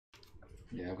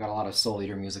Yeah, I've got a lot of Soul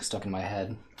Eater music stuck in my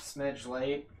head. Smidge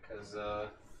late, because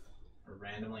we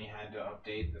randomly had to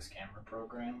update this camera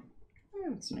program.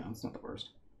 Yeah, it's not the worst.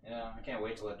 Yeah, I can't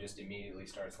wait till it just immediately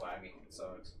starts lagging. It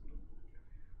sucks.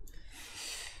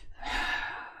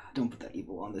 Don't put that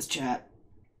evil on this chat.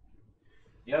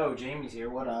 Yo, Jamie's here.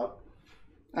 What up?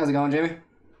 How's it going, Jamie?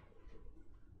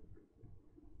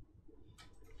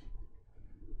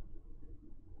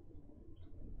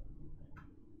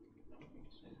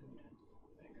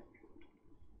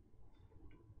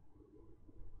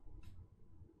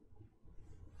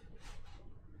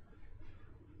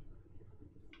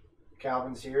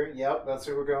 Calvin's here. Yep, that's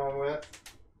who we're going with.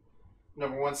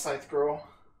 #1 Scythe Girl.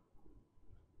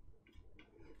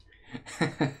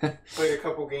 Played a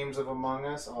couple games of Among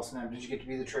Us. Oh snap, did you get to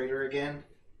be the traitor again?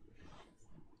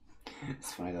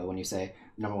 It's funny though, when you say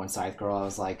 #1 Scythe Girl, I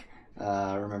was like,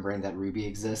 remembering that Ruby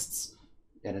exists.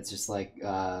 And it's just like,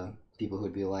 people who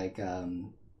would be like,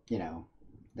 you know,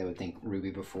 they would think Ruby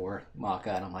before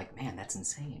Maeca, and I'm like, man, that's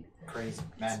insane. Crazy.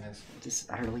 Madness.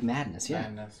 Just utterly madness, yeah.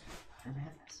 Madness. Utter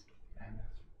madness. Madness.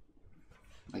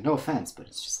 Like, no offense, but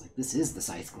it's just like, this is the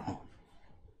Scythe Girl.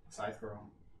 Scythe Girl.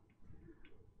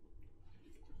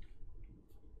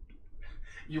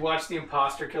 You watch the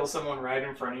imposter kill someone right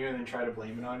in front of you and then try to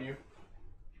blame it on you?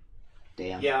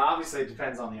 Damn. Yeah, obviously it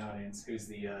depends on the audience who's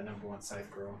the #1 Scythe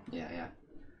Girl. Yeah, yeah.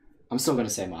 I'm still gonna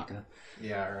say Maeca.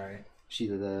 Yeah, right. She's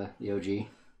the OG.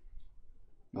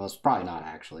 Well, it's probably not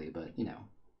actually, but you know,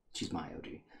 she's my OG.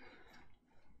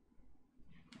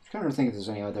 I'm trying to think if there's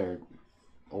any other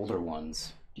older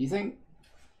ones. Do you think?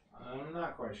 I'm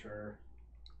not quite sure.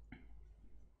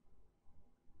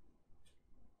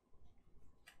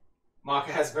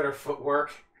 Maeca has better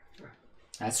footwork.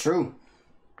 That's true.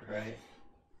 Right.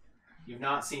 You've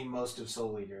not seen most of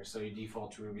Soul Eater, so you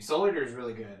default to Ruby. Soul Eater is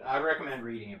really good. I'd recommend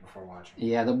reading it before watching.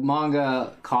 Yeah, the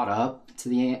manga caught up to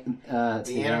the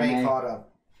anime caught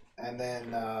up, and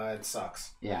then it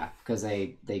sucks. Yeah, because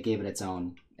they gave it its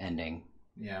own ending.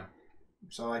 Yeah.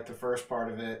 So like the first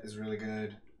part of it is really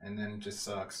good, and then it just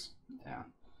sucks. Yeah.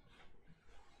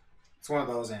 It's one of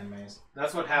those animes.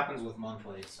 That's what happens with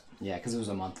monthlies. Yeah, because it was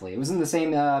a monthly. It was in the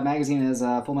same magazine as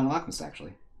Full Metal Alchemist,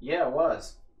 actually. Yeah, it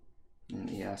was. And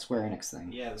the Square Enix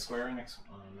thing. Yeah, the Square Enix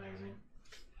magazine.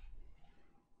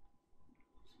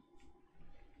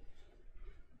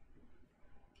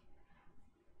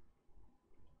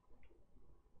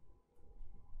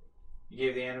 You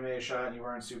gave the anime a shot and you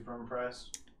weren't super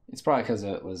impressed? It's probably because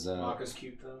it was... Maka's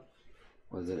cute, though.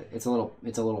 Was it? It's a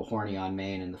little horny on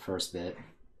main in the first bit.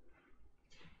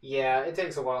 Yeah, it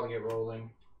takes a while to get rolling.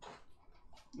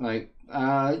 Like,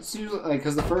 it's usually like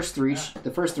because the first three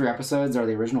episodes are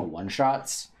the original one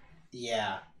shots.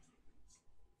 Yeah.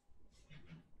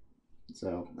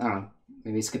 So I don't know.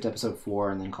 Maybe skip to episode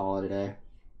 4 and then call it a day.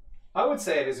 I would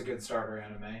say it is a good starter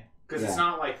anime because it's Yeah.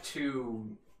 not like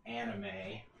too anime.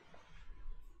 I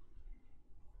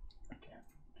can't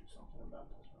do something about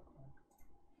this real quick.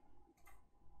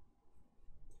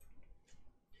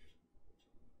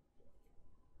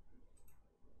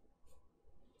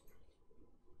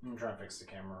 I'm gonna try to fix the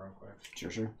camera real quick.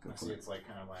 Sure. Go I for see it. it's like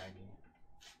kind of laggy.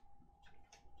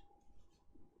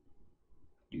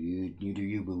 Dude, you do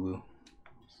you, boo boo.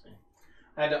 Let's see.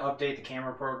 I had to update the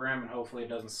camera program and hopefully it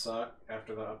doesn't suck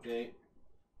after the update.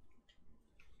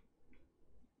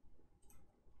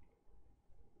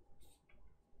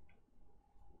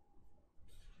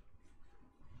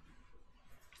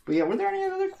 But yeah, were there any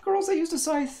other girls that used a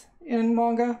scythe in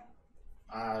manga?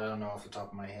 I don't know off the top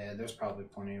of my head. There's probably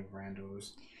plenty of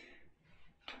randos.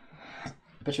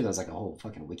 I bet you there's like a whole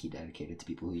fucking wiki dedicated to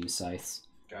people who use scythes.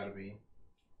 Gotta be.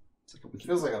 It's like a wiki.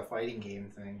 Feels like a fighting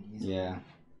game thing. Easily. Yeah.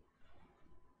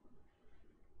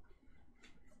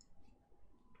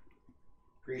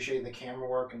 Appreciate the camera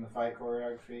work and the fight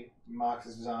choreography.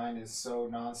 Mox's design is so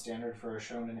non-standard for a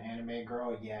shonen anime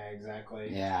girl. Yeah, exactly.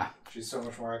 Yeah. She's so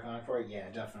much more iconic for it. Yeah,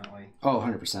 definitely. Oh,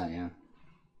 100%, yeah.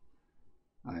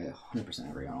 I 100%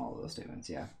 agree on all of those statements,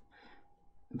 yeah.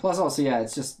 And plus also, yeah,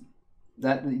 it's just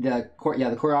that the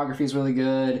choreography is really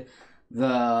good.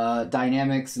 The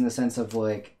dynamics in the sense of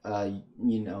like,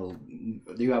 you know,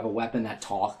 you have a weapon that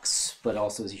talks, but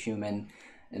also is a human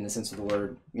in the sense of the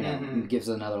word, you know, gives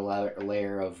another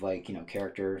layer of like, you know,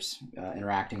 characters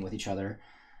interacting with each other.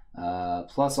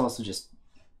 Plus also just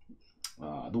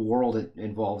the world it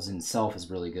involves in itself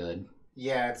is really good.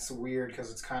 Yeah, it's weird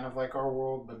because it's kind of like our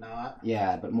world, but not.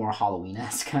 Yeah, but more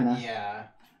Halloween-esque kind of. Yeah.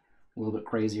 A little bit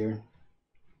crazier.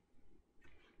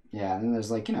 Yeah, and then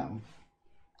there's like, you know,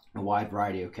 a wide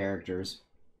variety of characters.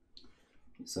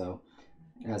 So,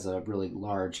 has a really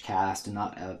large cast, and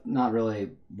not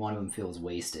really one of them feels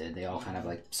wasted. They all kind of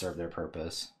like serve their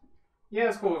purpose. Yeah,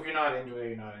 it's cool. If you're not into it,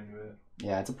 you're not into it.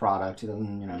 Yeah, it's a product. It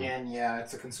doesn't, Again, yeah,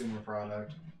 it's a consumer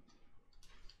product.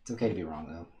 It's okay to be wrong,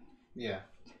 though. Yeah.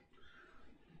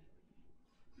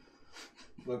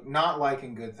 Look, not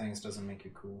liking good things doesn't make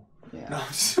you cool. Yeah. No,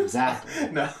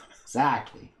 exactly. No.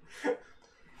 Exactly.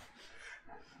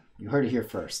 You heard it here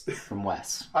first from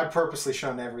Wes. I purposely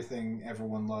shun everything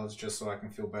everyone loves just so I can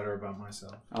feel better about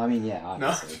myself. I mean, yeah,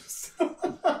 obviously.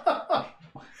 No.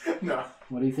 No.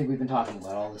 What do you think we've been talking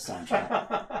about all this time,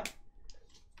 chat?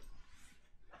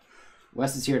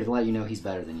 Wes is here to let you know he's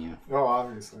better than you. Oh,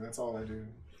 obviously. That's all I do.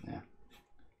 Yeah.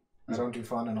 I don't do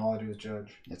fun, and all I do is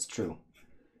judge. It's true.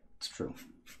 It's true.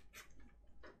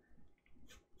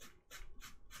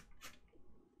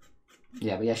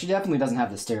 Yeah, but yeah, she definitely doesn't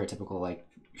have the stereotypical, like,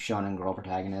 shonen girl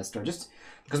protagonist, or just...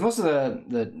 Because most of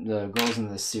the girls in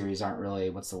this series aren't really...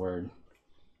 What's the word?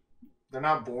 They're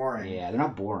not boring. Yeah, they're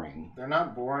not boring. They're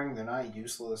not boring. They're not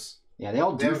useless. Yeah, they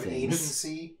all do things.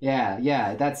 Agency.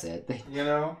 Yeah, that's it. You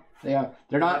know?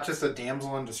 They're not just a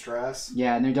damsel in distress.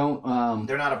 Yeah, and they don't...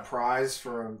 They're not a prize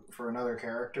for another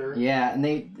character. Yeah, and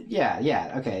they...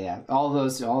 Yeah, okay, yeah. All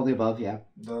of the above, yeah.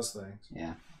 Those things.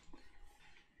 Yeah.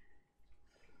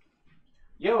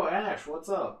 Yo, Ash, what's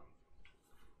up?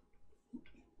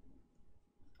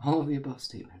 All of the above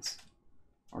statements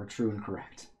are true and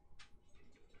correct.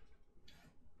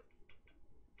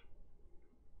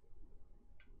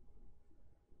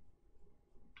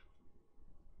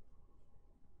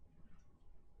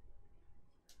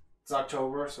 It's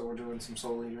October, so we're doing some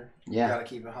Soul Eater. Yeah. Gotta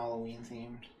keep it Halloween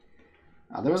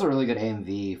themed. There was a really good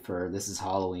AMV for This Is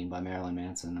Halloween by Marilyn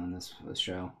Manson on this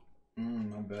show.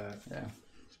 Not bad. Yeah.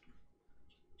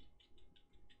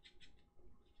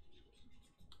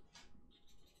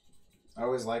 I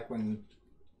always like when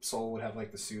Soul would have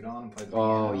like the suit on and play the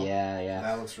piano. piano. Yeah.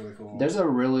 That looks really cool. There's a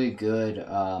really good,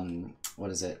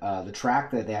 what is it? The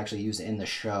track that they actually use in the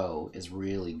show is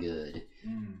really good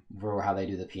for how they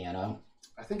do the piano.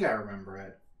 I think I remember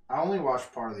it. I only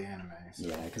watched part of the anime. So.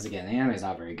 Yeah, because again, the anime is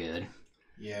not very good.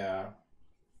 Yeah.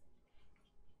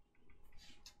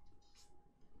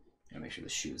 Gotta make sure the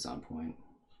shoe's on point.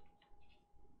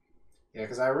 Yeah,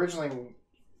 because I originally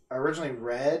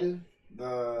read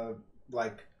the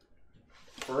like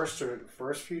first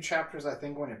few chapters, I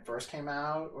think, when it first came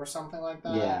out or something like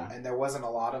that. Yeah. And there wasn't a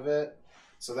lot of it.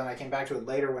 So then I came back to it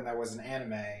later when there was an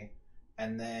anime,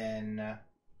 and then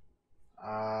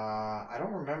I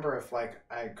don't remember if like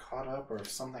I caught up or if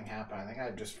something happened. I think I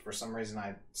just, for some reason,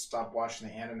 I stopped watching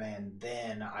the anime and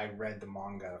then I read the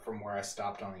manga from where I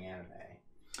stopped on the anime.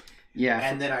 Yeah.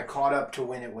 And then I caught up to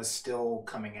when it was still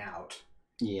coming out.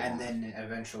 Yeah. And then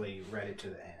eventually read it to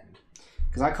the end.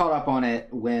 Because I caught up on it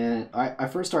when I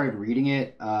first started reading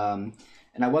it, and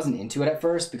I wasn't into it at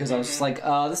first because I was just like,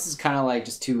 this is kind of like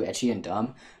just too ecchi and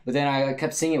dumb. But then I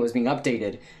kept seeing it was being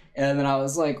updated, and then I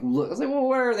was like, well,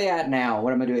 where are they at now?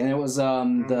 What am I doing? And it was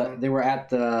they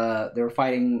were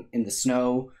fighting in the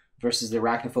snow versus the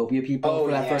arachnophobia people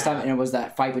for that first time, and it was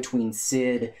that fight between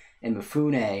Sid and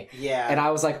Mifune. Yeah. And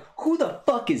I was like, who the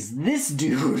fuck is this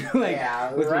dude? Like,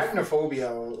 yeah, the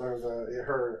arachnophobia, or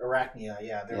her arachnia,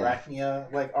 the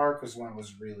arachnia, like, arc was when it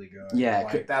was really good. Yeah.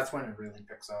 Like, that's when it really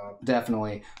picks up.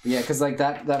 Definitely. Yeah, because, like,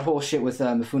 that whole shit with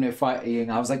Mifune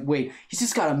fighting, I was like, wait, he's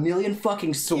just got a million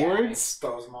fucking swords? Yeah,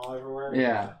 throws them all everywhere.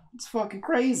 Yeah. It's fucking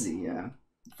crazy, yeah.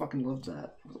 I fucking loved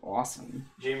that. It was awesome.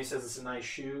 Jamie says it's a nice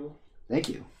shoe. Thank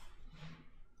you.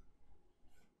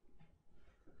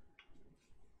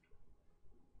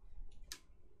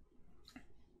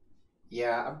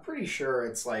 Yeah, I'm pretty sure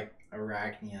it's like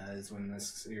Arachnia is when this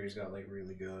series got like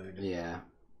really good. Yeah.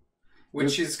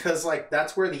 Which is because like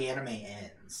that's where the anime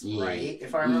ends, right?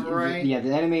 If I remember right. Yeah,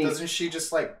 the anime. Doesn't she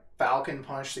just like Falcon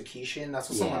punch the Kishin? That's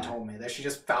what someone told me. That she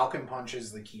just Falcon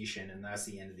punches the Kishin, and that's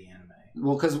the end of the anime.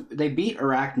 Well, because they beat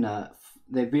Arachna.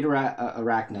 They beat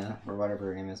Arachna, or whatever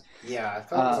her name is. Yeah, I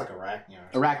thought it was like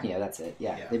Arachnia. Arachnia, that's it.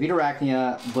 Yeah. They beat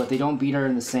Arachnia, but they don't beat her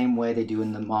in the same way they do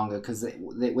in the manga. Because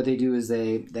what they do is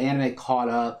the anime caught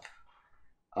up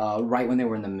right when they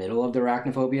were in the middle of the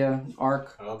arachnophobia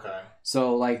arc. Okay.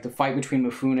 So like the fight between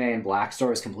Mifune and Black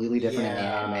Star is completely different in the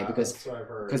anime because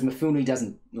Mifune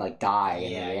doesn't like die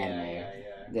in the anime.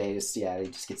 Yeah. He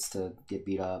just gets to get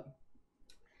beat up.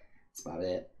 That's about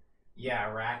it.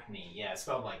 Yeah, Arachne. Yeah, it's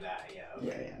spelled like that. Yeah.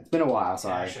 Okay. Yeah. It's been a while.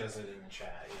 Sorry. Ash says it in the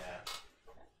chat.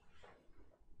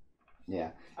 Yeah.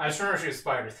 Yeah. I just remember she was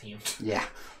spider themed. Yeah.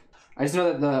 I just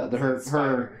know that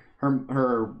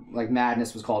her like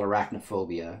madness was called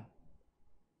arachnophobia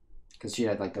because she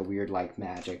had like the weird like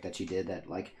magic that she did that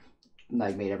like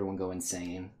made everyone go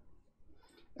insane.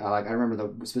 Like I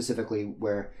remember specifically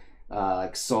where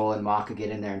like Soul and Maka get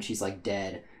in there and she's like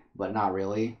dead, but not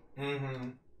really. Mm-hmm.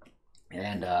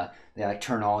 And they like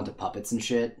turn all into puppets and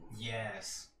shit.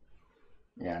 Yes.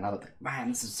 Yeah, and I was like, man,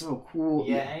 this is so cool.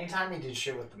 Yeah, anytime he did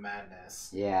shit with the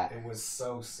madness. Yeah. It was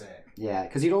so sick. Yeah,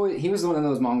 because he was one of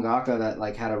those mangaka that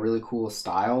like had a really cool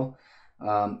style.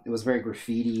 It was very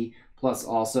graffiti, plus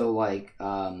also like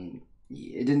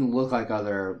it didn't look like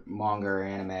other manga or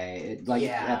anime. It like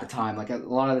at the time, like a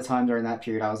lot of the time during that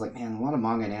period, I was like, man, a lot of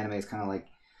manga and anime is kind of like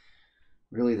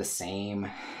really the same.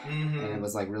 Mm-hmm. And it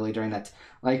was like really during that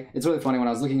like it's really funny when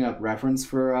I was looking up reference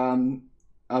for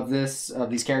of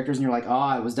these characters, and you're like,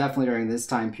 oh, it was definitely during this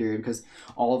time period because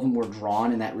all of them were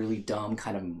drawn in that really dumb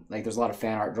kind of like there's a lot of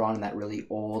fan art drawn in that really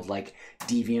old like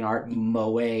DeviantArt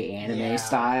moe anime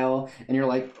style, and you're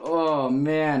like, oh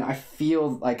man, I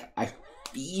feel this.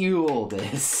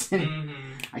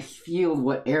 Mm-hmm. I feel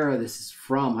what era this is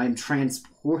from. I'm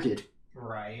transported.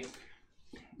 Right.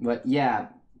 But yeah.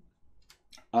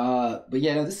 No,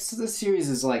 this series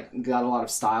is like got a lot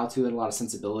of style to it, a lot of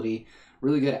sensibility,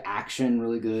 really good action,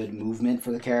 really good movement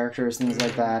for the characters, things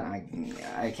like that.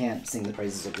 I can't sing the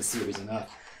praises of this series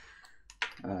enough.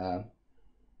 I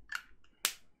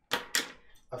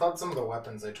thought some of the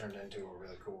weapons they turned into were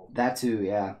really cool. That too,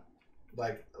 yeah.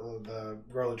 Like the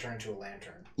girl who turned into a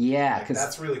lantern. Yeah, because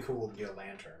that's really cool to get a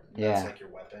lantern. Yeah, that's like your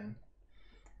weapon.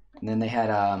 And then they had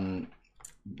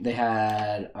the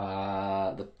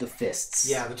fists.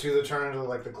 Yeah, the two that turn into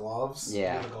like the gloves.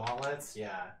 Yeah, the gauntlets.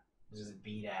 Yeah, just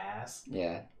beat ass.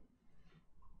 Yeah.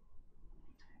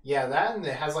 Yeah, that and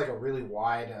it has like a really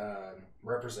wide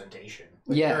representation.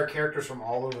 Like, there are characters from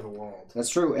all over the world. That's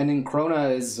true, and in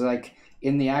Krona is like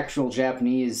in the actual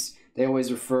Japanese. They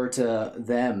always refer to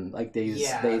them, like they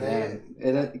use they them.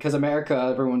 Because America,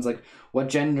 everyone's like, what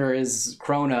gender is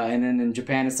Krona? And then in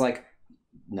Japan, it's like,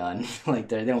 none. Like,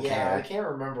 they don't care. Yeah, I can't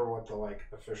remember what the, like,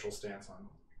 official stance on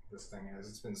this thing is.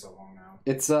 It's been so long now.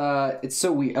 It's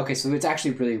so weird. Okay, so it's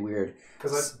actually really weird.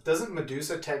 Because doesn't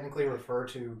Medusa technically refer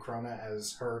to Krona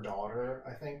as her daughter,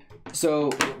 I think? So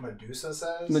what Medusa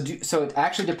says? So it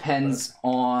actually depends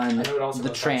on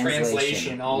the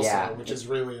translation also, which is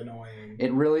really annoying.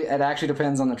 It actually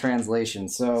depends on the translation.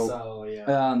 So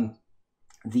yeah.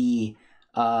 The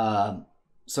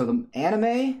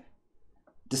anime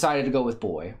decided to go with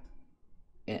boy.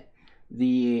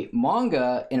 The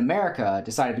manga in America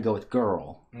decided to go with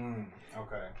girl.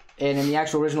 Okay. And in the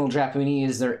actual original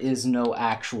Japanese, there is no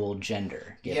actual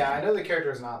gender given. Yeah, I know the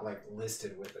character is not like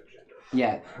listed with a gender.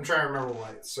 Yeah. I'm trying to remember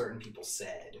what certain people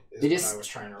said. I was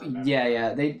trying to remember.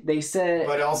 Yeah. They said.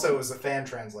 But also it was a fan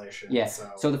translation. Yeah.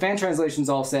 So the fan translations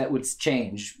all set would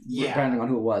change depending on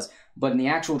who it was. But in the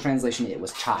actual translation, it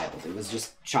was child. It was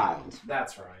just child.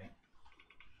 That's right.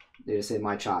 They just said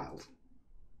my child.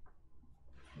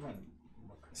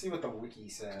 See what the wiki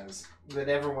says that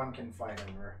everyone can fight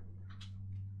over.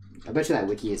 I bet you that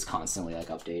wiki is constantly like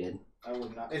updated. I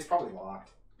would not. It's probably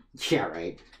locked. Yeah,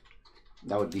 right.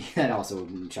 That also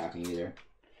wouldn't shock me either.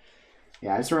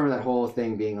 Yeah, I just remember that whole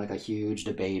thing being like a huge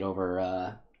debate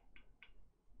over.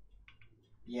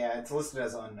 Yeah, it's listed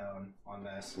as unknown on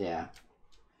this. Yeah.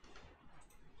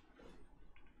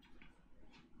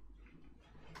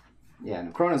 Yeah,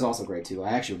 and Krona's also great too. I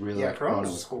actually really like Krona.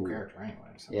 Was a cool character anyway.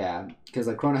 So. Yeah, because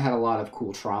like Krona had a lot of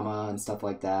cool trauma and stuff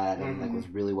like that, and like was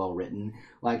really well written.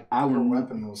 Like her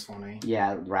weapon was funny.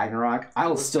 Yeah, Ragnarok. I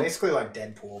will still basically like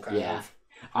Deadpool kind of.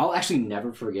 I'll actually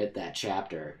never forget that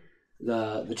chapter.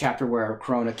 The chapter where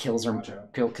Krona kills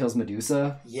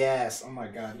Medusa. Yes. Oh my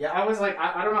god. Yeah, I was like,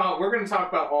 I don't know. We're gonna talk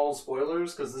about all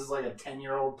spoilers because this is like a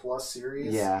 10-year-old plus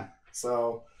series. Yeah.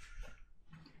 So.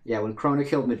 Yeah, when Krona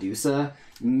killed Medusa,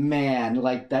 man,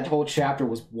 like that whole chapter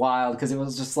was wild because it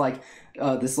was just like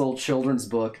this little children's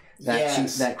book that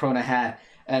Krona had,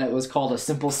 and it was called A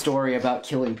Simple Story About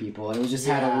Killing People, and it was just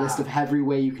had a list of every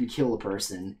way you can kill a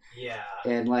person. Yeah.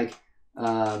 And like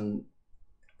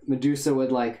Medusa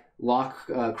would like lock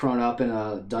Krona up in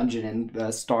a dungeon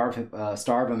and starve him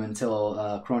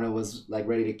until Krona was like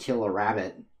ready to kill a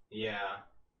rabbit. Yeah.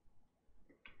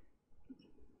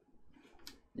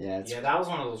 Yeah, that was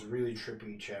one of those really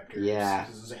trippy chapters. Yeah.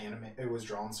 Because it was anime. It was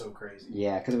drawn so crazy.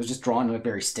 Yeah, because it was just drawn like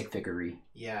very stick figure-y.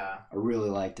 Yeah. I really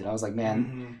liked it. I was like,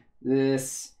 man,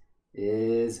 this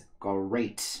is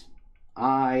great.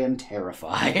 I am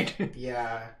terrified.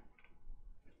 Yeah.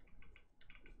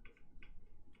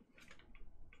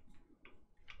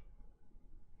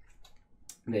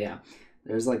 But yeah,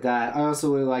 there's like that. I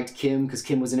also really liked Kim because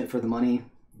Kim was in it for the money.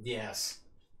 Yes.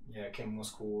 Yeah, Kim was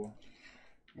cool.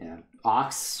 Yeah.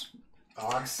 Ox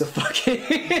Dogs. The fucking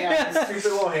Yeah, the stupid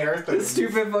little hair thing. The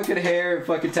stupid fucking hair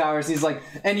fucking towers. He's like,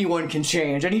 anyone can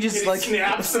change, and he just like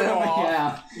snaps it off.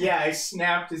 Yeah, yeah, he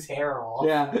snapped his hair off.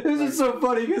 yeah. This is so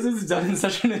funny because it's done in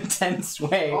such an intense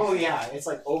way. Oh yeah, it's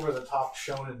like over the top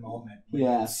shonen moment.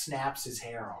 Yeah, he snaps his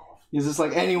hair off. He's just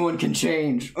like, anyone can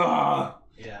change. Ugh.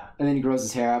 Yeah. And then he grows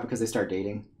his hair out because they start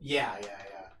dating. Yeah.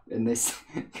 And this,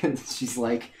 she's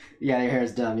like, yeah, your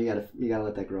hair's dumb. You gotta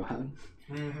let that grow out.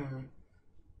 Mm-hmm.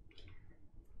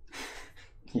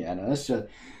 Yeah, no, that's just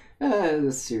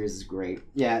this series is great.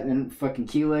 Yeah, and fucking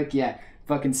Keelik, yeah,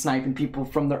 fucking sniping people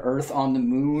from the Earth on the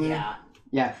moon.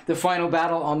 Yeah, the final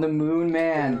battle on the moon,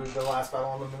 man. Dude, the last battle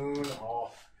on the moon,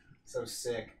 oh, so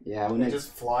sick. Yeah, when they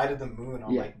just fly to the moon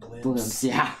on like blimps.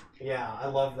 Yeah. Yeah, I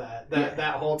love that.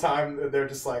 That whole time they're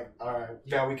just like, all right,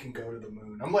 now we can go to the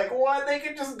moon. I'm like, what? They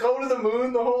can just go to the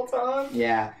moon the whole time?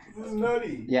 Yeah. This is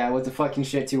nutty. Yeah, with the fucking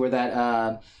shit too,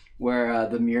 where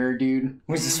the mirror dude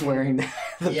was just wearing the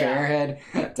bear head,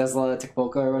 Tesla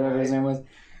Tekpolka or whatever his name was.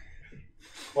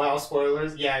 Wow,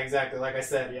 spoilers. Yeah, exactly. Like I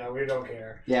said, yeah, we don't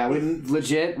care. Yeah, we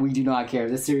do not care.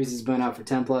 This series has been out for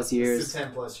 10 plus years. This is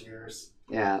 10 plus years.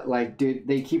 Yeah, like, dude,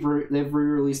 they've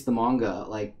re-released the manga,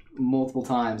 like, multiple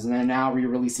times, and they're now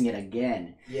re-releasing it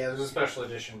again. Yeah, there's a special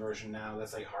edition version now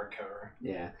that's, like, hardcover.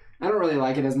 Yeah. I don't really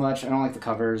like it as much. I don't like the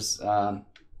covers. I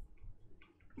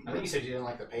think you said you didn't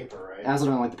like the paper, right? I also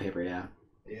don't like the paper, yeah.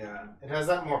 Yeah. It has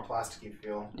that more plasticky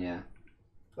feel. Yeah.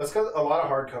 That's because a lot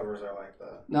of hardcovers are like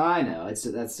that. No, I know.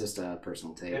 That's just a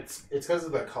personal take. It's because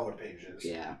of the color pages.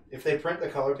 Yeah. If they print the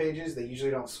color pages, they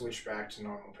usually don't switch back to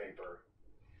normal paper.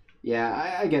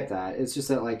 Yeah, I get that. It's just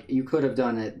that, like, you could have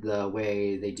done it the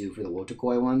way they do for the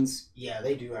Wotakoi ones. Yeah,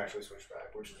 they do actually switch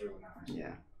back, which is really nice.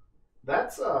 Yeah.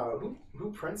 That's,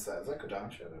 who prints that? Is that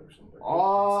Kodansha or something?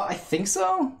 Oh, I think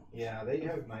so. Yeah, they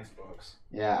have nice books.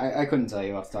 Yeah, I couldn't tell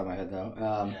you off the top of my head, though.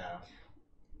 Yeah.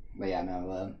 But yeah,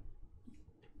 no,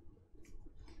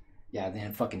 yeah,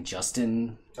 then fucking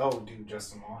Justin. Oh, dude,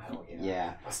 Justin Law, hell yeah.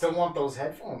 Yeah. I still want those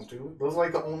headphones, dude. Those are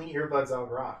like the only earbuds I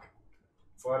would rock.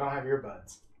 So I don't have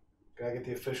earbuds. Gotta get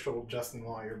the official Justin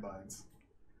Law earbuds.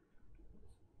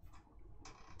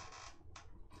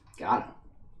 Got him.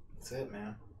 That's it,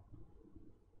 man.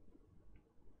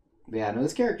 Yeah, no,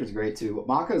 this character's great too.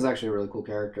 Maeca is actually a really cool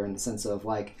character in the sense of,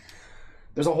 like,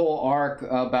 there's a whole arc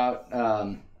about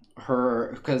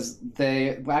her, because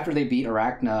after they beat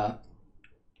Arachna,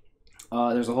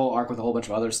 there's a whole arc with a whole bunch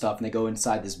of other stuff, and they go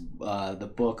inside this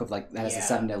the book of, like, that has the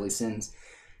 7 deadly sins,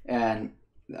 and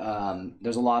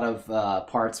there's a lot of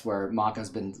parts where Maeca's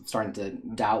been starting to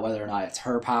doubt whether or not it's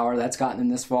her power that's gotten him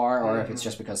this far, or if it's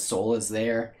just because Soul is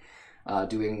there,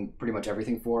 doing pretty much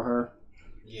everything for her.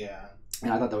 Yeah.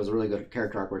 And I thought that was a really good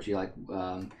character arc where she, like,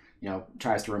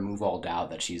 tries to remove all doubt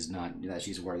that she's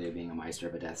worthy of being a Meister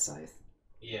of a Death Scythe.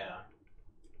 Yeah.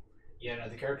 Yeah, no,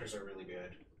 the characters are really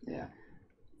good. Yeah.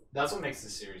 That's what makes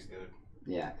this series good.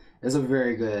 Yeah. There's a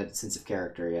very good sense of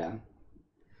character, yeah.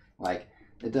 Like,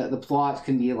 the plot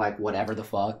can be, like, whatever the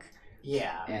fuck.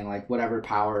 Yeah. And, like, whatever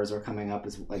powers are coming up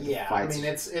is, like, yeah, fights. I mean,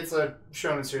 it's a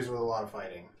shonen series with a lot of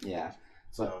fighting. Yeah.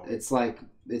 So it's like,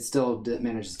 it still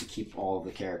manages to keep all of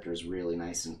the characters really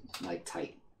nice and, like,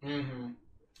 tight. Mm-hmm.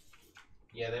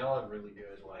 Yeah, they all have really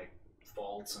good, like,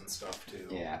 faults and stuff, too.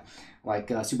 Yeah. Like,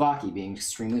 Tsubaki being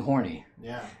extremely horny.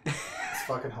 Yeah. It's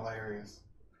fucking hilarious.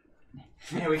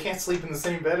 Yeah, we can't sleep in the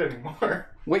same bed anymore.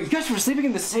 Wait, you guys were sleeping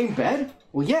in the same bed?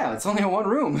 Well, yeah, it's only a one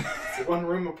room. It's a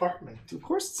one-room apartment. Of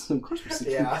course we're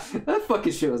sleeping. Yeah. That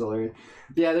fucking shit was hilarious.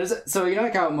 Yeah, so you know,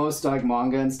 like, how most, like,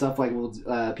 manga and stuff, like,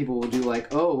 people will do,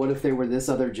 like, oh, what if they were this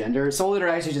other gender? Soul Eater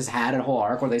actually just had a whole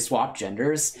arc where they swapped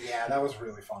genders. Yeah, that was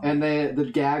really fun. And the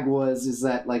gag is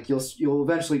that, like, you'll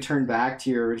eventually turn back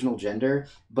to your original gender,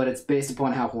 but it's based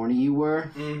upon how horny you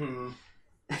were. Mm-hmm.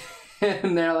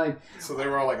 And they're like... So they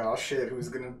were all like, oh shit, who's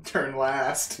gonna turn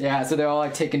last? Yeah, so they're all,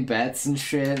 like, taking bets and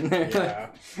shit. And yeah.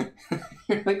 like,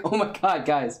 you're like, oh my god,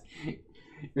 guys.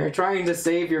 You're trying to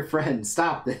save your friend.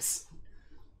 Stop this.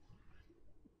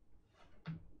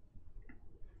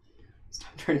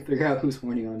 Stop trying to figure out who's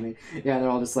horny on me. Yeah, they're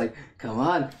all just like, come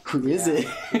on, who is it?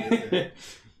 Who is it?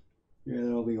 Yeah,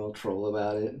 they're all being all troll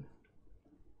about it.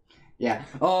 Yeah.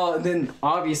 Oh, and then,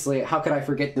 obviously, how could I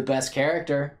forget the best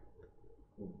character?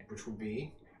 Which would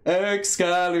be?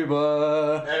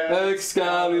 Excalibur!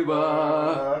 Excalibur!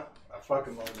 I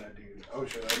fucking love that dude. Oh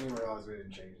shit, I didn't even realize we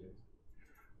didn't change it.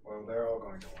 Well, they're all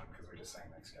going to win because we just sang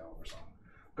the Excalibur song.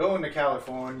 Going to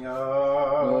California!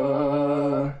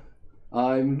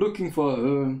 I'm looking for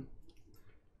her.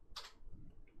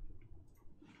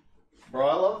 Bro,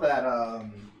 I love that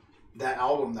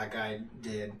album that guy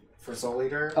did for Soul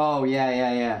Eater. Oh,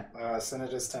 yeah.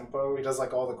 Senatus Tempo. He does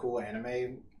like all the cool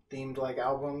anime themed like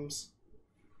albums.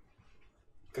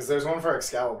 Because there's one for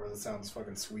Excalibur that sounds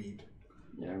fucking sweet.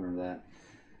 Yeah, I remember that.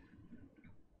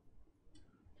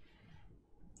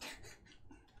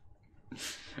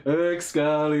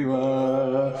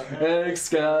 Excalibur.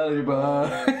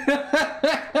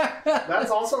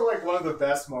 That's also like one of the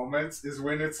best moments is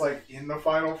when it's like in the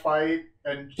final fight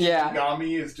and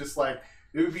Shinigami is just like,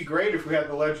 it would be great if we had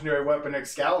the legendary weapon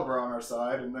Excalibur on our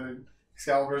side, and then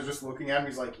Excalibur is just looking at him,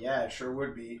 he's like, yeah, it sure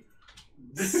would be.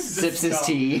 Sips his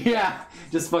tea. Yeah,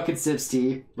 just fucking sips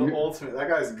tea. The ultimate, that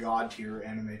guy's god tier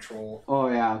anime troll. Oh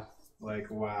yeah. Like,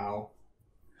 wow.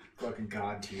 Fucking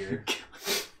god tier.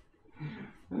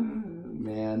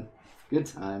 Man, good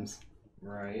times.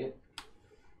 Right.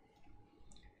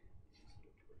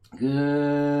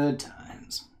 Good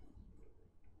times.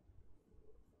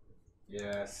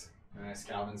 Yes. Nice.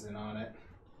 Calvin's in on it.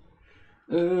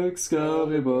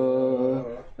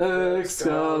 Excalibur.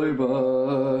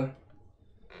 Excalibur.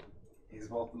 He's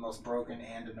both the most broken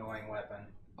and annoying weapon.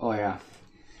 Oh yeah.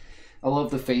 I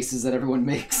love the faces that everyone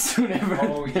makes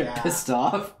whenever they're pissed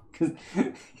off. Because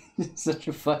he's such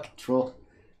a fucking troll.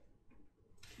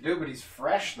 Dude, but he's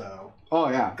fresh though. Oh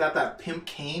yeah. Got that pimp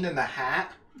cane and the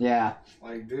hat. Yeah.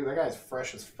 Like, dude, that guy's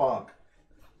fresh as fuck.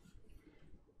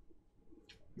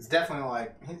 He's definitely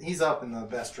like, he's up in the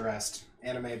best dressed.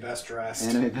 Anime best dressed.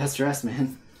 Anime best dressed,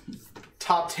 man.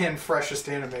 Top 10 freshest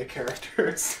anime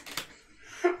characters.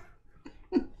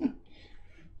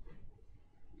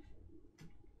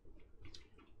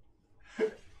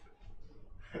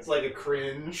 It's like a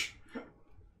cringe.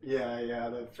 Yeah,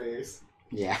 that face.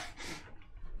 Yeah.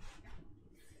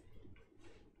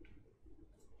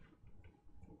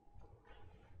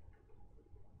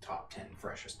 Top 10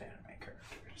 freshest anime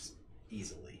characters.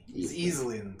 Easily. He's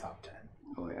easily in the top 10.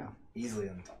 Oh, yeah. Easily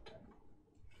in the top 10.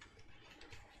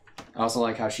 I also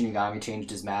like how Shinigami changed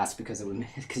his mask because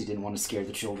he didn't want to scare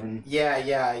the children.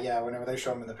 Yeah. Whenever they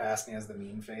show him in the past and he has the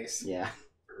mean face. Yeah.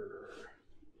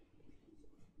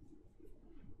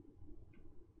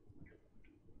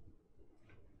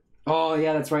 Oh,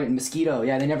 yeah, that's right. Mosquito.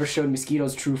 Yeah, they never showed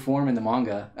Mosquito's true form in the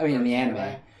manga. I mean, in the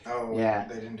anime. Oh, yeah.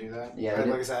 They didn't do that? Yeah.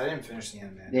 Like I said, I didn't finish the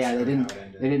anime. Yeah,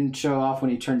 they didn't show off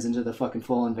when he turns into the fucking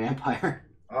full-on vampire.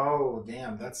 Oh,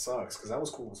 damn, that sucks, because that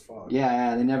was cool as fuck.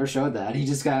 Yeah, they never showed that. He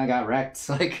just kind of got wrecked.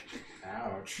 Like,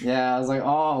 ouch. Yeah, I was like,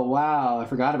 oh, wow, I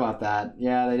forgot about that.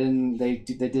 Yeah, they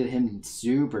did him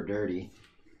super dirty.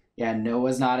 Yeah,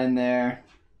 Noah's not in there.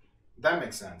 That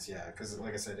makes sense, yeah, because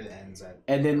like I said, it ends at...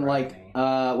 And then,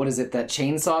 what is it, that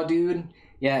chainsaw dude?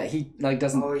 Yeah, he,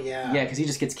 doesn't... Oh, yeah. Yeah, because he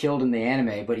just gets killed in the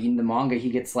anime, but in the manga, he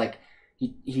gets,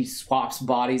 he swaps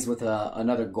bodies with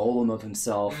another golem of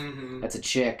himself. Mm-hmm. That's a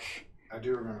chick. I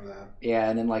do remember that.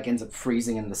 Yeah, and then, ends up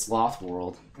freezing in the sloth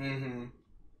world. Mm-hmm.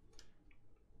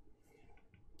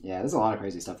 Yeah, there's a lot of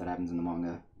crazy stuff that happens in the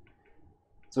manga.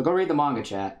 So go read the manga,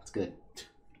 chat. It's good.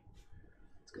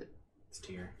 It's good. It's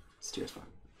tier. It's tier as fuck.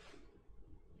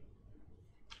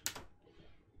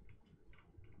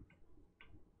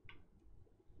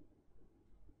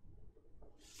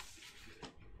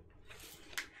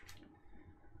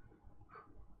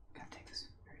 Gotta take this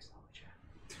very slowly, chat.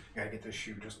 Gotta get this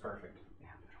shoe just perfect. Yeah,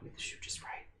 I don't get the shoe just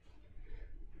right.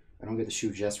 I don't get the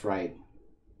shoe just right.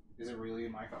 Is it really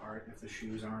Maeca art if the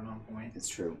shoes aren't on point? It's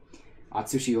true.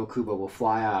 Atsushi Okubo will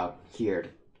fly out here to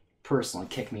personally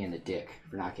kick me in the dick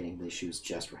for not getting these shoes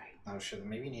just right. Oh shit,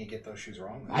 maybe you need to get those shoes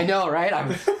wrong, then. I know, right?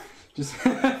 I'm just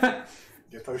get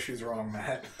those shoes wrong,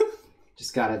 Matt. I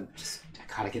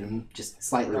gotta get them just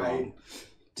slightly wrong.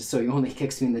 Just so he only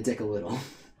kicks me in the dick a little.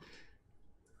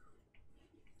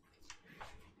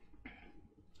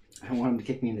 I don't want him to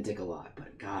kick me in the dick a lot,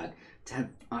 but God, to have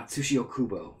Atsushi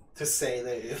Okubo. To say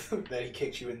that he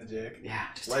kicked you in the dick. Yeah.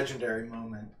 Just legendary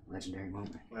moment. Legendary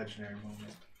moment. Legendary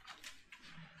moment.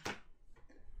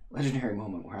 Legendary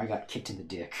moment where I got kicked in the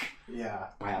dick. Yeah.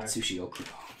 By Atsushi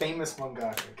Okubo. Famous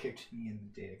mangaka kicked me in the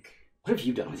dick. What have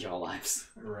you done with your lives?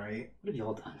 Right. What have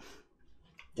y'all done?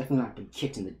 Definitely not been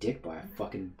kicked in the dick by a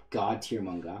fucking god tier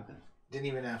mangaka. Didn't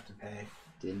even have to pay.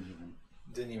 Didn't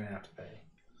even have to pay.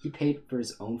 He paid for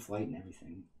his own flight and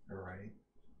everything. Right.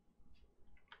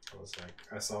 I was like,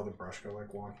 I saw the brush go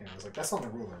walking. I was like, that's on the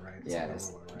ruler, right? It's yeah, on it is.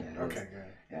 The ruler, right? Yeah, okay,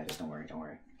 good. Yeah, just don't worry.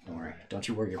 Don't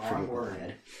you worry your pretty little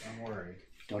head. I'm worried.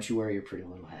 Don't you worry your pretty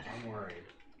little head. I'm worried.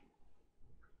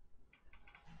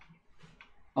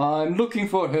 I'm looking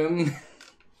for him.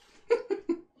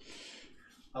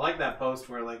 I like that post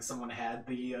where someone had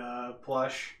the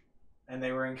plush and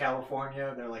they were in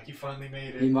California. They're like, "You finally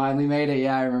made it." He finally made it.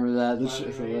 Yeah, I remember that. This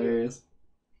shit's hilarious.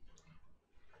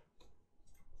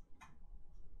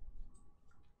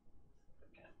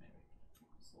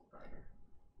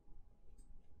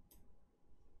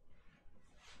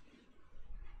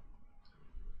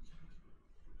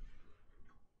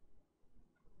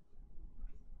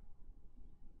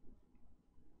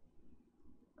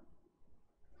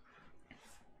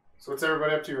 So what's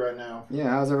everybody up to right now? Yeah,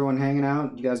 how's everyone hanging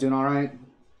out? You guys doing all right?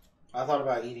 I thought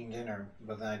about eating dinner,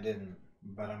 but then I didn't.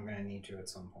 But I'm gonna need to at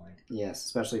some point. Yes,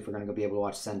 especially if we're gonna go be able to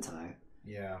watch Sentai.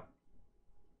 Yeah.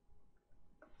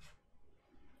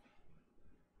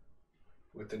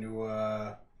 With the new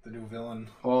villain.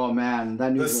 Oh man,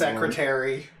 that new The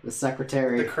secretary. The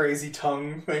secretary. The crazy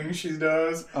tongue thing she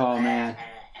does. Oh man.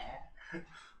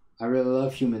 I really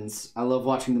love humans. I love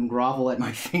watching them grovel at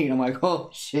my feet. I'm like, oh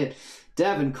shit.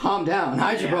 Devin, calm down.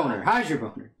 Hide your boner. Hide your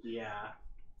boner. Yeah.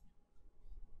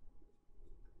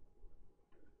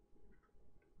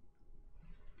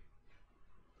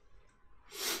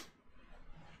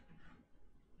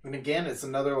 And again, it's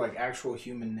another like actual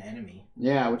human enemy.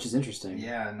 Yeah, which is interesting.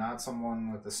 Yeah, not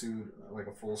someone with a suit, like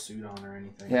a full suit on or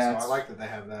anything. Yeah, so I like that they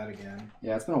have that again.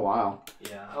 Yeah, it's been a while.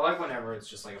 Yeah, I like whenever it's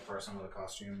just like a person with a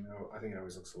costume. I think it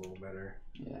always looks a little better.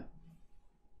 Yeah.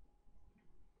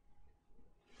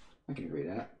 I can agree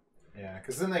with that. Yeah,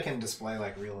 because then they can display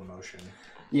like real emotion.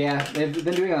 Yeah, they've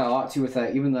been doing that a lot too with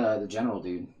that. Even the general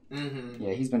dude. Mm-hmm.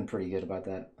 Yeah, he's been pretty good about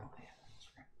that. Oh yeah, that's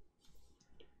right.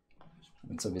 I've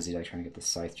been so busy like trying to get the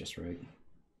scythe just right.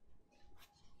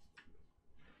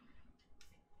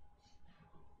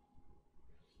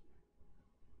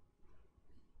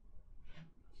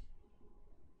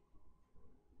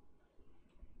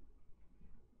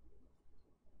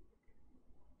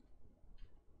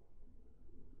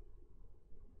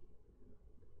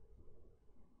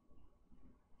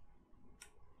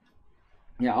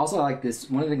 Yeah, also I like this.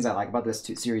 One of the things I like about this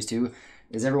series too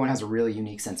is everyone has a really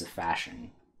unique sense of fashion.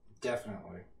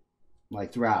 Definitely.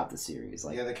 Like throughout the series,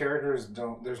 like yeah, the characters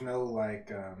don't. There's no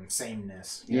like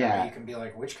sameness. Yeah, you can be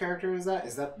like, which character is that?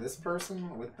 Is that this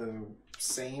person with the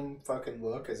same fucking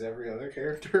look as every other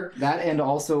character? That, and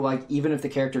also like even if the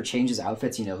character changes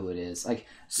outfits, you know who it is. Like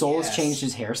Soul has changed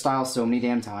his hairstyle so many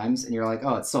damn times, and you're like,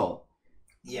 oh, it's Soul.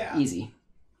 Yeah, easy.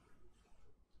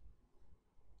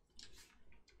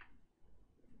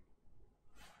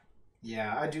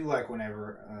 Yeah, I do like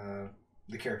whenever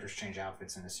the characters change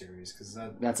outfits in a series because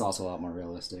that's also a lot more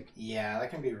realistic. Yeah,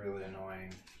 that can be really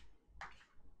annoying.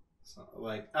 So,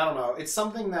 like, I don't know. It's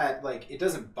something that like it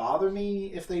doesn't bother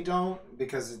me if they don't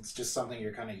because it's just something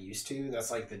you're kind of used to. That's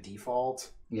like the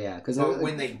default. Yeah, because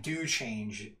when they do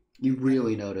change, you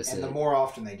really notice it. And the more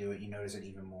often they do it, you notice it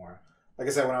even more. Like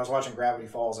I said, when I was watching Gravity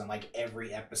Falls and like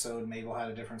every episode Mabel had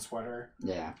a different sweater.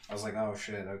 Yeah, I was like, oh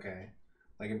shit, okay.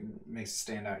 Like, it makes it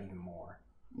stand out even more.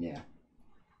 Yeah.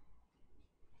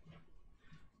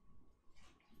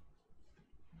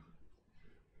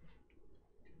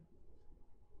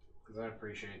 Because I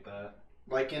appreciate that.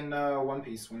 Like in One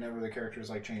Piece, whenever the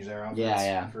characters like change their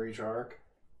outfits for each arc.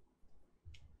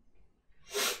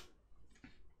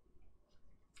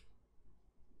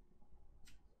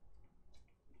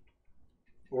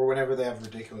 Or whenever they have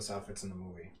ridiculous outfits in the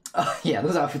movie. Yeah,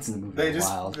 those outfits in the movie are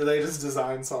wild. They just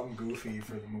design something goofy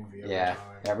for the movie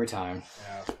every time.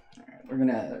 Yeah. Alright, we're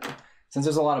gonna... Since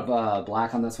there's a lot of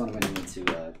black on this one, I'm gonna need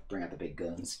to bring out the big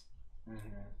guns.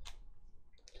 Mm-hmm.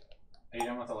 Are you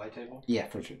done with the light table? Yeah,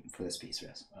 for this piece,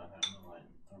 yes. Oh, no, line.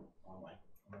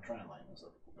 I'm gonna try and line this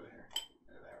up over here.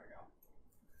 There we go.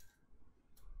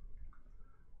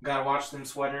 Gotta watch them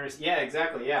sweaters. Yeah,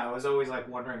 exactly. Yeah, I was always like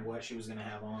wondering what she was gonna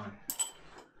have on.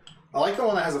 I like the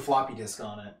one that has a floppy disk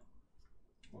on it.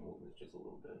 Just a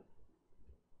little bit.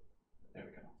 There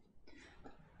we go.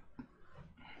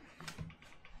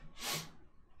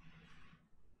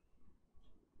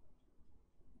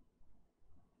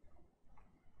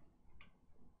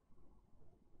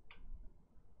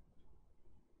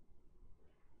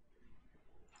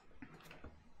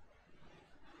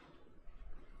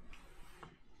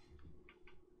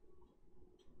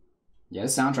 Yeah, the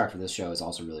soundtrack for this show is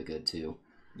also really good too.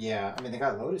 Yeah, I mean, they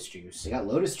got Lotus Juice. They got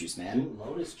Lotus Juice, man. Dude,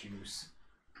 Lotus Juice.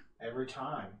 Every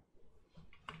time.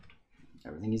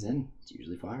 Everything he's in, it's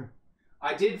usually fire.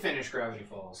 I did finish Gravity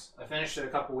Falls. I finished it a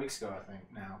couple weeks ago, I think,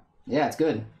 now. Yeah, it's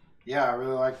good. Yeah, I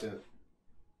really liked it.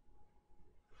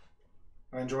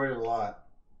 I enjoyed it a lot.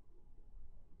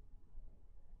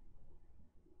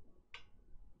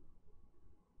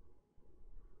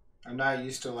 I'm not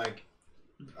used to, like...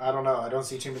 I don't know. I don't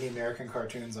see too many American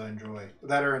cartoons I enjoy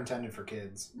that are intended for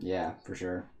kids. Yeah, for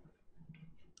sure.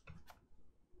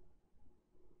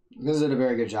 This did a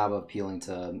very good job of appealing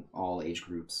to all age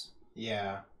groups.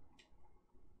 Yeah.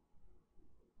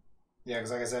 Yeah, because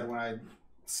like I said, when I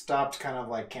stopped kind of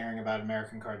like caring about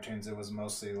American cartoons. It was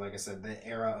mostly, like I said, the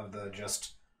era of the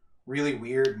just really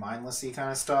weird, mindlessy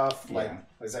kind of stuff. Like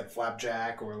I said,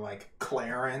 Flapjack or like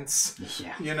Clarence,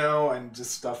 you know, and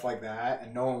just stuff like that.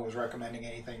 And no one was recommending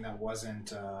anything that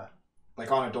wasn't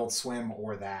like on Adult Swim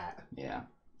or that. Yeah.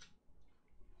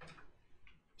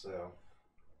 So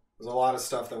there's a lot of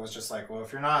stuff that was just like, well,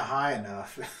 if you're not high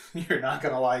enough, you're not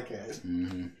gonna like it.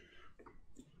 Mm-hmm.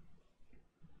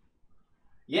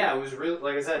 Yeah, it was really,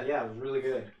 like I said, yeah, it was really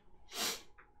good.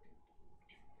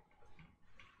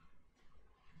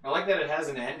 I like that it has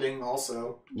an ending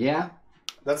also. Yeah.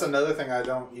 That's another thing I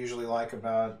don't usually like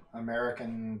about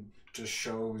American just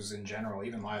shows in general,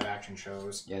 even live action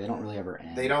shows. Yeah, they don't really ever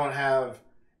end. They don't have,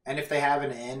 and if they have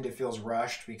an end, it feels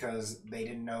rushed because they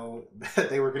didn't know that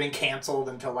they were getting canceled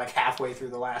until like halfway through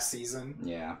the last season.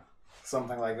 Yeah.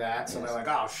 Something like that. So they're like,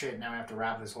 oh shit, now I have to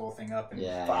wrap this whole thing up in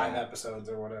 5 episodes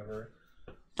or whatever.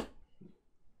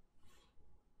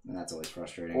 And that's always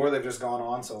frustrating. Or they've just gone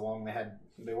on so long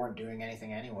they weren't doing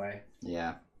anything anyway.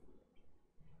 Yeah.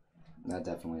 That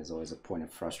definitely is always a point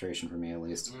of frustration for me, at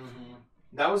least. Mm-hmm.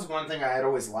 That was one thing I had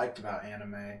always liked about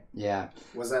anime. Yeah.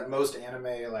 Was that most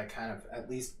anime, like, kind of at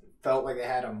least felt like they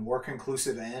had a more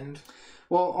conclusive end.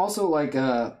 Well, also, like,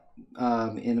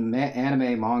 in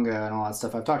anime, manga, and all that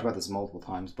stuff, I've talked about this multiple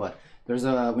times, but there's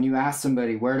when you ask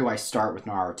somebody, where do I start with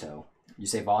Naruto? You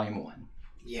say volume 1.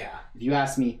 Yeah. If you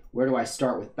ask me, where do I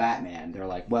start with Batman? They're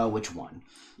like, well, which one?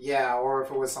 Yeah, or if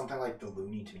it was something like the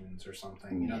Looney Tunes or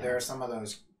something. You know, there are some of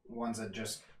those ones that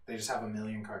they just have a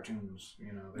million cartoons.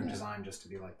 You know, they're designed just to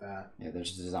be like that. Yeah, they're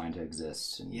just designed to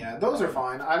exist. And, yeah, those are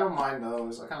fine. I don't mind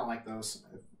those. I kind of like those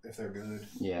if they're good.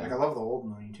 Yeah. Like, I love the old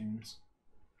Looney Tunes.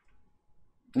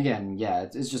 Again, yeah,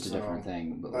 it's just a different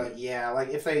thing. But yeah, like,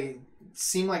 if they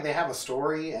seem like they have a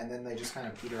story and then they just kind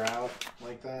of peter out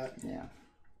like that. Yeah.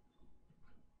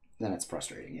 Then it's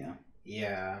frustrating, yeah.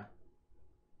 Yeah.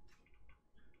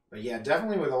 But yeah,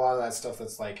 definitely with a lot of that stuff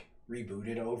that's like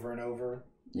rebooted over and over.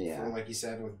 Yeah. For, like you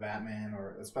said, with Batman,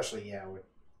 or especially, with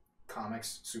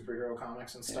comics, superhero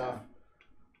comics and stuff.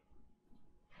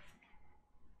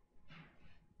 Yeah.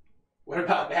 What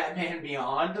about Batman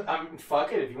Beyond? I mean,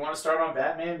 fuck it. If you want to start on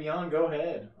Batman Beyond, go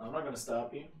ahead. I'm not going to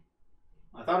stop you.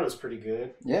 I thought it was pretty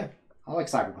good. Yeah. I like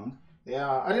Cyberpunk.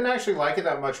 Yeah, I didn't actually like it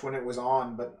that much when it was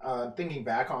on, but thinking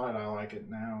back on it, I like it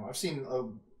now. I've seen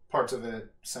parts of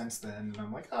it since then, and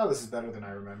I'm like, oh, this is better than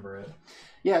I remember it.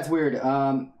 Yeah, it's weird.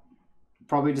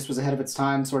 Probably just was ahead of its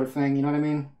time sort of thing, you know what I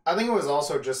mean? I think it was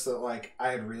also just that, like, I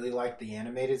had really liked the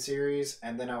animated series,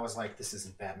 and then I was like, this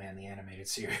isn't Batman the Animated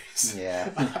Series.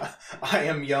 Yeah. I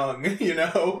am young, you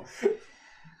know?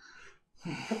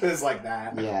 It's like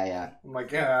that. Yeah. I'm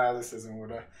like, this isn't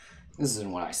what I... This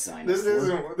isn't what I signed up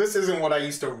for. This isn't what I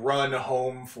used to run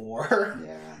home for.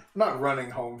 Yeah. I'm not running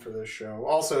home for this show.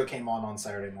 Also, it came on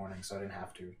Saturday morning, so I didn't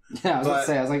have to. Yeah, I was going to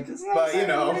say, I was like, this is not a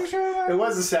Saturday morning show. It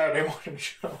was a Saturday morning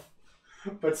show.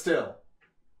 But still,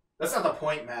 that's not the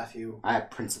point, Matthew. I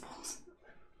have principles.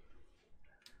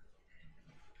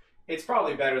 It's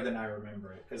probably better than I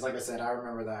remember it. Because like I said, I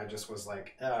remember that I just was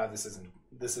like, this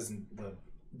isn't the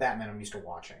Batman I'm used to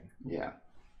watching. Yeah.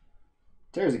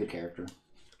 Terry's a good character.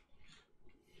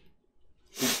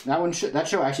 That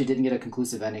show actually didn't get a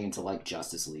conclusive ending until like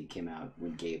Justice League came out,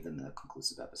 when gave them the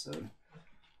conclusive episode.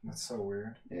 That's so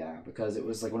weird. Yeah, because it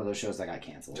was like one of those shows that got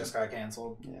canceled. Just got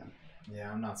canceled? Yeah.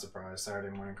 Yeah, I'm not surprised.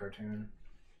 Saturday morning cartoon.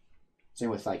 Same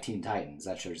with like Teen Titans.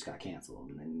 That show just got canceled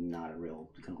and not a real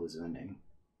conclusive ending.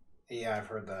 Yeah, I've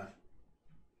heard that.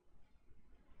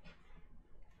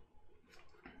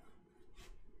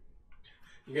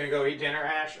 You gonna go eat dinner,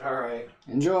 Ash? Alright.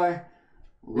 Enjoy.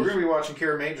 We're gonna be watching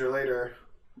Kira Major later.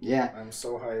 Yeah. I'm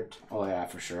so hyped. Oh yeah,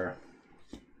 for sure.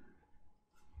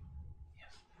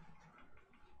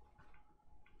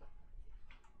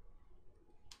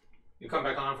 You come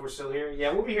back on if we're still here?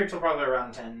 Yeah, we'll be here till probably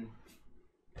around 10.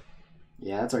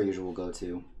 Yeah, that's our usual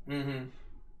go-to. Mm-hmm.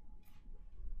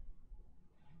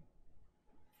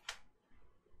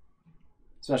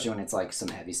 Especially when it's like some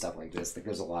heavy stuff like this. Like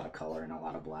there's a lot of color and a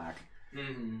lot of black.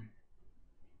 Mm-hmm.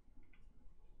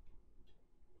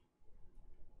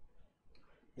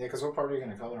 Yeah, because what part are you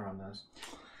going to color on this?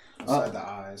 Beside the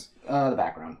eyes. The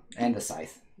background. And the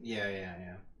scythe. Yeah.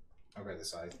 Okay, the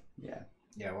scythe. Yeah.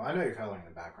 Yeah, well, I know you're coloring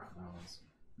the background.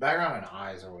 Background and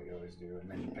eyes are what you always do,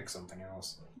 and then you pick something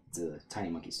else. It's a tiny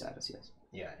monkey status, yes.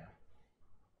 Yeah.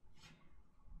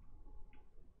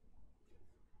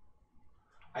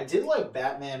 I did like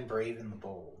Batman Brave and the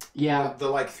Bold. Yeah. The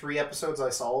like 3 episodes I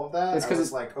saw of that, it's I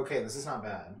was like, okay, this is not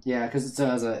bad. Yeah, because it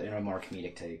has a more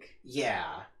comedic take. Yeah.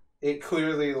 it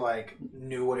clearly like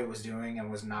knew what it was doing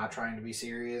and was not trying to be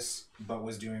serious, but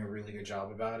was doing a really good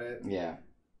job about it. Yeah.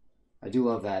 I do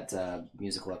love that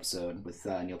musical episode with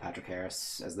Neil Patrick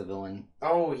Harris as the villain.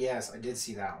 Oh, yes, I did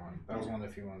see that one. That was one of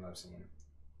the few ones I've seen.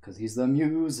 Because he's the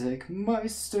music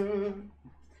meister.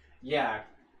 Yeah.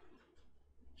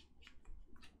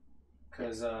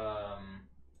 Because,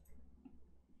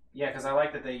 yeah, because I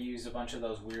like that they used a bunch of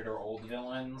those weirder old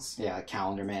villains. Yeah,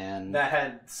 Calendar Man. That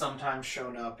had sometimes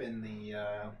shown up in the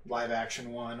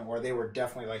live-action one, or they were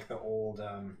definitely like the old...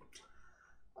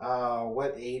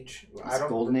 what age? I don't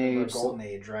Golden remember. Age. Golden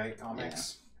Age, right?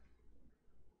 Comics.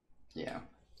 Yeah.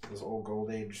 Those old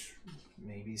Gold Age,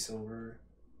 maybe Silver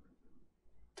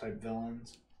type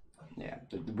villains. Yeah,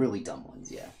 the really dumb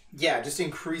ones. Yeah. Yeah, just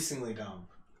increasingly dumb.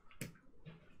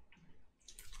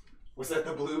 Was that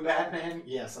the blue Batman?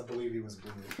 Yes, I believe he was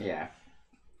blue. Yeah.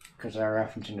 Because they're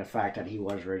referencing the fact that he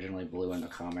was originally blue in the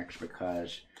comics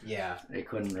because they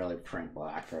couldn't really print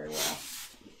black very well.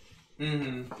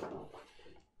 Mm-hmm.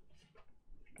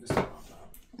 Just on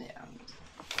top. Yeah. I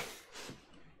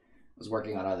was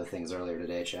working on other things earlier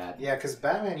today, Chad. Yeah, because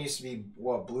Batman used to be,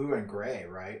 blue and gray,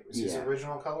 right? Was his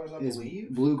original colors, I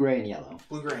believe? Blue, gray, and yellow.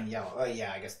 Blue, gray, and yellow. Oh,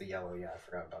 yeah, I guess the yellow, I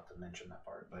forgot about to mention that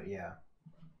part, but yeah.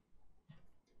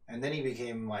 And then he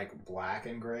became, like, black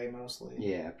and gray, mostly.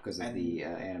 Yeah, because of the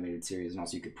animated series, and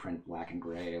also you could print black and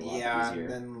gray a lot easier. Yeah, and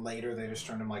then later they just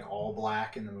turned him, like, all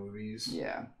black in the movies.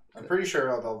 Yeah. I'm pretty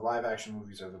sure the live-action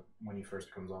movies are when he first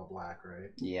becomes all black,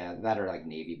 right? Yeah, that or, like,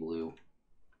 navy blue.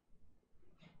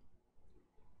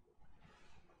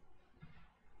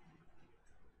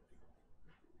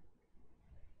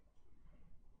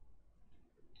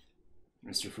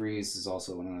 Mr. Freeze is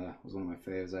also one of my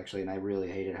faves, actually, and I really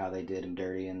hated how they did him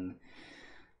dirty in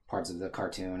parts of the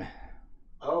cartoon.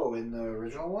 Oh, in the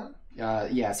original one?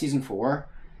 Yeah, season 4.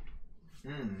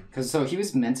 Because so he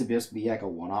was meant to just be like a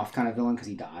one-off kind of villain because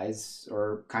he dies,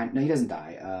 or no, he doesn't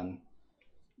die.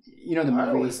 You know the movie.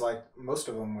 I always liked most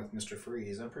of them with Mr.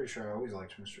 Freeze. I'm pretty sure I always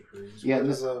liked Mr. Freeze. Yeah,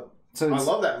 I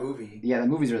love that movie. Yeah, the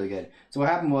movie's really good. So what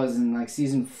happened was in like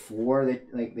season 4,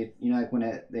 they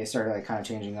when they started like kind of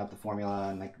changing up the formula,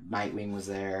 and like Nightwing was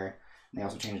there. And they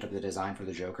also changed up the design for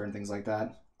the Joker and things like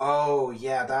that. Oh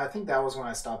yeah, I think that was when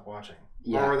I stopped watching.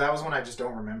 Yeah. Or that was when I just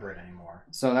don't remember it anymore.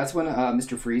 So that's when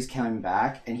Mr. Freeze came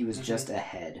back, and he was just a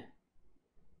head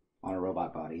on a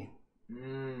robot body.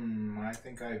 I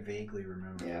think I vaguely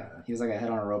remember that. He was like a head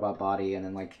on a robot body, and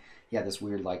then like he had this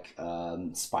weird like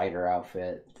spider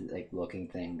outfit like looking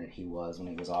thing that he was when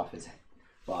he was off his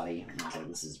body. And I was like,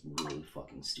 this is really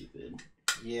fucking stupid.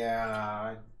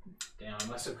 Yeah. Damn, I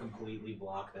must have completely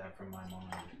blocked that from my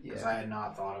mind. Because I had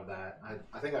not thought of that.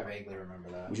 I think I vaguely remember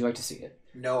that. Would you like to see it?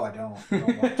 No, I don't. I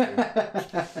don't want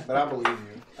to. But I believe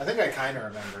you. I think I kind of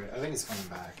remember it. I think it's coming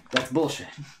back. That's bullshit.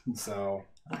 So...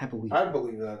 I believe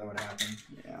that would happen.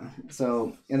 Yeah.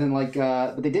 So, and then like,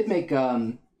 but they did make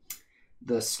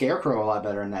the Scarecrow a lot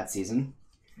better in that season.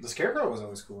 The Scarecrow was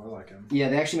always cool. I like him. Yeah,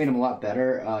 they actually made him a lot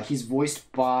better. He's voiced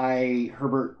by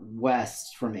Herbert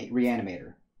West from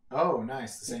Reanimator. Oh,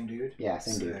 nice. The same dude? Yeah,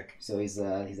 same dude. So he's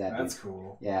that dude. That's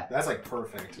cool. Yeah. That's like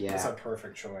perfect. Yeah. That's a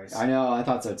perfect choice. I know. I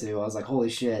thought so too. I was like, holy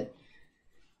shit.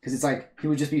 Because it's like, he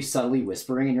would just be subtly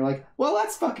whispering and you're like, well,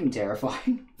 that's fucking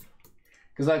terrifying.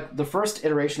 Because like the first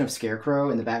iteration of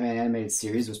Scarecrow in the Batman animated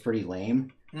series was pretty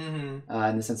lame. In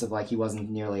the sense of like he wasn't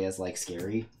nearly as like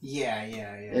scary. Yeah.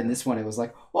 In this one, it was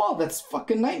like, oh, that's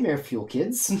fucking nightmare fuel,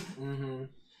 kids.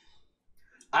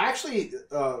 I actually,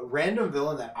 random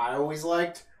villain that I always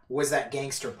liked was that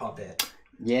gangster puppet.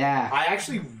 Yeah. I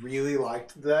actually really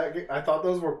liked that. I thought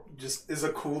those were is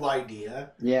a cool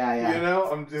idea. Yeah. You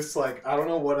know, I'm just like, I don't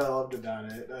know what I loved about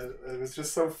it. It was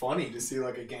just so funny to see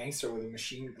like a gangster with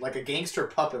a gangster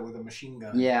puppet with a machine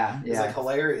gun. Yeah. It's like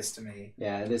hilarious to me.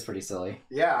 Yeah, it is pretty silly.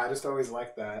 Yeah, I just always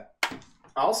liked that.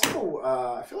 Also,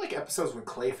 I feel like episodes with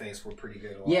Clayface were pretty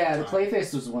good. Yeah, the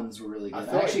Clayface ones were really good. I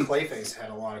feel like Clayface had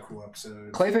a lot of cool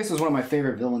episodes. Clayface was one of my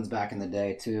favorite villains back in the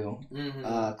day too.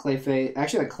 Clayface,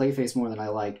 actually, I like Clayface more than I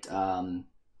liked.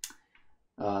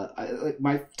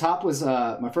 My top was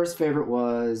my first favorite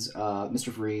was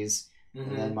Mr. Freeze,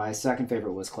 and then my second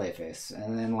favorite was Clayface,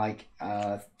 and then like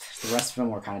the rest of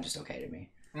them were kind of just okay to me.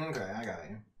 Okay, I got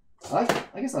you.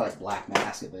 I guess I like Black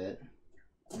Mask a bit.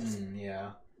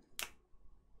 Yeah.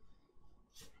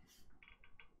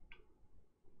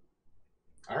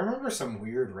 I remember some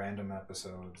weird random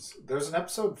episodes. There's an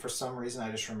episode, for some reason,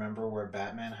 I just remember where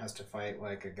Batman has to fight,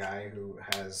 like, a guy who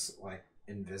has, like,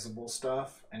 invisible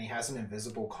stuff, and he has an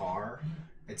invisible car.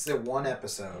 It's the one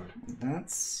episode.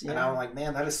 And I'm like,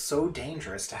 man, that is so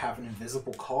dangerous to have an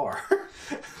invisible car.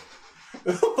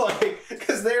 Like,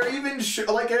 because they're even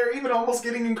almost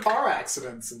getting in car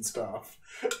accidents and stuff.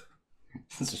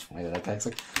 It's just funny that guy's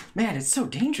like, man, it's so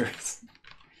dangerous.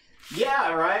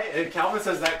 Yeah, right? And Calvin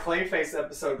says that Clayface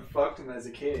episode fucked him as a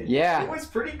kid. Yeah. It was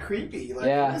pretty creepy. Like,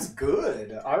 Yeah. It was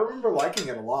good. I remember liking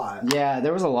it a lot. Yeah,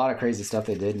 there was a lot of crazy stuff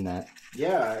they did in that.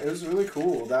 Yeah, it was really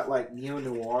cool. That, like,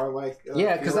 neo-noir, like,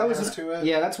 yeah, because that was to it.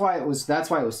 Yeah, that's why it was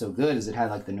so good, is it had,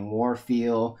 like, the noir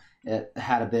feel. It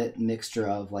had a bit mixture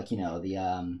of, like, you know,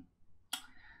 the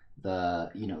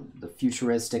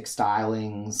futuristic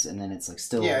stylings, and then it's, like,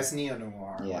 still... Yeah, it's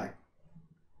neo-noir. Yeah.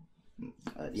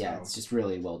 So. It's just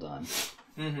really well done.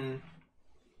 Mm-hmm.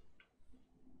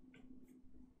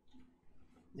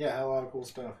 Yeah, it had a lot of cool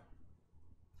stuff.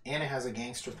 And it has a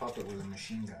gangster puppet with a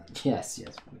machine gun. Yes.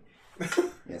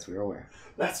 Yes, we were aware.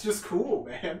 That's just cool,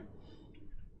 man.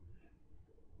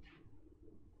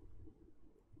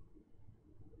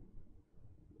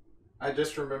 I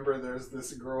just remember there's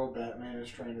this girl Batman is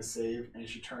trying to save, and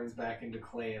she turns back into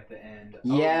clay at the end.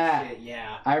 Yeah. Oh, shit,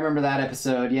 yeah. I remember that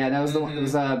episode. Yeah, that was the one. It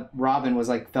was Robin was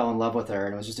like fell in love with her,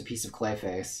 and it was just a piece of clay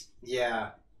face.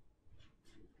 Yeah.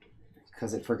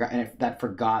 Because it forgot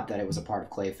that it was a part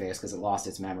of Clayface because it lost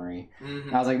its memory. Mm-hmm.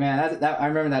 And I was like, man, that I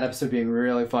remember that episode being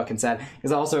really fucking sad.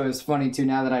 Because also it was funny too.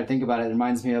 Now that I think about it, it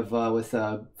reminds me of with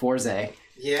Forze.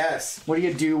 Yes. What do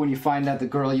you do when you find out the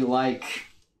girl you like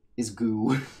is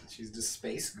goo? She's just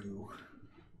space goo.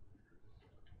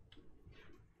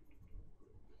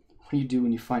 What do you do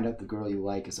when you find out the girl you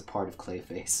like is a part of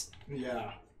Clayface?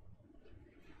 Yeah.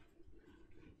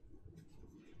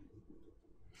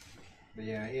 But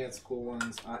yeah, he had some cool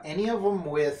ones. Any of them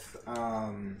with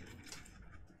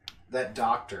that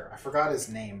doctor. I forgot his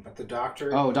name, but the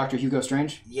doctor... Oh, Dr. Hugo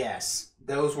Strange? Yes.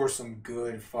 Those were some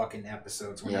good fucking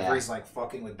episodes. Whenever he's like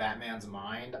fucking with Batman's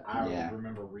mind, I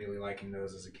remember really liking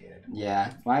those as a kid.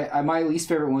 Yeah. My least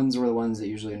favorite ones were the ones that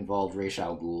usually involved Ra's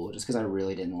al Ghul, just because I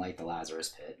really didn't like the Lazarus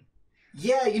Pit.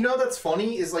 Yeah, you know that's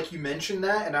funny is like you mentioned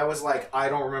that, and I was like, I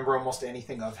don't remember almost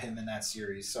anything of him in that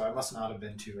series, so I must not have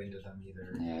been too into them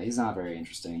either. Yeah, he's not very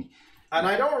interesting. And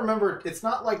I don't remember, it's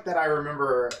not like that I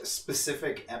remember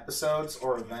specific episodes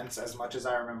or events as much as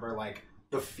I remember like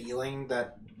the feeling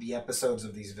that the episodes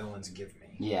of these villains give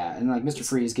me. Yeah, and like Mr.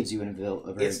 Freeze gives you a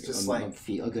good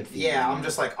feeling. Yeah, I'm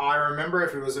just like, I remember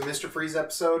if it was a Mr. Freeze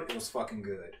episode, it was fucking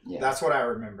good. Yeah. That's what I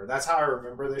remember. That's how I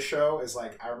remember this show, is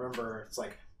like, I remember it's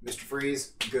like, Mr.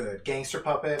 Freeze, good. Gangster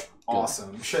Puppet,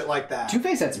 awesome. Good. Shit like that.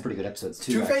 Two-Face had some pretty good episodes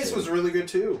too. Two-Face was really good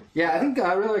too. Yeah, I think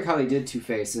I really like how they did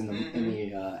Two-Face in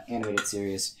the animated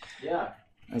series. Yeah.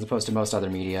 As opposed to most other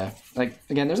media. Like,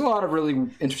 again, there's a lot of really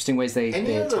interesting ways they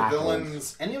tackle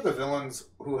it. Any of the villains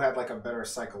who had like a better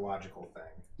psychological thing.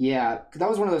 Yeah, cause that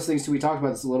was one of those things too. We talked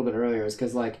about this a little bit earlier. Is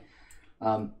because like,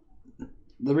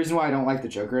 the reason why I don't like the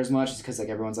Joker as much is because like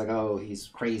everyone's like, oh, he's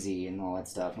crazy and all that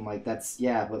stuff. I'm like,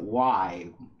 but why?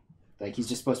 Like, he's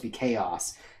just supposed to be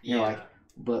chaos. And you're like,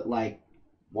 but like,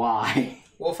 why?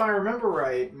 Well, if I remember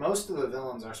right, most of the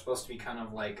villains are supposed to be kind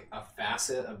of like a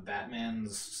facet of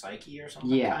Batman's psyche or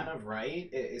something, kind of, right?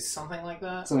 Is something like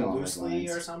that? Something loosely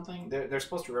or something? They're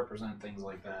supposed to represent things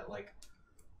like that, like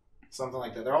something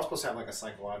like that. They're all supposed to have like a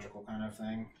psychological kind of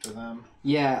thing to them.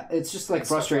 Yeah, it's just like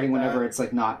frustrating whenever it's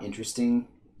like not interesting.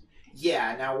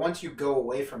 Yeah, now once you go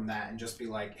away from that and just be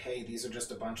like, hey, these are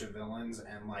just a bunch of villains,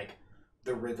 and like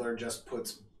the Riddler just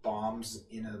puts bombs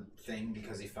in a thing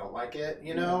because he felt like it,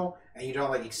 you know, and you don't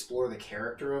like explore the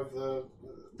character of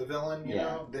the villain, you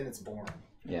know, then it's boring.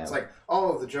 Yeah, it's like,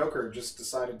 oh, the Joker just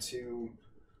decided to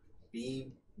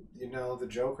be, you know, the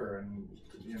Joker and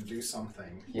do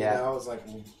something. Yeah, you know, it's like,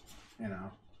 well, you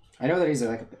know, I know that he's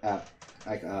like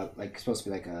supposed to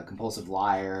be like a compulsive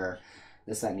liar,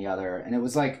 this, that, and the other, and it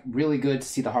was like really good to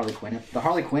see the Harley Quinn. The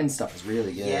Harley Quinn stuff is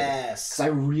really good. Yes, because I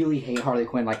really hate Harley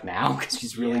Quinn like now because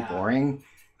she's really boring.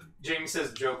 Jamie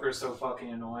says Joker's so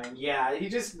fucking annoying. Yeah, he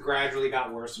just gradually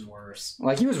got worse and worse.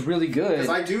 Like, he was really good. Because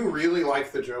I do really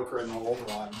like the Joker in the old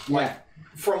run. Like,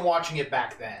 from watching it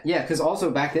back then. Yeah, because also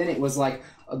back then it was like,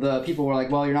 the people were like,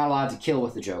 well, you're not allowed to kill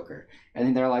with the Joker. And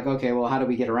then they're like, okay, well, how do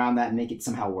we get around that and make it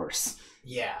somehow worse?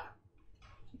 Yeah.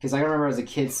 Because I remember as a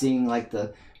kid seeing, like,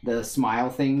 the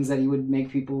smile things that he would make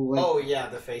people, like... Oh, yeah,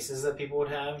 the faces that people would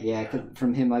have. Yeah,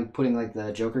 from him, like, putting, like,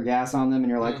 the Joker gas on them,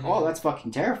 and you're like, oh, that's fucking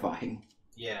terrifying.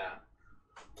 Yeah.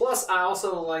 Plus, I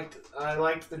also liked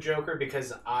the Joker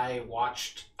because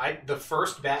the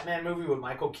first Batman movie with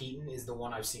Michael Keaton is the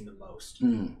one I've seen the most.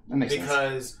 That makes sense.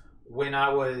 Because when I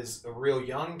was a real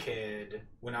young kid,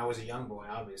 when I was a young boy,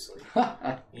 obviously,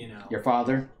 you know, your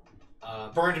father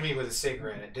burned me with a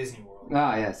cigarette at Disney World.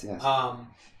 Ah, yes.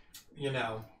 You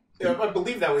know, I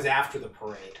believe that was after the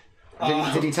parade.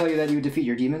 Did he tell you that you would defeat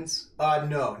your demons?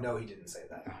 No, he didn't say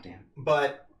that. Oh, damn.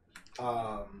 But,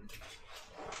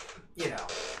 you know,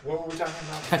 what were we talking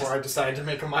about before I decided to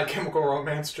make a My Chemical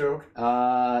Romance joke?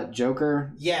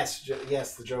 Joker? Yes,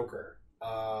 the Joker.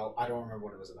 I don't remember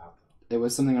what it was about. It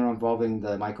was something involving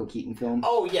the Michael Keaton film.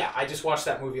 Oh, yeah, I just watched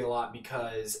that movie a lot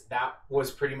because that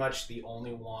was pretty much the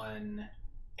only one,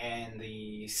 and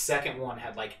the second one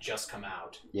had, like, just come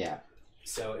out. Yeah.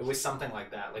 So it was something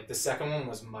like that. Like, the second one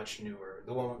was much newer.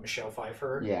 The one with Michelle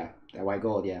Pfeiffer. Yeah, that White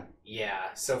Gold, yeah.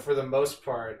 Yeah, so for the most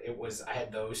part, I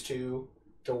had those two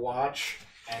to watch,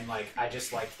 and, like, I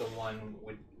just liked the one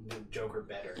with Joker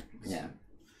better. Yeah.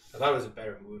 I thought it was a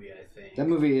better movie, I think. That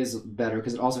movie is better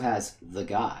because it also has the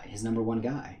guy, his number one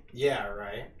guy. Yeah,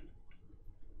 right.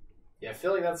 Yeah, I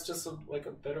feel like that's just a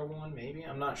better one, maybe.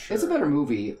 I'm not sure. It's a better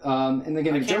movie. And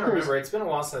again, I can't Joker's... remember. It's been a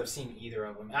while since I've seen either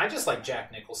of them. And I just like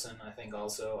Jack Nicholson, I think,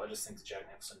 also. I just think the Jack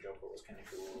Nicholson Joker was kind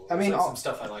of cool. I mean, like some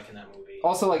stuff I like in that movie.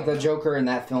 Also, like, the Joker in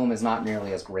that film is not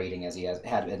nearly as grating as he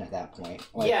had been at that point.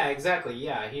 Like, yeah, exactly.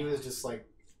 Yeah, he was just like...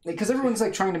 Because everyone's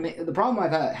like trying to make... The problem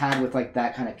I've had with like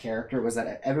that kind of character was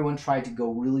that everyone tried to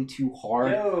go really too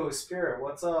hard. Yo, Spirit,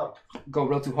 what's up? Go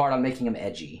real too hard on making him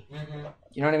edgy. Mm-hmm.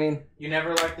 You know what I mean? You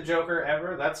never liked the Joker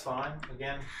ever? That's fine.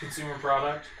 Again, consumer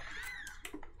product.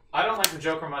 I don't like the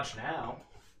Joker much now.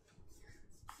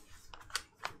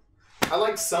 I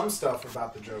like some stuff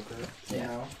about the Joker. You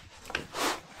know?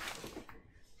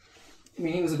 I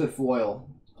mean, he was a good foil.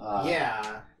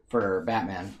 Yeah. For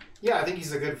Batman. Yeah, I think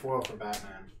he's a good foil for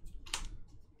Batman.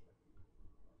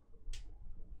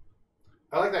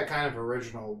 I like that kind of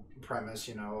original premise,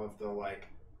 you know, of the, like,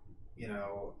 you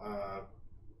know,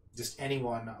 just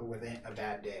anyone with a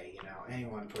bad day, you know,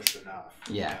 anyone pushed enough.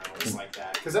 Yeah. You know, it's like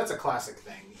that. Because that's a classic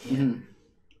thing in,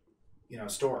 you know,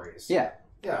 stories. Yeah.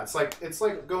 Yeah, it's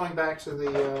like going back to the,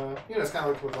 you know, it's kind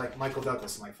of like with, like, Michael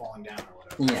Douglas and, like, Falling Down or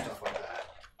whatever. Yeah. Stuff like that.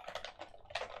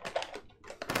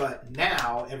 But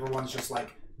now, everyone's just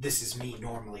like, this is me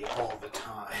normally all the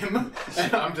time.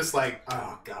 And I'm just like,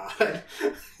 oh, God.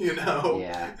 You know?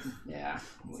 Yeah. Yeah.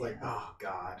 It's like, oh,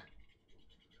 God.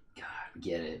 God,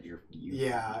 get it.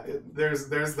 Yeah, there's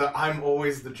the I'm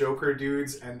always the Joker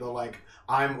dudes and the, like,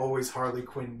 I'm always Harley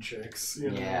Quinn chicks.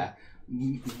 You know? Yeah.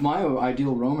 My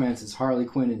ideal romance is Harley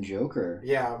Quinn and Joker.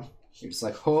 Yeah. You're just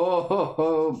like, ho, ho,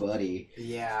 ho, buddy.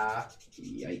 Yeah.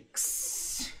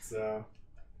 Yikes. So...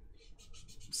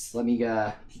 Just let me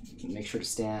make sure to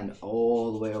stand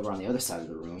all the way over on the other side of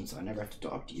the room so I never have to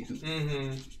talk to you.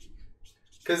 Mm-hmm.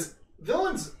 Because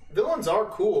villains are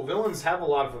cool. Villains have a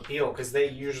lot of appeal because they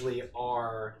usually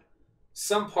are...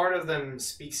 Some part of them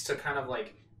speaks to kind of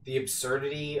like the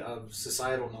absurdity of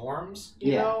societal norms,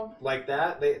 you know? Like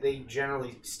that. They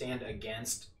generally stand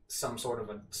against some sort of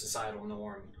a societal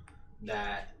norm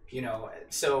that, you know...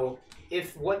 So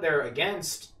if what they're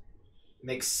against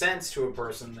makes sense to a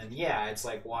person, then yeah, it's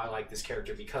like, well, I like this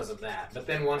character because of that. But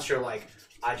then once you're like,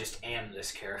 I just am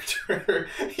this character,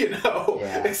 you know,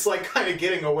 it's like kind of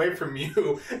getting away from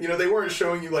you. You know, they weren't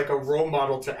showing you like a role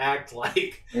model to act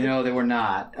like. You know, they were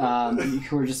not. You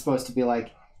were just supposed to be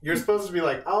like... You're supposed to be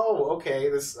like, oh,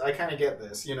 okay, I kind of get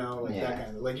this, you know, like that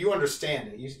kind of... Like, you understand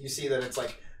it. You see that it's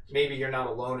like, maybe you're not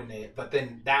alone in it, but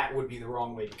then that would be the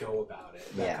wrong way to go about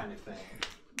it. That kind of thing.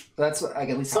 That's like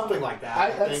at least something like that.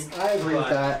 I agree with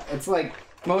that. It's like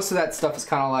most of that stuff is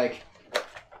kind of like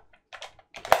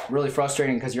really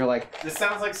frustrating because you're like, this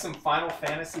sounds like some Final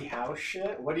Fantasy house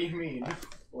shit. What do you mean?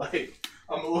 Like,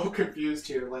 I'm a little confused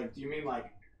here. Like, do you mean like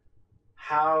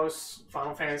house,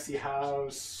 Final Fantasy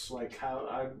house? Like, how?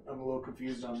 I'm a little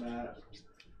confused on that.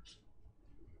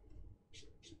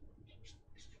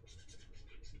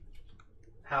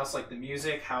 House like the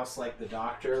music, house like the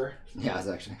doctor. Yeah, it's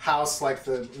actually. House like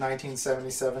the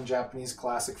 1977 Japanese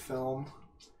classic film.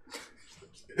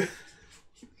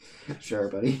 Sure,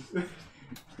 buddy.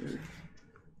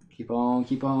 Keep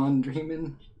on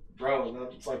dreaming. Bro,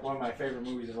 that's like one of my favorite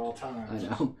movies of all time. I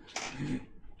know.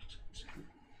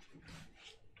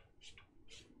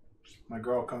 My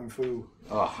girl Kung Fu.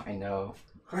 Oh, I know.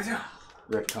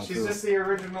 Rip Kung Fu. She's just the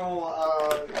original,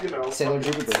 you know... Sailor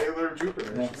Jupiter. Sailor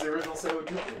Jupiter. Yeah. She's the original Sailor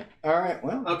Jupiter. Alright,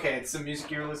 well... Okay, it's some music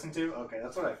you were listening to? Okay,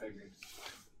 that's what I figured.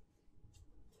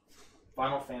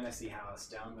 Final Fantasy House,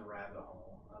 Down the Rabbit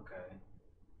Hole. Okay.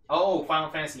 Oh, Final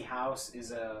Fantasy House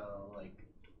is a, like,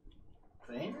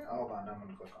 thing? Hold on, I'm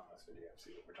gonna click on this video and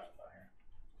see what we're talking about here.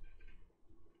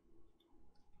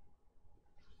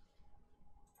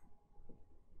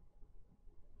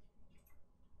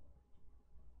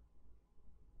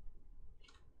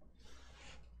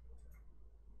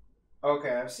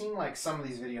 Okay, I've seen like some of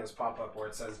these videos pop up where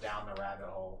it says down the rabbit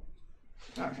hole.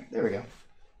 Alright, there we go.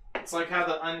 It's like how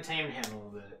the Untamed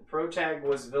handled it. Protag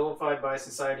was vilified by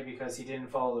society because he didn't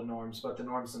follow the norms, but the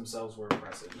norms themselves were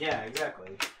oppressive. Yeah,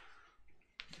 exactly.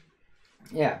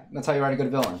 Yeah, that's how you write a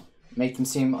good villain. Make them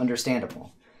seem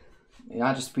understandable.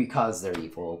 Not just because they're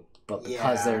evil, but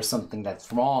because there's something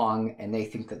that's wrong, and they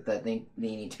think that they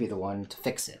need to be the one to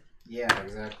fix it. Yeah,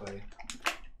 exactly.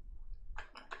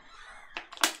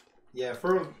 Yeah,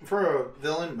 for a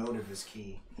villain, motive is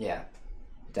key. Yeah,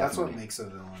 definitely. That's what makes a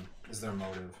villain, is their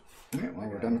motive. Alright, well,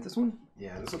 we're done with this one.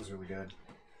 Yeah, this looks really good.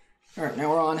 Alright, now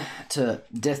we're on to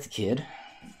Death Kid.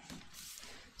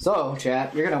 So,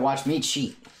 chat, you're gonna watch me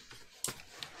cheat.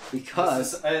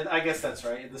 Because... I guess that's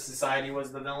right. The society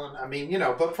was the villain. I mean, you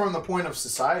know, but from the point of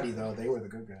society, though, they were the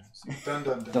good guys. Dun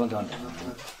dun dun. Dun dun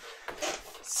dun.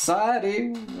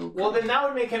 Society. Well, then that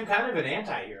would make him kind of an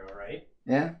anti-hero, right?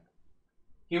 Yeah.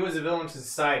 He was a villain to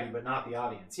society, but not the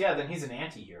audience. Yeah, then he's an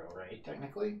anti-hero, right?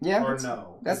 Technically? Yeah. Or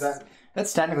no?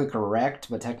 That's technically correct,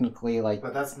 but technically, like...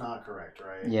 But that's not correct,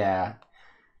 right? Yeah.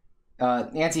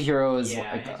 Anti-hero is... Yeah,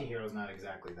 anti-hero is not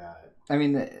exactly that. I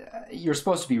mean, you're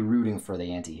supposed to be rooting for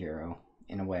the anti-hero,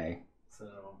 in a way.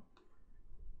 So...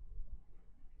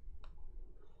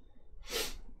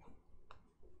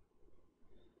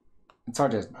 It's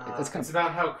hard to... It's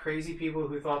about how crazy people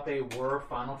who thought they were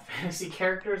Final Fantasy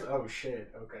characters... Oh,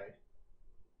 shit. Okay.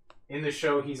 In the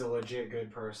show, he's a legit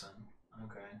good person.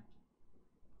 Okay.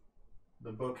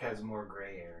 The book has more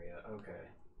gray area. Okay.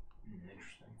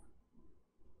 Interesting.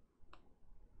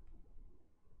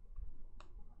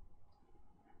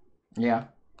 Yeah.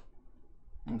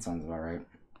 That sounds about right.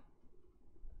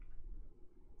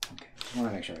 Okay. I want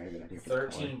to make sure I have a good idea.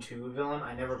 13-2 villain?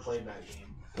 I never played that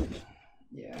game.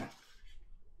 Yeah.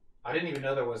 I didn't even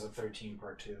know there was a 13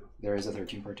 part 2. There is a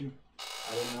 13 part 2?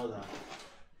 I didn't know that.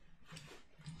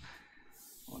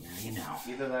 Well, now you know.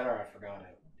 Either that or I forgot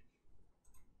it.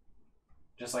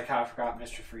 Just like how I forgot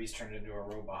Mr. Freeze turned into a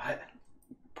robot.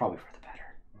 Probably for the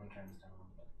better. One turns down,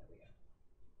 but there we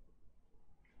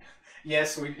go.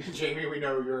 Yes, Jamie, we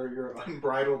know your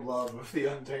unbridled love of the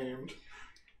Untamed.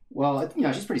 Well, you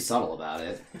know, she's pretty subtle about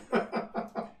it.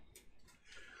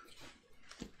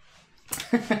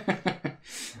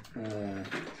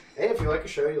 Hey, if you like a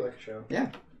show, you like a show.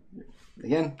 Yeah.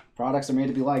 Again, products are made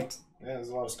to be liked. Yeah, there's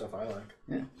a lot of stuff I like.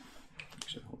 Yeah.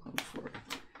 Actually, hold on before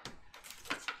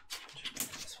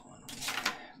this one.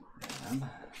 Grab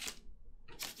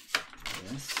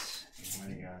this. What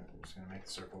do you got? I'm just gonna make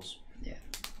the circles. Yeah.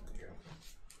 There you go.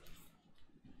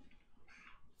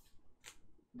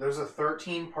 There's a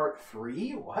 13 part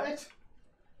 3? What?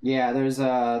 Yeah, there's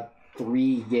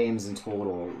 3 games in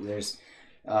total. There's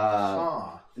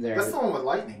That's the one with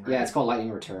Lightning, right? Yeah, it's called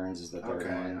Lightning Returns is the third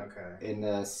one. Okay. In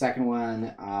the second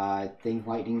one, I think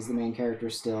Lightning's the main character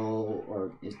still,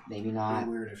 or maybe not. It'd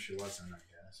be weird if she wasn't, I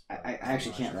guess. I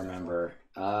actually can't remember.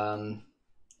 I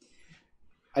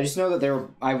just know that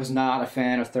I was not a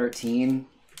fan of 13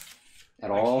 at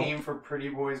all. I came for Pretty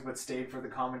Boys but stayed for the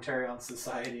commentary on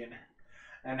society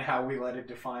and how we let it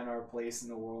define our place in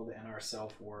the world and our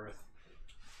self-worth.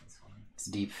 That's funny. It's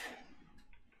deep.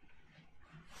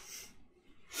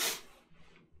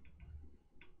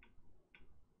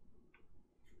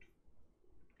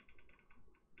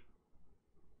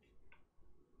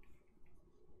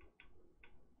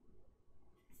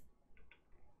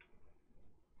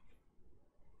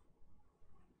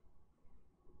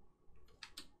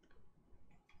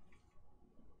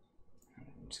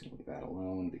 I'm just gonna leave that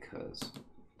alone because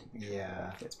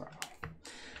yeah, fits properly.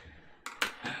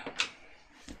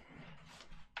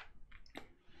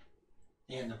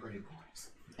 And the Pretty Boys.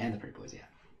 And the Pretty Boys, yeah.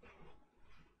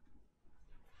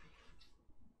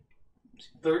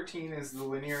 13 is the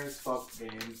linear as fuck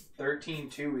game.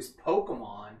 13-2 is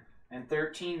Pokemon. And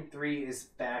 13-3 is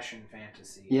fashion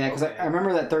fantasy. Yeah, because I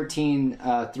remember that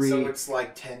 13-3... So it's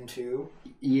like 10-2?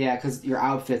 Yeah, because your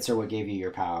outfits are what gave you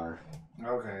your power.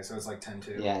 Okay, so it's like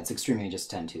 10-2. Yeah, it's extremely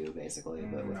just 10-2, basically,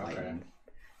 but with lightning.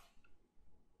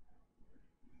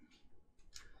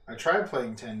 I tried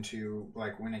playing 10-2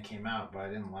 like when it came out, but I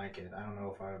didn't like it. I don't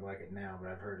know if I would like it now, but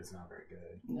I've heard it's not very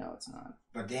good. No, it's not.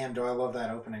 But damn, do I love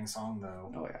that opening song,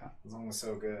 though. Oh, yeah. The song was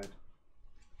so good.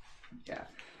 Yeah.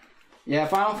 Yeah,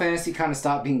 Final Fantasy kind of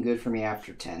stopped being good for me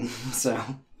after 10, so...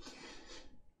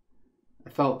 I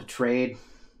felt betrayed.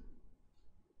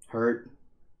 Hurt.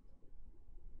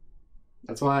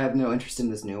 That's why I have no interest in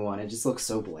this new one. It just looks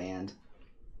so bland.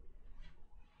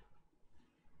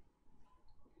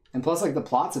 And plus, like, the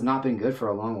plots have not been good for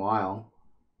a long while.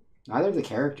 Neither of the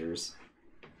characters.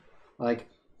 Like,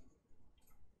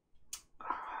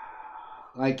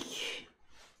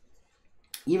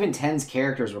 even 10's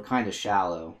characters were kind of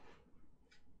shallow.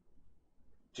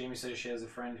 Jamie says she has a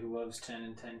friend who loves 10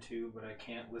 and 10-2, but I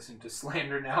can't listen to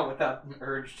slander now without an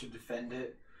urge to defend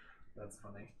it. That's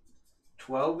funny.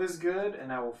 12 is good,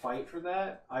 and I will fight for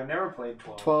that. I've never played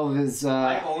 12. 12 is...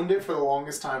 I owned it for the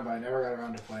longest time, but I never got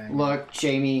around to playing. Look,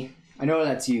 Jamie, I know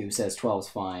that's you, says 12's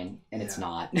fine, and it's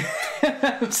not.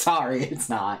 I'm sorry, it's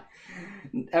not.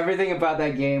 Everything about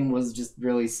that game was just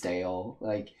really stale.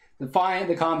 Like, the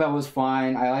combat was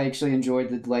fine. I actually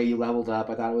enjoyed the way you leveled up.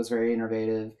 I thought it was very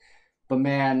innovative. But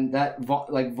man,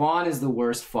 Vaughn is the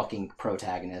worst fucking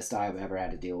protagonist I've ever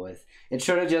had to deal with. It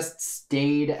should have just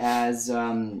stayed as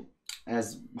Han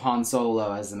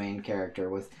Solo as the main character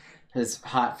with his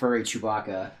hot furry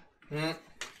Chewbacca.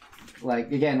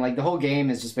 Like, again, like the whole game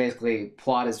is just basically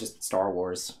plot is just Star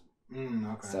Wars.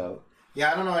 Okay. So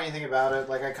yeah, I don't know anything about it.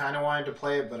 Like, I kind of wanted to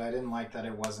play it, but I didn't like that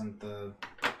it wasn't the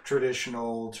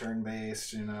traditional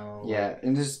turn-based, you know. Yeah,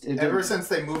 and just ever since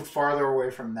they moved farther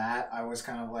away from that, I was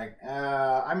kind of like,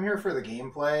 I'm here for the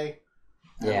gameplay.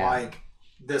 And like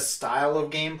the style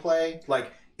of gameplay,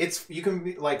 like you can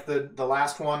be like the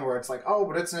last one where it's like, oh,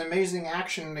 but it's an amazing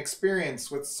action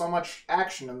experience with so much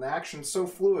action, and the action's so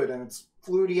fluid, and it's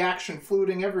fluidy action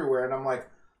fluiding everywhere, and I'm like,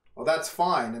 well, that's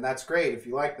fine, and that's great if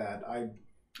you like that.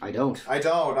 I don't.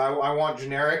 I want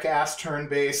generic ass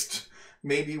turn-based,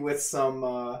 maybe with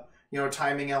some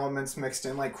timing elements mixed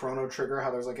in, like Chrono Trigger,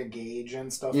 how there's like a gauge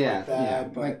and stuff like that. Yeah.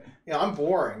 But I'm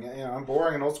boring. I'm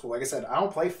boring and old school. Like I said, I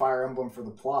don't play Fire Emblem for the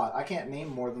plot. I can't name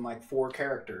more than like 4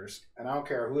 characters, and I don't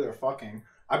care who they're fucking.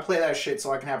 I play that shit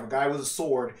so I can have a guy with a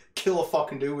sword kill a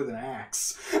fucking dude with an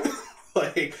axe.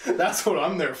 Like, that's what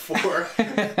I'm there for.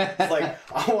 Like,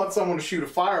 I want someone to shoot a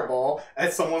fireball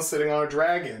at someone sitting on a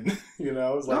dragon.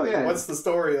 It's like, what's the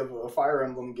story of a Fire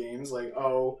Emblem games? Like,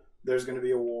 oh, there's going to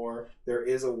be a war. There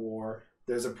is a war.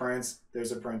 There's a prince.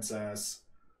 There's a princess.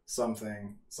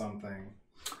 Something.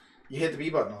 You hit the B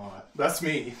button a lot. That's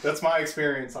me. That's my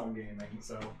experience on gaming.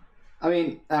 So, I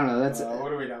mean, I don't know. That's what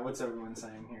do we got? What's everyone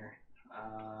saying here?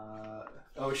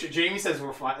 Jamie says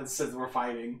we're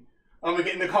fighting. I'm gonna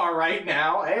get in the car right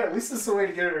now. Hey, at least this is a way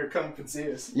to get her to come and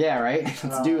see us. Yeah, right?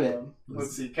 Let's do it.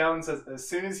 Let's see. Calvin says, as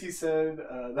soon as he said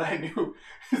that I knew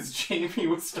his Jamie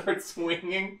would start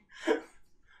swinging.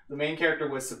 The main character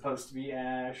was supposed to be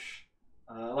Ash.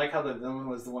 I like how the villain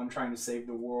was the one trying to save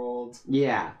the world.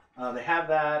 Yeah. They have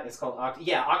that. It's called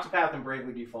Octopath and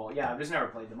Bravely Default. Yeah, I've just never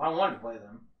played them. I wanted to play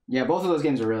them. Yeah, both of those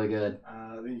games are really good.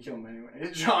 Then you kill them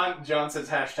anyway. John says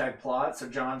 #plot. So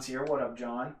John's here. What up,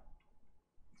 John?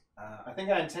 I think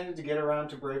I intended to get around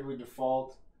to Bravely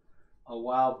Default a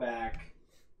while back,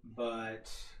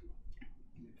 but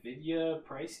Vidya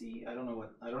pricey? I don't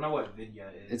know what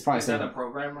Vidya is. It's probably is that a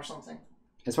program or something?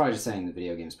 It's probably just saying the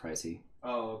video game's pricey.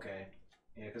 Oh, okay.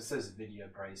 Yeah, because it says Vidya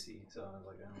pricey, so I was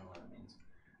like, I don't know what that means.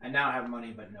 I now have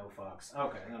money, but no fucks.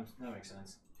 Okay, that makes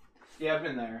sense. Yeah, I've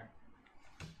been there.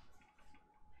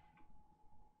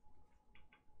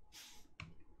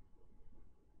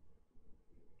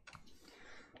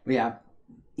 Yeah,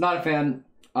 not a fan.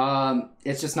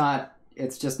 It's just not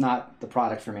the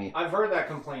product for me. I've heard that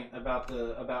complaint about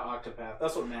Octopath.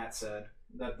 That's what Matt said.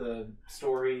 That the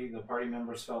story, the party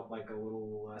members felt like a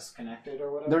little less connected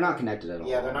or whatever. They're not connected at all.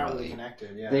 Yeah, they're not really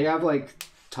connected. Yeah, they have like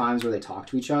times where they talk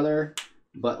to each other,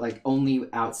 but like only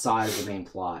outside of the main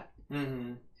plot.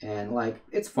 Mm-hmm. And like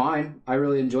it's fine. I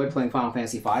really enjoyed playing Final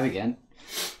Fantasy V again.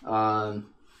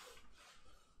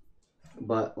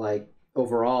 But like.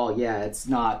 Overall, yeah, it's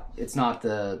not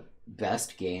the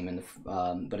best game,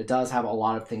 but it does have a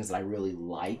lot of things that I really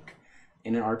like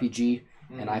in an RPG,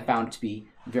 and I found it to be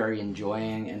very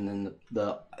enjoying. And then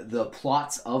the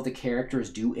plots of the characters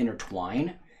do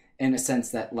intertwine in a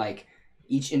sense that like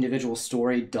each individual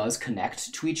story does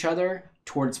connect to each other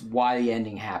towards why the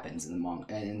ending happens in the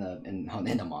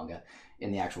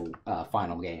actual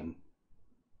final game.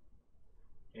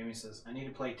 Jamie says, I need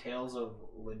to play Tales of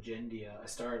Legendia. I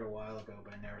started a while ago,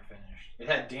 but I never finished. It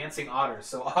had dancing otters,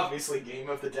 so obviously game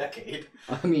of the decade.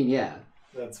 I mean, yeah.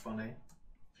 That's funny.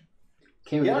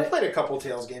 I played a couple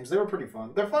Tales games. They were pretty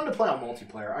fun. They're fun to play on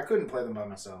multiplayer. I couldn't play them by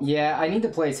myself. Yeah, I need to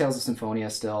play Tales of Symphonia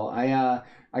still. I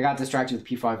got distracted with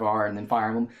P5R and then Fire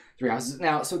Emblem Three Houses.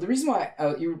 Now, so the reason why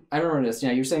I remember this.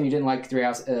 You're saying you didn't like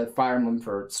Fire Emblem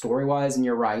for story wise, and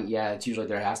you're right. Yeah, it's usually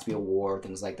there has to be a war,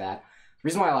 things like that. The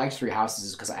reason why I liked Three Houses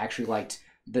is because I actually liked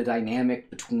the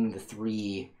dynamic between the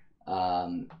 3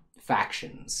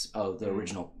 factions of the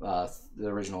original,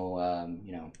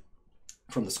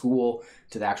 from the school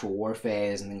to the actual war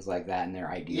phase and things like that, and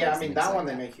their ideas. Yeah, I mean that one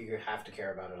they make you have to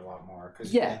care about it a lot more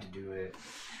because you need to do it,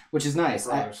 which is nice.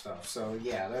 For other stuff. So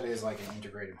yeah, that is like an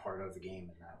integrated part of the game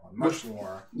in that one, much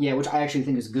more. Yeah, which I actually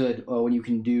think is good when you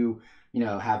can do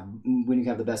have when you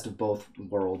have the best of both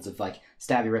worlds of like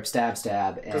stabby rip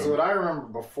stab. Because what I remember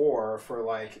before for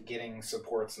like getting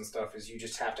supports and stuff is you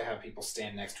just have to have people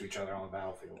stand next to each other on the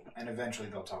battlefield, and eventually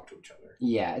they'll talk to each other.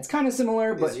 Yeah, it's kind of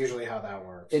similar, but it's usually how that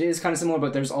works. It is kind of similar,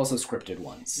 but there's also scripted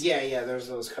ones. Yeah, there's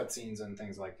those cutscenes and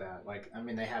things like that. Like, I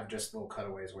mean, they have just little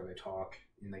cutaways where they talk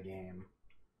in the game.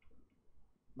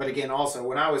 But again, also,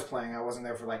 when I was playing, I wasn't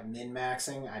there for, like,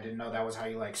 min-maxing. I didn't know that was how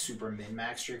you, like, super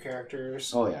min-maxed your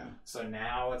characters. Oh, yeah. So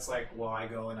now it's like, well, I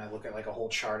go and I look at, like, a whole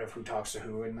chart of who talks to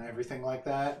who and everything like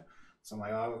that. So I'm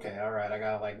like, oh, okay, all right, I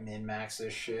gotta, like, min-max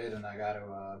this shit, and I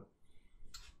gotta,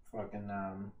 fucking,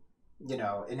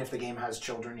 and if the game has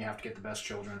children, you have to get the best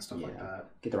children and stuff like that.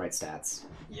 Get the right stats.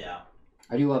 Yeah.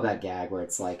 I do love that gag where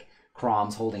it's, like,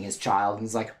 Crom's holding his child, and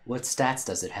he's like, what stats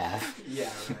does it have? Yeah,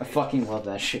 right. I fucking love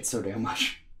that shit so damn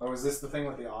much. Oh, is this the thing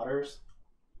with the otters?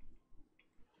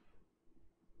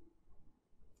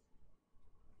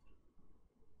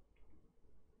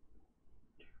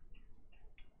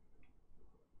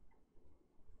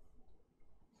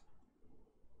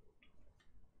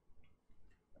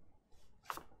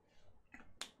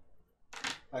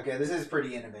 Okay, this is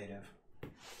pretty innovative.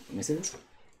 Let me see this.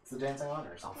 It's the dancing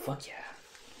otters. Oh, fuck yeah.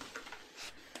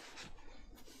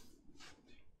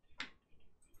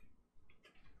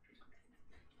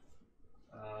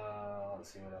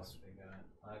 Let's see what else we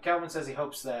got. Calvin says he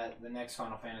hopes that the next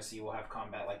Final Fantasy will have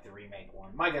combat like the remake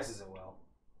one. My guess is it will.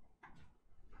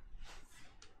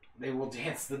 They will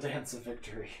dance the dance of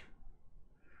victory.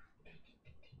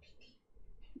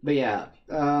 But yeah,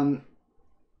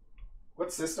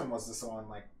 what system was this on?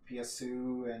 Like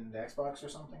PS2 and Xbox or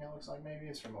something, it looks like maybe?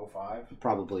 It's from 05.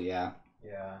 probably, yeah.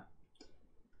 Yeah.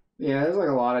 Yeah, there's like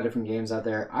a lot of different games out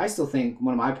there. I still think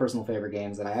one of my personal favorite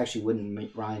games that I actually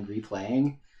wouldn't mind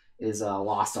replaying is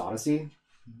Lost Odyssey.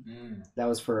 That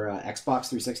was for Xbox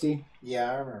 360.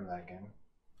 Yeah, I remember that game.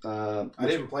 I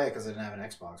didn't play it because I didn't have an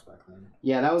Xbox back then.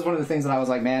 Yeah, that was one of the things that I was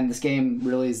like, man, this game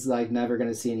really is like never going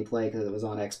to see any play because it was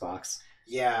on Xbox.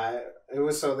 Yeah, it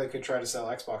was so they could try to sell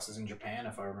Xboxes in Japan,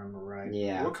 if I remember right.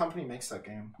 Yeah. What company makes that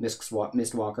game?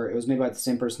 Mistwalker. It was made by the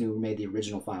same person who made the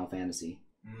original Final Fantasy.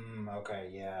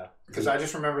 Okay, yeah. Because I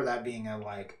just remember that being a,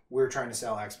 like, we were trying to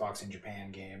sell Xbox in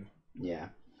Japan game. Yeah.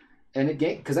 And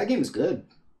because that game is good.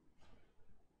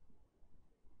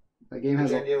 That game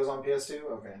has... It was on PS2?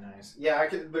 Okay, nice. Yeah,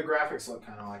 the graphics look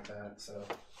kind of like that, so...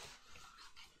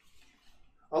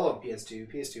 I love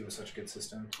PS2. PS2 was such a good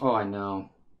system. Oh, I know.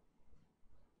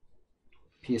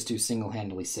 PS2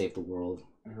 single-handedly saved the world.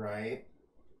 Right.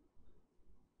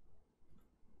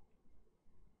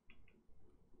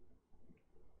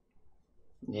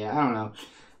 Yeah, I don't know.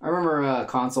 I remember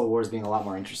console wars being a lot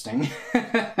more interesting.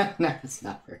 No, it's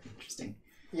not very interesting.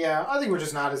 Yeah, I think we're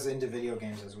just not as into video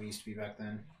games as we used to be back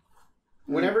then.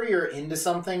 Whenever you're into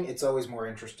something, it's always more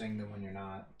interesting than when you're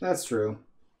not. That's true.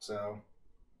 So...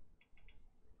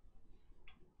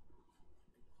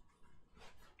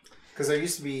 Because it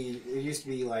used to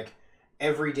be like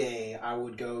every day I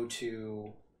would go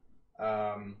to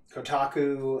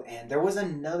Kotaku, and there was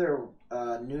another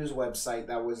news website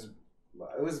that was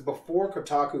before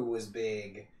Kotaku was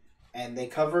big, and they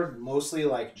covered mostly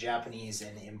like Japanese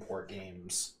and import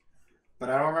games. But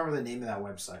I don't remember the name of that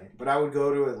website. But I would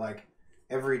go to it like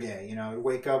every day. You know, I'd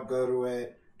wake up, go to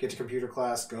it, get to computer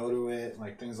class, go to it,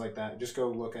 like things like that. Just go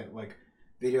look at like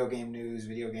video game news,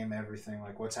 video game everything,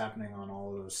 like what's happening on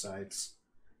all of those sites,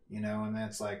 you know, and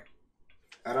that's like,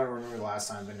 I don't remember the last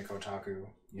time I've been to Kotaku,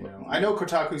 you know. I know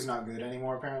Kotaku's not good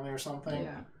anymore apparently or something.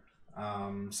 Yeah.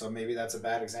 So maybe that's a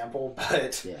bad example,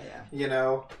 but, yeah. You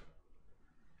know,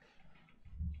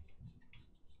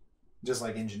 just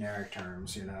like in generic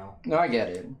terms, you know. No, I get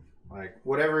it. Like,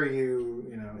 whatever you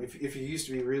know, if you used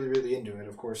to be really, really into it,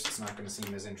 of course it's not going to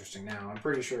seem as interesting now. I'm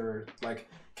pretty sure, like,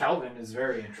 Calvin is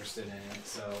very interested in it,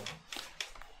 so...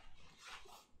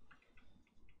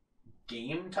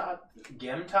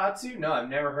 Gemtatsu? No, I've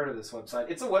never heard of this website.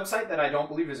 It's a website that I don't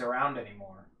believe is around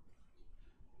anymore.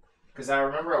 Because I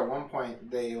remember at one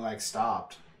point they, like,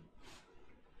 stopped.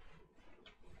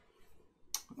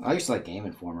 I used to like Game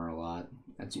Informer a lot.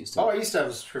 That's used to... Oh, I used to have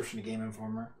a subscription to Game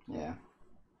Informer. Yeah.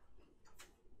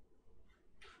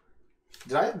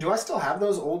 Do I still have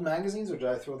those old magazines, or did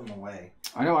I throw them away?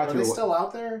 I know I threw. Are they still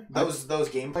out there? Those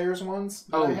Game Players ones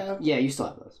that I have? Yeah, you still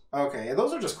have those. Okay,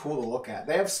 those are just cool to look at.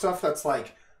 They have stuff that's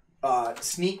like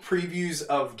sneak previews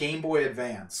of Game Boy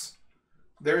Advance.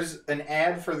 There's an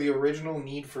ad for the original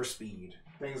Need for Speed.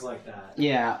 Things like that.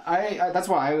 Yeah, I that's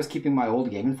why I was keeping my old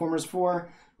Game Informers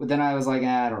for, but then I was like,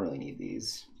 I don't really need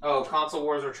these. Oh, console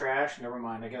wars are trash. Never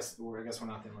mind. I guess we're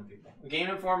not the only people. Game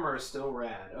Informer is still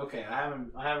rad. Okay, I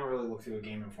haven't really looked through a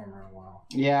Game Informer in a while.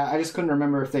 Yeah, I just couldn't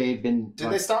remember if they'd been. Did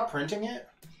they stop printing it?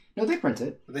 No, they print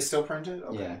it. They still print it?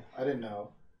 Okay. Yeah. I didn't know.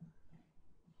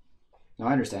 No,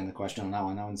 I understand the question on that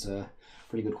one. That one's a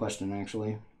pretty good question,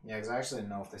 actually. Yeah, because I actually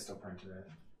didn't know if they still printed it.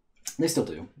 They still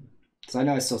do. Because I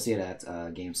know I still see it at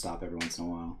GameStop every once in a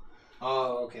while.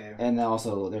 Oh, okay. And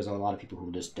also, there's a lot of people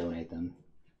who just donate them.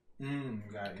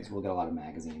 Got it. Because we'll get a lot of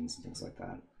magazines and things like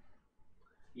that.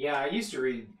 Yeah, I used to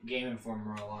read Game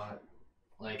Informer a lot.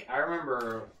 Like, I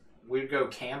remember we'd go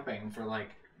camping for, like,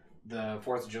 the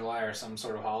 4th of July or some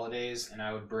sort of holidays, and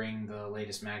I would bring the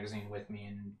latest magazine with me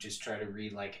and just try to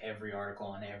read, like, every article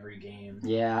on every game.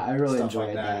 Yeah, I really Stuff enjoyed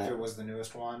like that. If it was the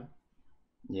newest one.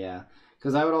 Yeah.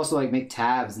 Because I would also, like, make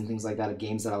tabs and things like that of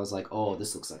games that I was like, oh,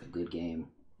 this looks like a good game.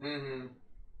 Mm-hmm.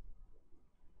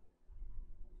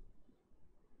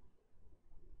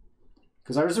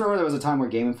 Because I just remember there was a time where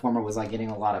Game Informer was, like, getting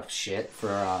a lot of shit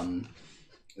for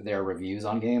their reviews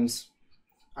on games.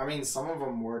 I mean, some of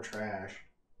them were trash.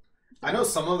 I know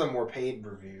some of them were paid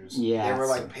reviews. Yeah. They were,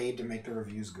 like, paid to make the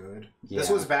reviews good. Yeah.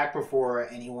 This was back before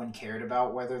anyone cared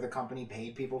about whether the company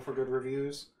paid people for good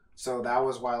reviews. So that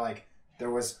was why, like,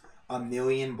 there was a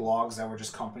million blogs that were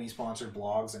just company-sponsored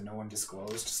blogs and no one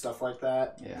disclosed stuff like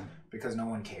that. Yeah. Because no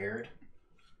one cared.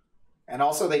 And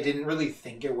also, they didn't really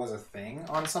think it was a thing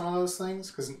on some of those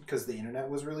things because the internet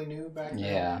was really new back then.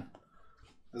 Yeah.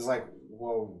 It was like,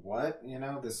 whoa, what? You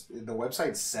know, the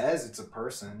website says it's a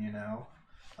person, you know?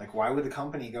 Like, why would the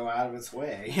company go out of its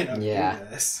way, you know, to do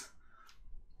this?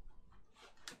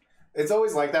 It's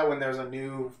always like that when there's a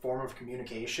new form of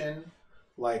communication.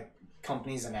 Like,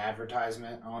 companies and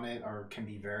advertisement on it can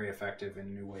be very effective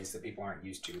in new ways that people aren't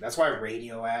used to. That's why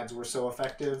radio ads were so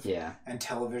effective. Yeah. And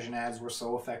television ads were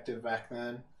so effective back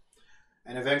then.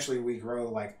 And eventually we grow,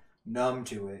 like, numb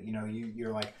to it. You know,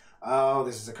 you're like, oh,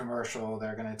 this is a commercial.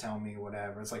 They're going to tell me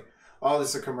whatever. It's like, oh, this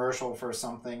is a commercial for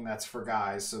something that's for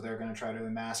guys, so they're going to try to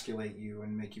emasculate you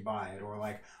and make you buy it. Or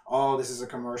like, oh, this is a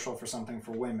commercial for something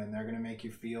for women. They're going to make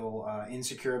you feel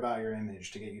insecure about your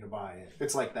image to get you to buy it.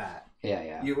 It's like that.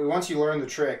 Yeah, yeah. Once you learn the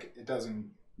trick, it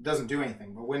doesn't do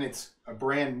anything. But when it's a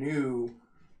brand new,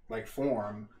 like,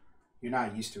 form, you're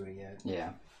not used to it yet.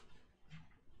 Yeah.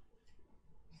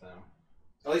 So,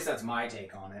 at least that's my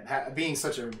take on it. Being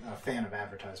such a fan of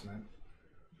advertisement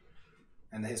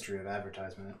and the history of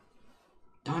advertisement.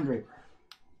 Don Draper.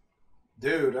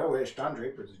 Dude, I wish. Don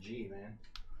Draper's a G, man.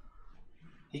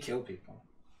 He killed people.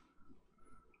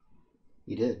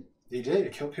 He did. He did. He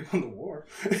killed people in the war.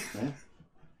 Yeah.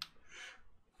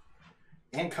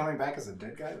 And coming back as a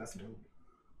dead guy? That's dope.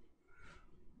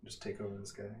 Just take over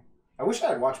this guy. I wish I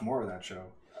had watched more of that show.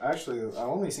 I've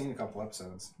only seen a couple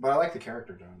episodes. But I like the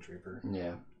character, Don Draper.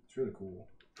 Yeah. It's really cool.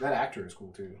 That actor is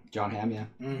cool, too. John Hamm, yeah.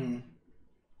 Mm-hmm.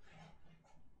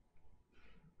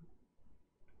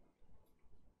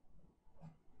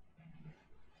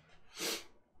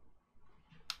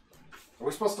 Are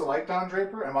we supposed to like Don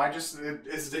Draper?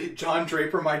 Is John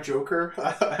Draper my Joker?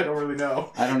 I don't really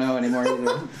know. I don't know anymore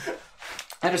either.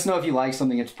 I just know if you like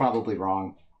something, it's probably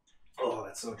wrong. Oh,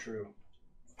 that's so true.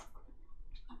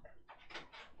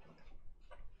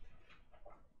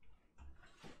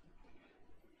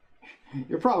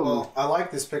 You're probably... Well, I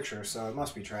like this picture, so it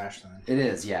must be trash then. It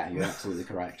is, yeah. You're absolutely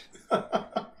correct.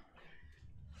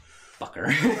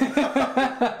 Fucker.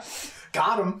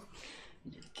 Got him.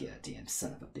 You goddamn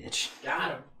son of a bitch.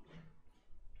 Got him.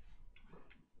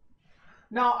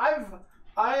 No, I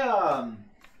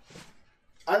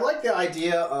like the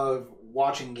idea of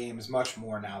watching games much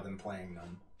more now than playing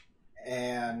them.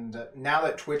 And now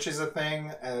that Twitch is a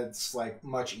thing, it's like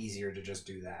much easier to just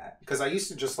do that. Because I used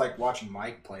to just like watching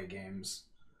Mike play games.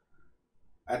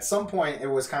 At some point, it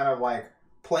was kind of like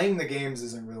playing the games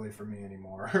isn't really for me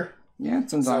anymore. Yeah,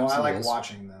 sometimes so I it like is.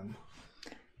 watching them.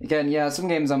 Again, yeah, some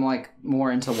games I'm like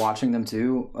more into watching them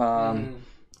too.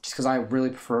 Just because I really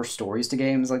prefer stories to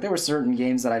games. Like there were certain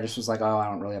games that I just was like, oh, I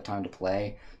don't really have time to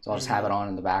play, so I'll just have it on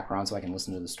in the background so I can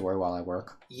listen to the story while I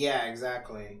work. Yeah,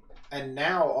 exactly. And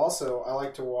now also I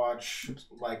like to watch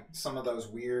like some of those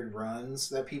weird runs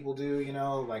that people do, you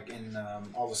know, like in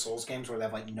all the Souls games where they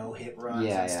have like no hit runs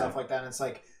and stuff like that. And it's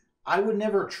like, I would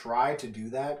never try to do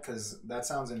that because that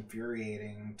sounds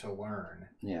infuriating to learn.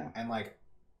 Yeah. And like,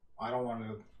 I don't want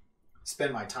to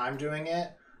spend my time doing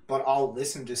it, but I'll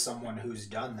listen to someone who's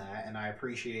done that and I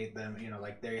appreciate them, you know,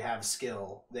 like they have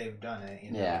skill, they've done it,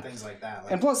 you know, things like that.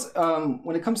 Like, and plus,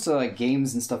 when it comes to like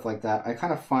games and stuff like that, I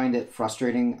kind of find it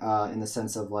frustrating in the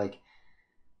sense of like,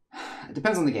 It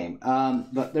depends on the game.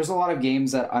 But there's a lot of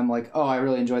games that I'm like, oh, I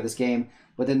really enjoy this game,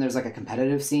 but then there's like a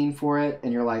competitive scene for it,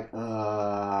 and you're like,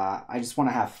 I just want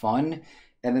to have fun,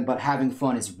 but having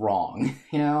fun is wrong,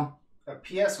 you know? A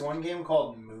PS1 game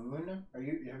called Moon. Have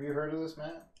you heard of this,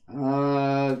 Matt?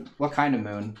 What kind of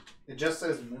Moon? It just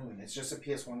says Moon. It's just a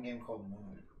PS1 game called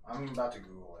Moon. I'm about to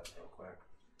Google it real quick.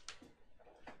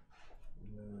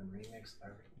 Moon Remix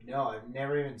 30. No, I've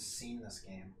never even seen this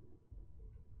game.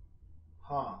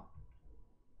 Huh.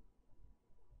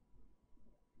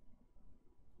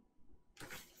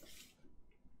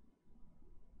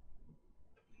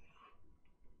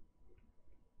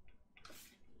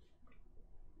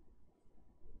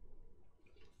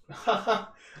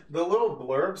 The little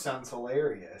blurb sounds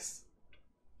hilarious.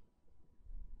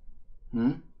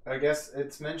 I guess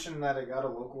it's mentioned that it got a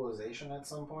localization at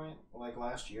some point, like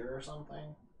last year or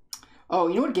something. Oh,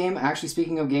 you know what game, actually,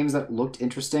 speaking of games that looked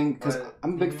interesting, because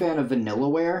I'm a big fan of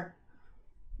Vanillaware,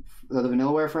 the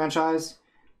Vanillaware franchise.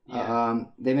 Yeah.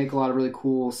 They make a lot of really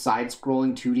cool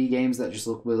side-scrolling 2D games that just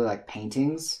look really like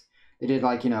paintings. They did,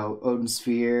 like, Odin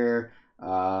Sphere,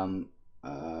 Are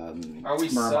we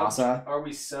Muramasa. Are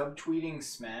we subtweeting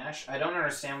Smash? I don't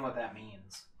understand what that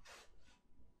means.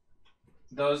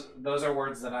 Those are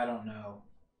words that I don't know.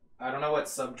 I don't know what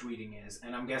subtweeting is,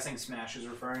 and I'm guessing Smash is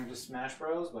referring to Smash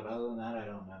Bros, but other than that, I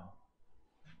don't know.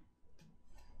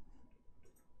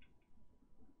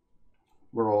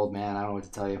 We're old, man. I don't know what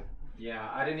to tell you. Yeah,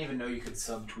 I didn't even know you could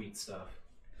subtweet stuff.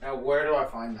 Now, where do I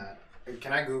find that?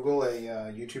 Can I Google a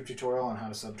YouTube tutorial on how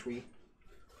to subtweet?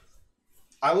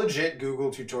 I legit Google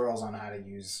tutorials on how to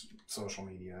use social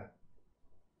media.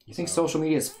 You think social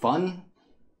media is fun?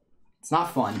 It's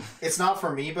not fun. It's not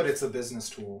for me, but it's a business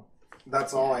tool.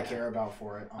 That's all I care about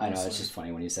for it, honestly. I know, it's just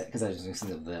funny when you say it, because I was just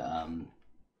thinking of the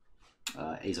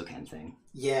Azocan thing.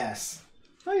 Yes.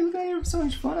 Oh, you look like you're so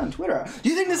much fun on Twitter. Do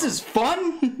you think this is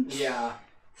fun? Yeah.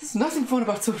 There's nothing fun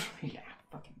about social media.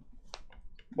 Fucking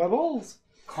my balls.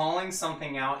 Calling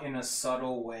something out in a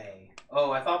subtle way.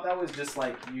 Oh, I thought that was just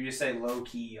like, you just say low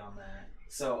key on that.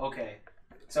 So, okay.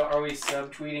 So are we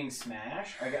subtweeting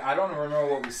Smash? I don't remember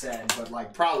what we said, but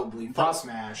like probably. Fuck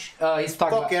Smash. He's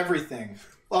talking fuck everything.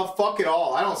 Well, fuck it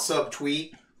all. I don't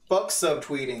subtweet. Fuck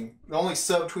subtweeting. The only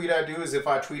subtweet I do is if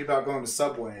I tweet about going to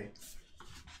Subway.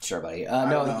 Sure, buddy.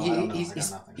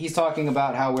 He's talking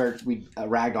about how we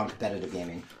ragged on competitive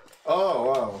gaming.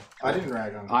 Oh. I didn't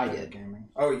rag on competitive gaming.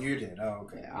 Oh, you did? Oh,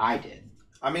 okay. Yeah, I did.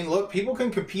 I mean, look, people can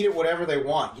compete at whatever they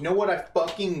want. You know what I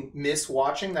fucking miss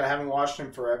watching that I haven't watched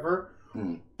in forever?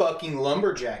 Fucking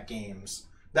Lumberjack games.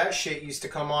 That shit used to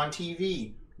come on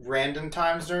TV. Random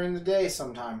times during the day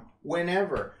sometime.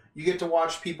 Whenever. You get to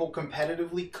watch people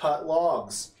competitively cut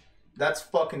logs. That's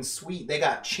fucking sweet. They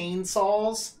got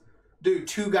chainsaws. Dude,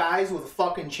 two guys with a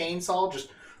fucking chainsaw just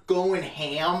going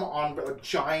ham on a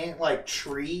giant, like,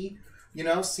 tree. You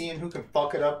know, seeing who can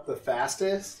fuck it up the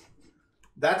fastest.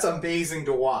 That's amazing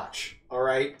to watch,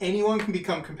 alright? Anyone can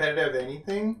become competitive at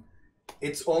anything.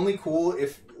 It's only cool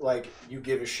if, like, you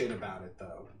give a shit about it,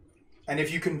 though. And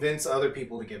if you convince other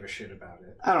people to give a shit about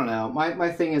it. I don't know.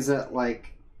 My thing is that,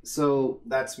 like, so...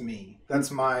 That's me. That's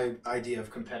my idea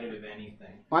of competitive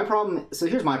anything. My problem... So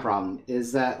here's my problem,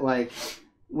 is that, like,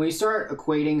 when you start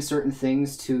equating certain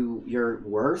things to your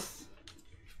worth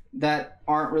that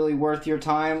aren't really worth your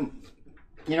time...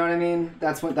 You know what I mean?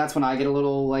 That's when I get a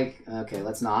little like, okay,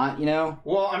 let's not, you know?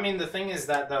 Well, I mean, the thing is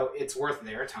that, though, it's worth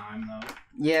their time, though.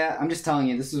 Yeah, I'm just telling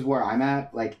you, this is where I'm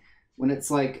at. Like, when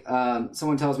it's like,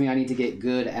 someone tells me I need to get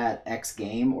good at X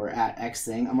game or at X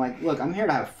thing, I'm like, look, I'm here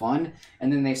to have fun.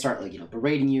 And then they start, like,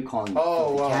 berating you, calling you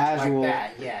casual. Like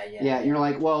that. Yeah. Yeah, you're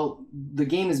like, well, the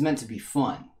game is meant to be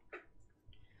fun.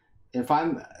 If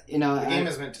I'm, The game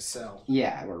is meant to sell.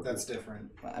 Yeah. That's different.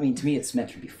 I mean, to me, it's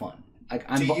meant to be fun. Like,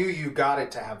 you got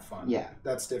it to have fun. Yeah.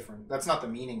 That's different. That's not the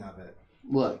meaning of it.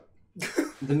 Look,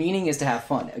 the meaning is to have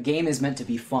fun. A game is meant to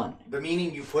be fun. The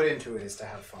meaning you put into it is to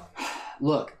have fun.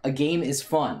 Look, a game is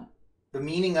fun. The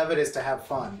meaning of it is to have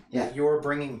fun. Yeah. That you're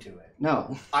bringing to it.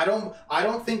 No. I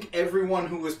don't think everyone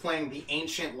who was playing the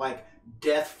ancient, like,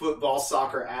 death football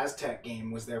soccer Aztec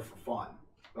game was there for fun.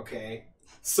 Okay?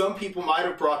 Some people might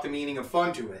have brought the meaning of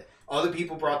fun to it. Other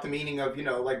people brought the meaning of,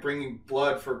 like, bringing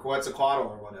blood for Quetzalcoatl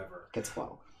or whatever.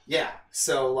 Quetzalcoatl. Yeah.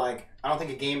 So, like, I don't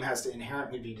think a game has to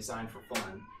inherently be designed for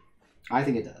fun. I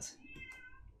think it does.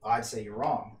 I'd say you're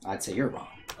wrong. I'd say you're wrong.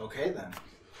 Okay, then.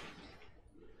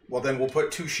 Well, then we'll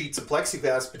put 2 sheets of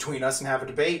plexiglass between us and have a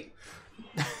debate.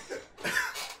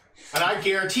 And I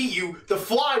guarantee you, the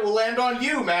fly will land on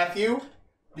you, Matthew.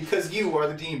 Because you are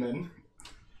the demon.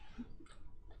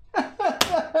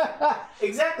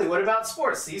 Exactly. What about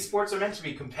sports? These sports are meant to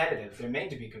be competitive. They're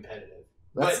made to be competitive.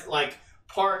 But like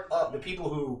part of the people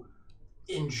who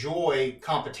enjoy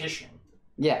competition.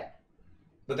 Yeah.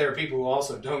 But there are people who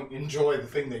also don't enjoy the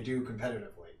thing they do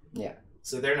competitively. Yeah.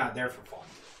 So they're not there for fun.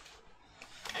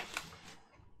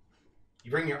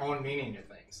 You bring your own meaning to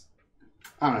things.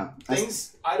 I don't know.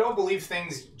 I don't believe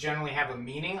things generally have a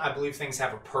meaning. I believe things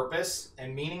have a purpose,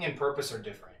 and meaning and purpose are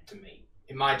different to me.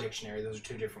 In my dictionary, those are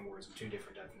two different words with two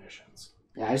different definitions.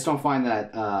 Yeah, I just don't find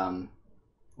that,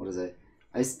 what is it?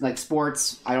 Like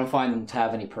sports, I don't find them to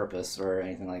have any purpose or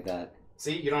anything like that.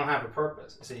 See, you don't have a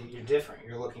purpose. See, you're different.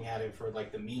 You're looking at it for,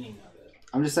 like, the meaning of it.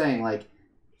 I'm just saying, like...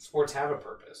 Sports have a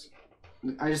purpose.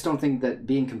 I just don't think that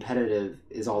being competitive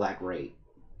is all that great.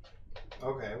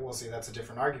 Okay, well, see, that's a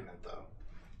different argument, though.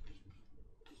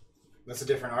 That's a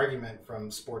different argument from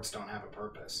sports don't have a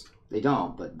purpose. They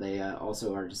don't, but they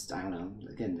also are just, I don't know,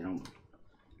 again, they don't...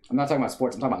 I'm not talking about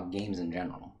sports, I'm talking about games in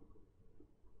general.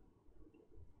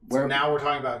 So now we're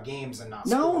talking about games and not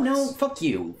sports. No, fuck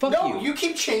you. Fuck you. No, you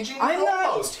keep changing the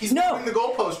goalpost. He's moving the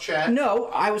goalpost, Chad. No,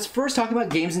 I was first talking about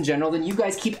games in general, then you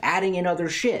guys keep adding in other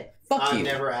shit. Fuck you. I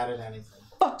never added anything.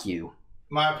 Fuck you.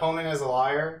 My opponent is a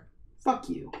liar. Fuck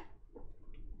you.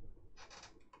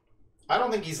 I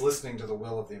don't think he's listening to the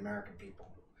will of the American people.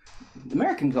 The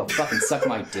American go fucking suck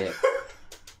my dick.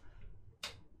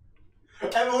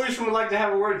 Evolution would like to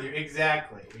have a word with you.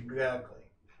 Exactly.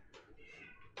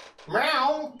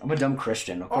 Meow. I'm a dumb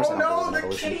Christian. Of course I don't believe in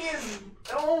evolution. Kitty is...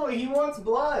 Oh, he wants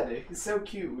blood. He's so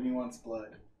cute when he wants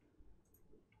blood.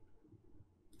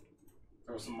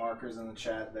 Throw some markers in the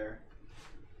chat there.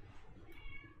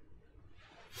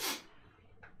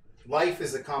 Life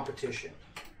is a competition.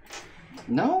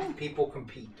 No. People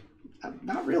compete.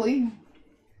 Not really.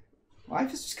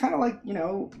 Life is just kind of like,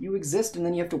 you exist and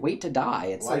then you have to wait to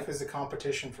die. Life is a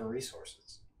competition for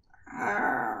resources.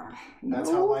 No. That's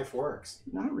how life works.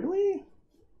 Not really.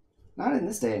 Not in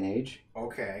this day and age.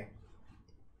 Okay.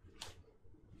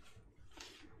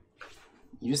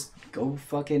 You just go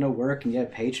fucking to work and get a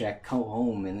paycheck, go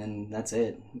home, and then that's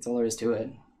it. That's all there is to it.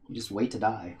 You just wait to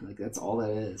die. Like, that's all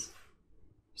that is.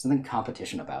 There's nothing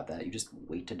competition about that. You just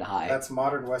wait to die. That's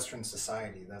modern Western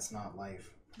society. That's not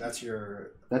life. That's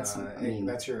your that's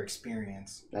your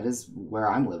experience. That is where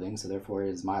I'm living, so therefore it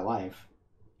is my life.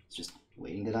 It's just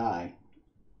waiting to die.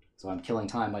 So I'm killing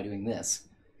time by doing this.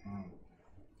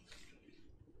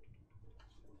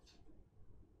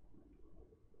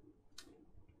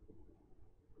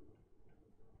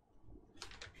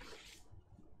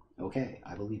 Okay,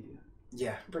 I believe you.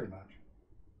 Yeah, pretty much.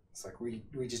 It's like we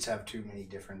just have too many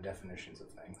different definitions of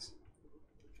things.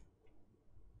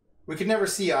 We could never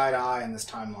see eye to eye in this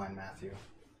timeline, Matthew.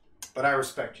 But I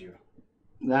respect you.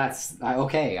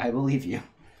 Okay, I believe you.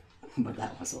 But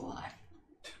that was a lie.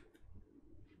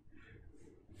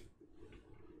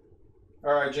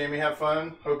 Alright, Jamie, have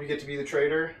fun. Hope you get to be the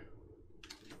traitor.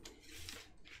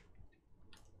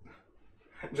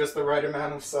 Just the right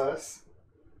amount of sus.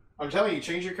 I'm telling you,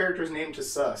 change your character's name to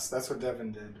Sus. That's what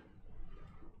Devin did.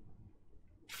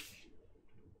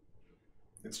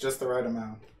 It's just the right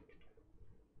amount.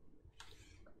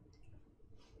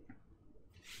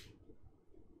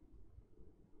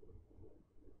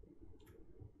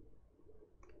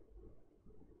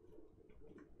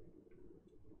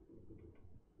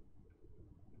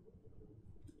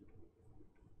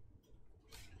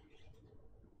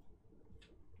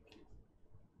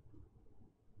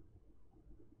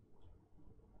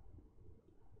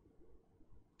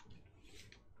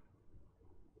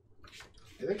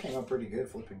 Yeah, that came up pretty good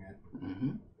flipping it.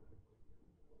 Mm-hmm.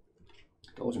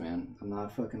 Told you, man. I'm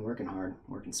not fucking working hard.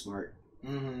 I'm working smart.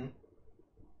 Mm-hmm.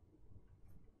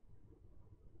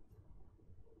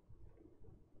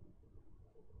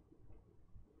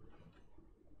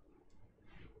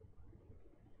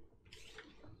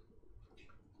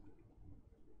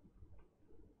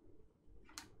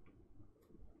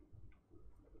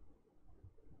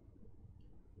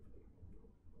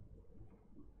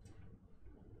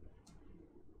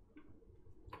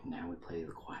 Now we play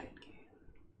the quiet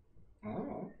game.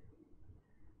 Oh.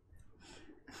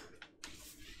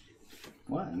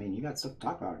 What? I mean, you got stuff to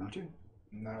talk about, don't you?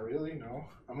 Not really, no.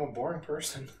 I'm a boring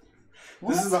person.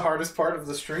 What? This is the hardest part of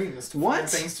the stream, is to find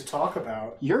things to talk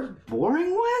about. You're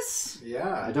boring, Wes?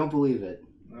 Yeah. I don't believe it.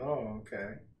 Oh,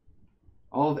 okay.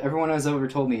 Everyone has ever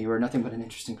told me you are nothing but an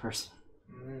interesting person.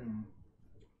 Mm.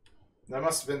 That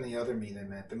must have been the other me they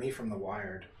meant. The me from The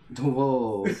Wired.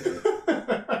 Whoa. Okay.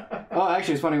 Oh,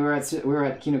 actually, it's funny. We were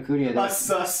at Kinokuniya. A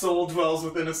sus soul dwells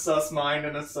within a sus mind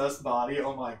and a sus body.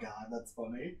 Oh my god, that's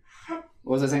funny.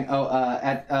 What was I saying? Oh,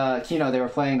 at Kino, they were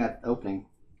playing that opening.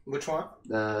 Which one?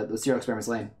 The Serial Experiments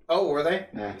Lane. Oh, were they?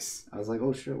 Yeah. Nice. I was like,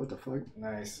 oh shit, what the fuck?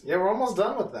 Nice. Yeah, we're almost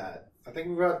done with that. I think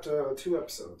we've got 2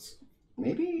 episodes.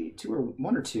 Maybe 2 or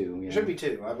 1 or 2. Yeah. It should be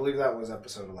 2. I believe that was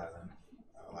episode 11.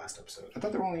 Last episode. I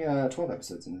thought there were only 12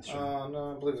 episodes in this show.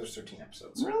 No, I believe there's 13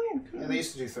 episodes. Really? Yeah, they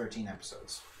used to do 13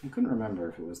 episodes. I couldn't remember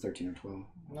if it was 13 or 12.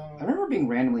 No. I remember being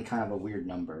randomly kind of a weird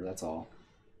number, that's all.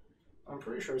 I'm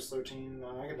pretty sure it's 13.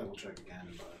 I can double check again,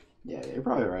 but... Yeah, you're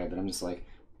probably right, but I'm just like,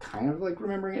 kind of like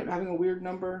remembering it having a weird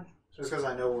number. Just because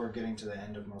I know we're getting to the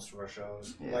end of most of our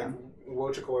shows. Yeah. Like,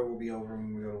 Wochikoi will be over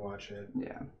when we go to watch it.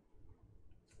 Yeah.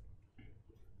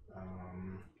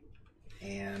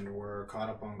 And we're caught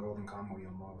up on Golden Kamuy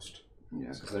almost. Yeah,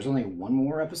 because there's only 1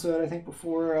 more episode, I think,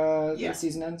 before the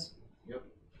season ends. Yep.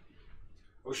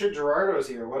 Oh shit, Gerardo's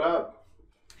here. What up?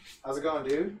 How's it going,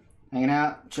 dude? Hanging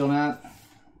out, chilling out.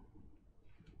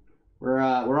 We're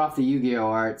off the Yu-Gi-Oh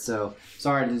art, so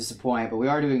sorry to disappoint, but we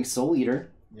are doing Soul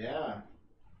Eater. Yeah.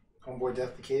 Homeboy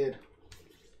Death the Kid.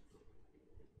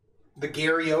 The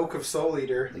Gary Oak of Soul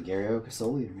Eater. The Gary Oak of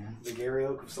Soul Eater, man. The Gary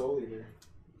Oak of Soul Eater.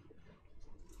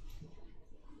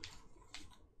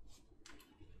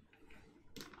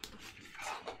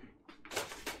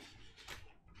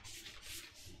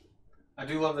 I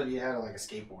do love that he had like a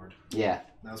skateboard. Yeah.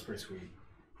 That was pretty sweet.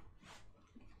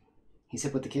 He's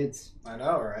hip with the kids. I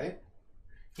know, right?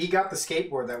 He got the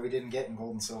skateboard that we didn't get in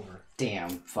Gold and Silver. Damn,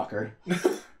 fucker.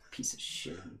 Piece of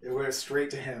shit. It went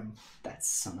straight to him. That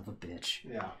son of a bitch.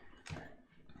 Yeah.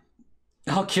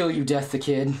 I'll kill you, Death the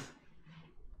Kid.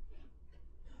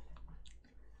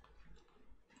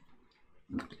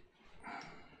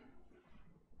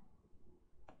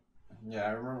 Yeah,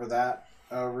 I remember that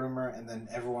rumor, and then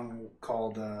everyone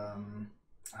called,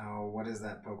 what is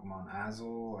that Pokemon?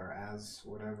 Azel or Az,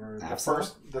 whatever.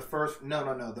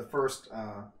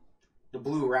 The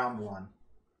blue round one.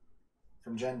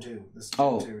 From Gen 2. This is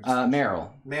Gen 2. Meryl.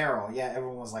 Meryl, yeah,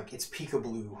 everyone was like, it's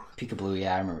Peekaboo. Peekaboo,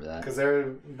 yeah, I remember that. Because there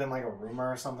had been like a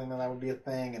rumor or something that would be a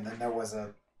thing, and then there was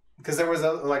a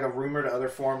rumored other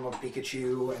form of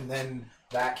Pikachu, and then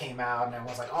that came out, and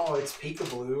everyone's like, oh, it's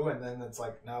Peekaboo, and then it's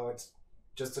like, no, it's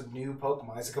just a new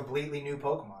Pokemon. It's a completely new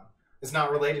Pokemon. It's not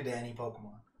related to any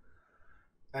Pokemon.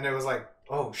 And it was like,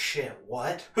 oh shit,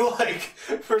 what? Like,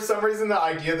 for some reason, the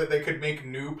idea that they could make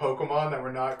new Pokemon that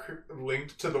were not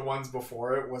linked to the ones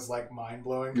before it was like mind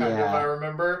blowing, kind of, I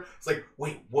remember. It's like,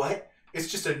 wait, what? It's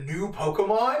just a new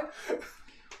Pokemon?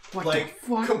 What like, the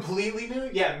fuck? completely new?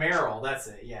 Yeah, Meryl, that's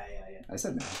it. Yeah. I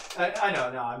said no. I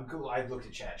know, no, I'm cool. I looked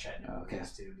at chat. Oh, okay.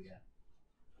 Too, yeah.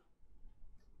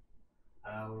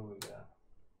 What do we got?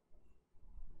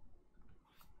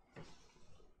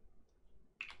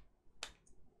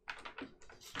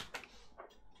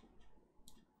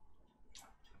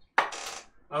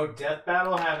 Oh, Death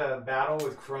Battle had a battle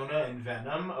with Krona and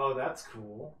Venom. Oh, that's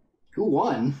cool. Who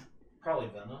won? Probably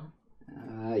Venom.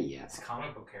 Yeah. It's a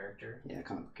comic book character. Yeah,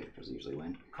 comic book characters usually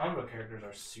win. Comic book characters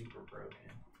are super broken.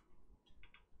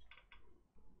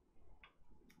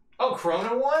 Oh,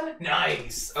 Krona won?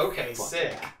 Nice. Okay, Fuck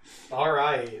sick. yeah. All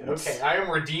right. Yes. Okay, I am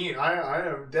redeemed. I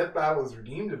am. Death Battle is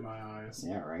redeemed in my eyes.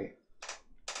 Yeah, right.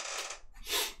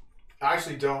 I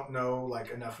actually don't know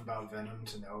like enough about Venom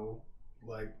to know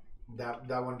like that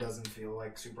one doesn't feel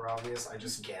like super obvious. I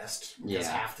just guessed because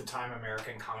half the time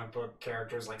American comic book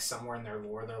characters, like somewhere in their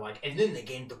lore, they're like, and then they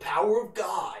gained the power of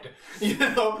God, you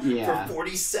know, for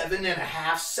 47 and a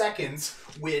half seconds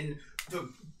when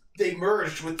they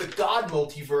merged with the God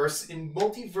multiverse in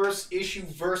multiverse issue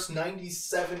verse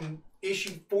 97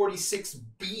 issue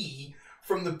 46B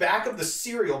from the back of the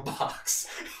cereal box,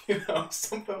 you know,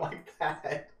 something like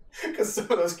that. Because some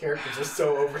of those characters are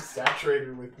so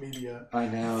oversaturated with media. I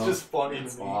know. It's just funny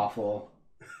It's to me. awful.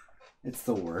 It's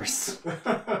the worst.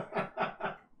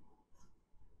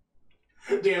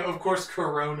 Damn, of course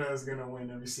Corona is going to win.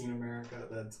 Have you seen America?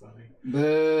 That's funny.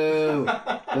 Boo!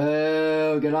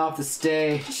 Boo! Get off the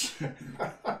stage. That's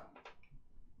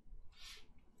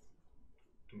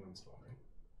funny.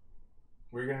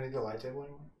 Were you going to need the light table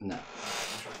anymore? No. I'll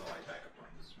turn the light back up on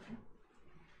the screen.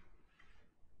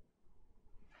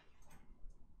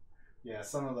 Yeah,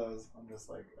 some of those, I'm just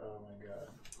like, oh my god.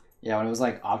 Yeah, when it was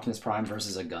like Optimus Prime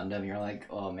versus a Gundam, you're like,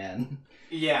 oh man.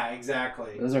 Yeah,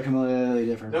 exactly. Those are completely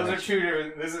different. Those are two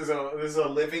different. This is a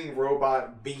living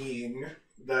robot being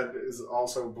that is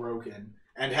also broken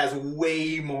and has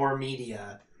way more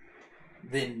media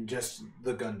than just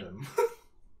the Gundam.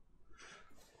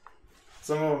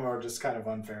 Some of them are just kind of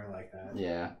unfair like that.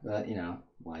 Yeah, but you know,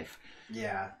 life.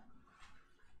 Yeah.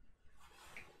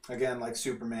 Again, like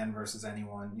Superman versus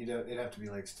anyone, it'd have to be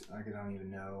like I don't even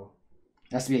know.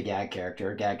 It has to be a gag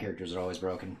character. Gag characters are always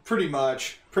broken. Pretty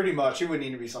much. It would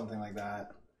need to be something like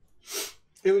that.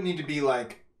 It would need to be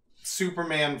like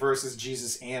Superman versus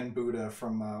Jesus and Buddha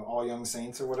from All Young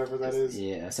Saints or whatever that is.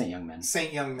 Yeah, Saint Young Men.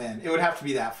 Saint Young Men. It would have to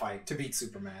be that fight to beat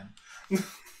Superman.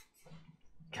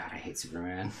 God, I hate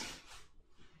Superman.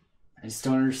 I just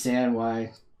don't understand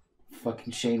why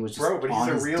fucking Shane was just Bro, but he's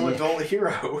a real adult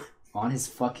hero. On his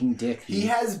fucking dick. He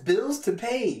has bills to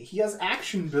pay. He has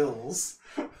action bills.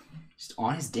 Just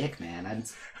on his dick, man. I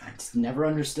just never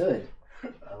understood.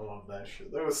 I love that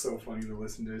shit. That was so funny to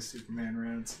listen to his Superman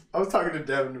rants. I was talking to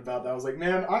Devin about that. I was like,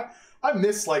 man, I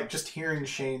miss like just hearing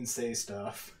Shane say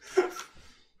stuff.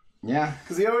 Yeah.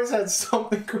 Because he always had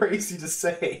something crazy to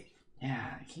say.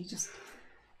 Yeah, he just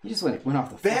went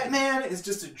off the Batman is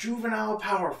just a juvenile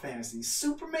power fantasy.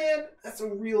 Superman, that's a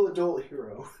real adult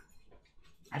hero.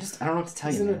 I don't know what to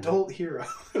tell He's you. He's an man. adult hero.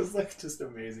 It was like just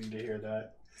amazing to hear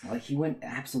that. Like he went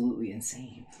absolutely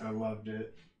insane. I loved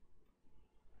it.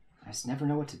 I just never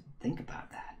know what to think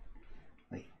about that.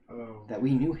 Like that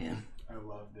we knew him. I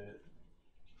loved it.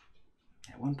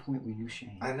 At one point we knew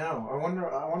Shane. I know. I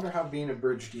wonder how being a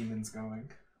bridge demon's going.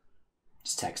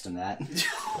 Just text him that.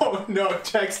 Oh no,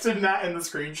 text him that in the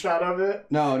screenshot of it.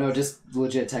 No, just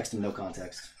legit text him, no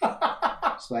context.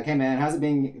 Just like, hey man, how's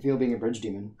it feel being a bridge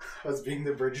demon? How's being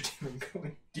the bridge demon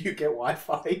going? Do you get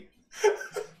Wi-Fi?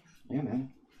 Yeah, man.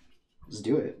 Just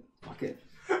do it. Fuck it.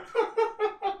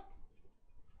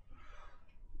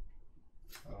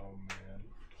 Oh man.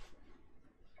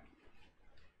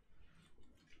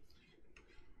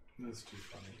 That's too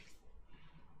funny.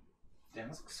 Damn,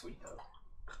 this looks sweet though.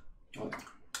 What?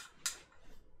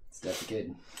 It's Death the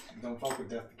Kid. Don't fuck with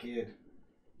Death the Kid.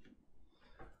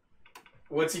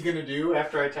 What's he gonna do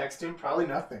after I text him? Probably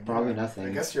nothing. Probably nothing.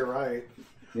 I guess you're right.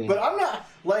 I mean, But I'm not,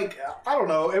 like, I don't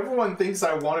know. Everyone thinks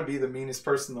I want to be the meanest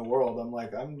person in the world. I'm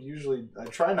like, I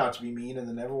try not to be mean, and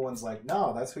then everyone's like,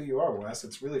 no, that's who you are, Wes.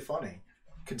 It's really funny.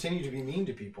 Continue to be mean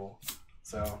to people.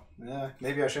 So, yeah,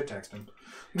 maybe I should text him.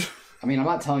 I mean, I'm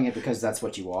not telling it because that's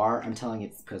what you are. I'm telling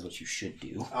it because what you should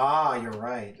do. Ah, you're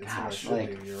right. It's Gosh, what I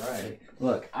should do. You're right.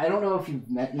 Look, I don't know if you've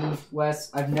met me,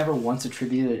 Wes. I've never once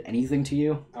attributed anything to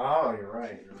you. Oh, you're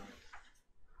right. You're right.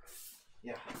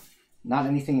 Yeah. Not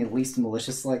anything at least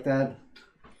malicious like that.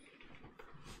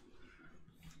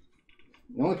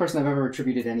 The only person I've ever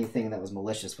attributed anything that was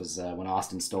malicious was when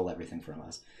Austin stole everything from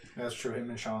us. That's true.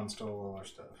 Him and Sean stole all our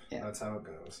stuff. Yeah. That's how it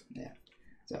goes. Yeah.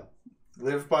 So. You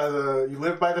live by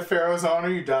the Pharaoh's honor,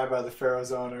 you die by the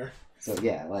Pharaoh's honor. So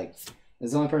yeah, like,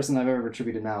 it's the only person I've ever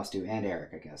attributed malice to, and Eric,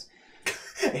 I guess.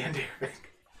 And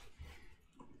Eric.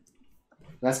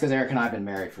 That's because Eric and I have been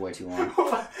married for way too long.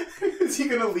 Is he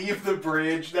gonna leave the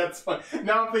bridge? That's fun.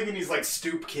 Now I'm thinking he's like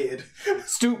Stoop Kid.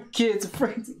 Stoop kid's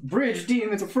afraid. Bridge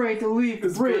demon's afraid to leave the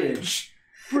bridge.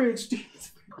 Bridge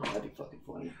demon's. Oh, that'd be fucking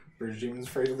funny. Bridge demon's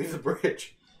afraid to leave the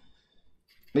bridge.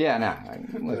 But yeah, no.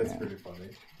 That's pretty funny.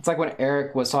 It's like when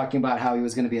Eric was talking about how he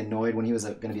was going to be annoyed when he was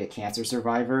going to be a cancer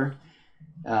survivor.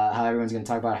 How everyone's going to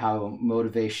talk about how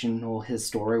motivational his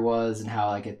story was and how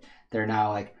like they're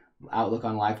now like outlook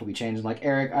on life will be changed. I'm like,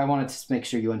 Eric, I wanted to make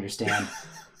sure you understand.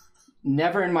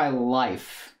 Never in my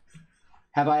life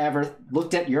have I ever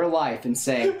looked at your life and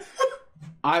say,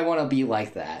 I want to be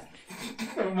like that.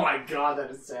 Oh my god,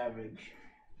 that is savage.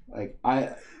 Like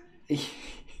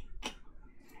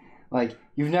like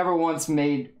you've never once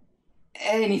made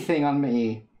anything on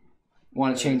me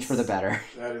want to change for the better.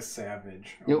 That is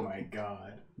savage. Oh my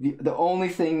god. The only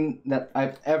thing that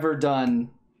I've ever done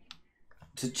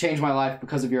to change my life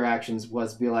because of your actions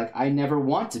was be like, I never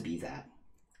want to be that.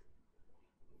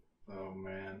 Oh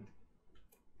man.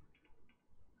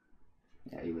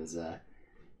 Yeah, he was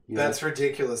That's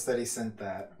ridiculous that he sent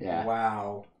that. Yeah.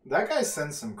 Wow. That guy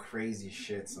sends some crazy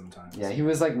shit sometimes. Yeah, he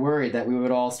was like worried that we would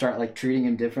all start like treating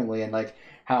him differently and like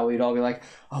how we'd all be like,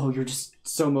 oh, you're just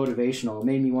so motivational. It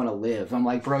made me want to live. I'm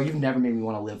like, bro, you've never made me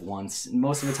want to live once.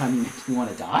 Most of the time you make me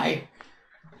want to die.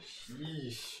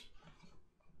 Sheesh.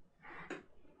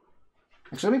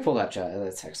 Actually, let me pull that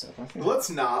text up. Let's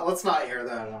not air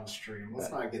that on stream.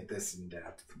 Let's not get this in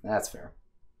depth. That's fair.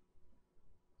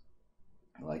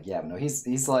 Like, yeah, no, he's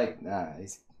like,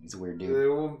 he's a weird dude.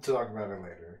 We'll talk about it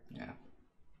later. Yeah.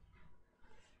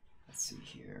 Let's see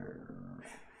here.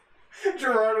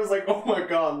 Gerard was like, "Oh my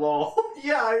god, lol."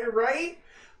 Yeah, right.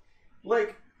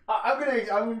 Like,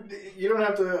 you don't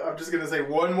have to. I'm just gonna say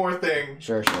one more thing.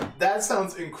 Sure. That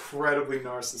sounds incredibly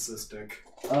narcissistic.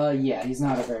 Yeah, he's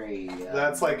not a very...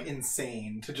 That's, like,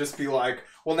 insane to just be like,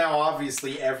 well, now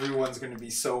obviously everyone's going to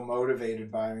be so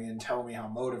motivated by me and tell me how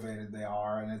motivated they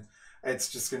are, and it's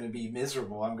just going to be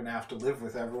miserable. I'm going to have to live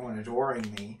with everyone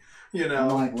adoring me, you know? I'm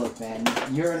like, look, man,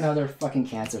 you're another fucking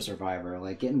cancer survivor.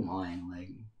 Like, get in line. Like,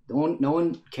 no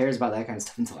one cares about that kind of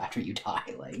stuff until after you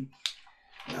die. Like,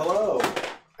 hello.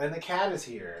 And the cat is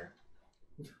here.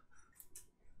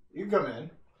 You come in.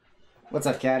 What's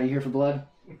up, cat? Are you here for blood?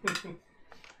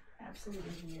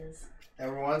 Absolutely, he is.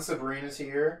 Everyone, Sabrina's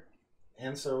here.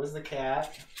 And so is the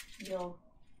cat. Yo.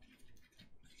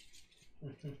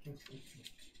 We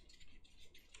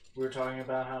were talking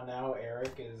about how now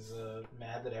Eric is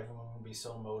mad that everyone will be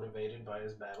so motivated by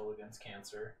his battle against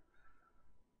cancer.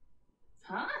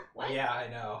 Huh? What? Yeah, I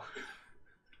know.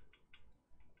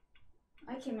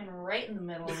 I came in right in the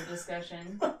middle of the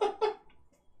discussion.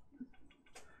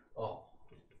 Oh.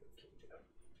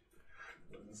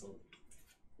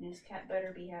 This cat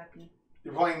better be happy.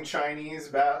 You're playing Chinese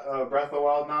Breath of the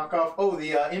Wild knockoff? Oh,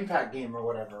 the Impact game or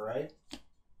whatever, right?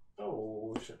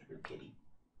 Oh, such a good kitty.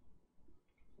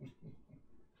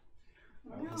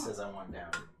 Oh, he says I want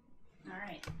down.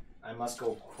 Alright. I must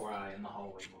go cry in the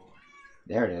hallway more.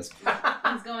 There it is.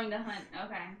 He's going to hunt.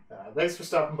 Okay. Thanks for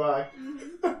stopping by.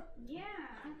 Mm-hmm. Yeah.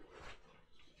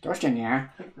 Torsten, yeah.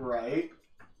 Right.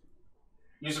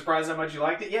 You surprised how much you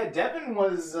liked it? Yeah, Devin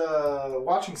was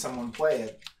watching someone play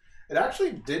it. It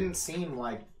actually didn't seem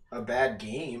like a bad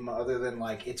game, other than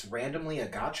like it's randomly a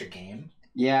gacha game.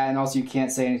 Yeah, and also you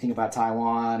can't say anything about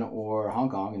Taiwan or Hong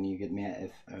Kong, and you get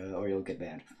mad or you'll get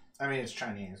banned. I mean, it's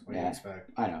Chinese. What do you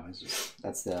expect? I know. It's just,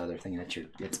 that's the other thing that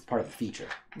it's part of the feature.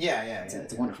 Yeah,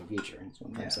 It's a wonderful feature. That's what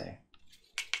I'm trying to say.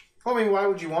 Well, I mean, why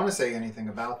would you want to say anything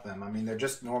about them? I mean, they're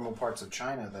just normal parts of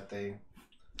China that they,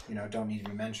 don't need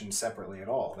to be mentioned separately at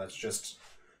all. That's just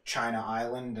China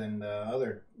Island and the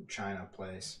other China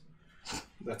place.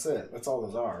 That's it. That's all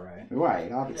those are, right?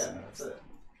 Right, obviously. Yeah, that's it.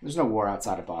 There's no war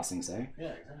outside of Ba Sing Se. Yeah,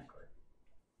 exactly.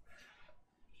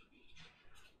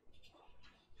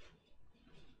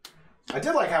 I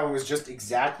did like how it was just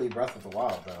exactly Breath of the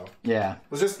Wild, though. Yeah.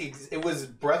 It was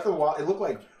Breath of the Wild. It looked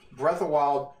like Breath of the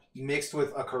Wild mixed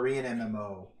with a Korean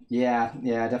MMO. Yeah,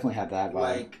 I definitely had that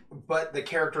vibe. But the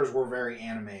characters were very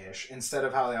anime-ish instead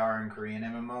of how they are in Korean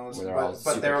MMOs. Where they're all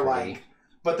but they're super like, pretty.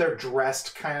 but they're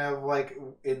dressed kind of like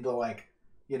in the like,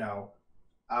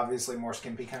 obviously more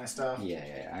skimpy kind of stuff. Yeah,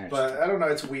 I understand. But I don't know.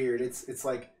 It's weird. It's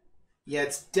like, yeah,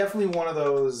 it's definitely one of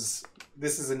those.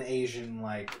 This is an Asian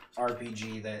like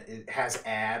RPG that it has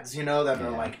ads, that are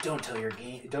like, don't tell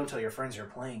your friends you're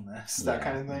playing this, that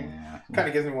kind of thing. Yeah. Kind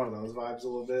of gives me one of those vibes a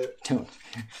little bit.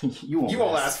 You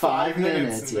won't last 5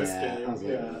 minutes in this yeah. game. I was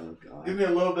like, Yeah. oh, God. Give me a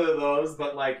little bit of those,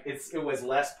 but like it was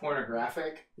less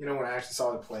pornographic, when I actually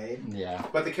saw it played. Yeah.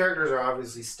 But the characters are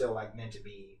obviously still like meant to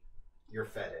be your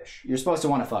fetish. You're supposed to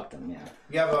want to fuck them, yeah.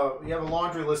 You have a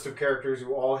laundry list of characters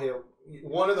who all hit.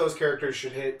 One of those characters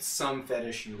should hit some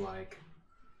fetish you like.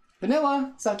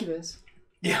 Vanilla, succubus.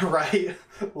 Yeah, right.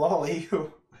 Lolly.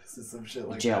 This is some shit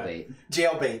like Jailbait. that.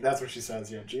 Jailbait. That's what she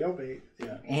says. Yeah, jailbait.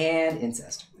 Yeah. And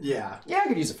incest. Yeah. Yeah, I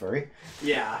could use a furry.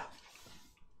 Yeah.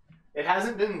 It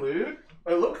hasn't been lewd.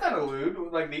 It looked kind of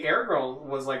lewd. Like the air girl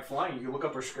was like flying. You could look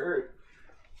up her skirt.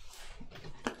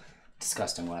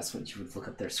 Disgusting, Wes. When you would look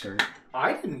up their skirt.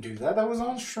 I didn't do that. That was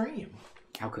on stream.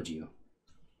 How could you?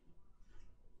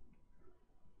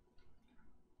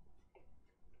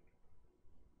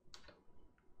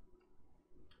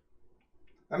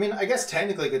 I mean, I guess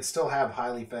technically it could still have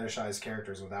highly fetishized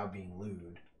characters without being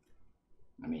lewd.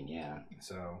 I mean, yeah.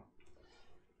 So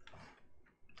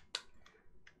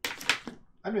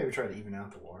I'd maybe try to even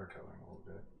out the watercoloring a little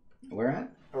bit. Where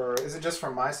at? Or is it just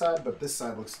from my side? But this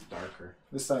side looks darker.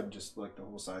 This side just like the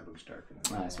whole side looks darker.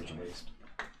 I see what you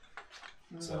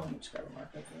mean. So just grab a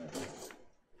marker for that.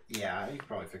 yeah, you could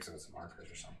probably fix it with some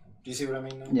markers or something. Do you see what I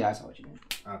mean now? Yeah, I saw what you mean.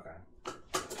 Okay.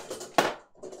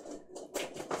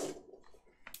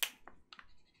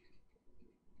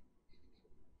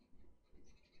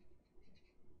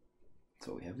 That's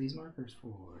what we have these markers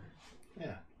for.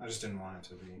 Yeah, I just didn't want it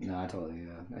to be. No, I totally,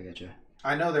 I get you.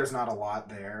 I know there's not a lot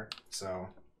there, so.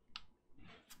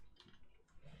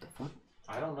 The fuck?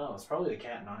 I don't know. It's probably the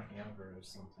cat knocking over or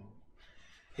something.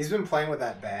 He's been playing with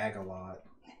that bag a lot.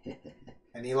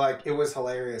 And it was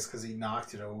hilarious because he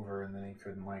knocked it over and then he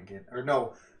couldn't get, or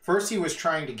no, first he was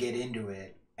trying to get into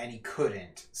it and he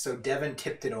couldn't. So Devin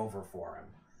tipped it over for him.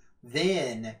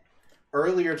 Then,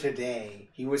 earlier today,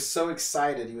 he was so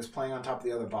excited. He was playing on top of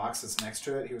the other box that's next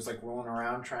to it. He was rolling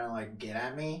around trying to get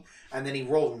at me. And then he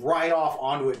rolled right off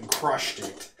onto it and crushed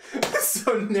it.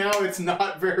 So now it's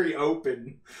not very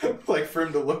open, for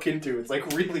him to look into. It's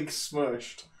really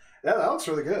smushed. Yeah, that looks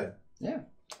really good. Yeah.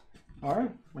 All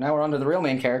right. Now we're on to the real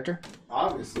main character.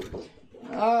 Obviously.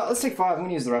 Let's take 5. I'm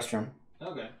gonna use the restroom.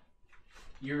 Okay.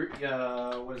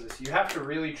 What is this? You have to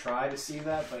really try to see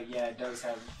that, but yeah, it does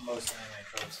have most anime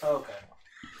tropes. Okay.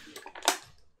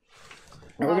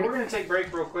 We're gonna take a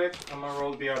break real quick. I'm gonna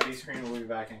roll the BRB screen. We'll be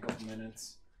back in a couple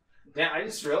minutes. Yeah, I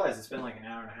just realized it's been like an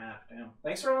hour and a half. Damn.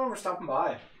 Thanks for everyone for stopping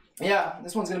by. Yeah,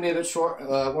 this one's going to be a bit short.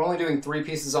 We're only doing 3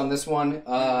 pieces on this one.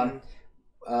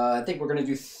 I think we're going to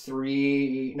do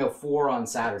 4 on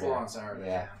Saturday. 4 on Saturday.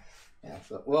 Yeah.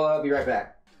 So we'll be right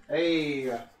back. Hey,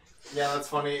 yeah, that's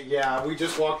funny. Yeah, we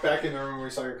just walked back in the room and we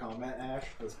saw your comment, Ash.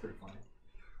 That's pretty funny.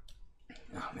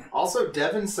 Oh, man. Also,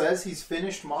 Devin says he's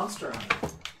finished Monster Hunter.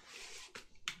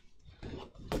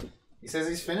 He says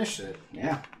he's finished it.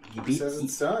 Yeah. He says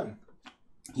it's done.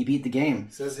 He beat the game.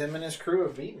 He says him and his crew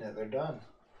have beaten it. They're done.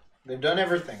 They've done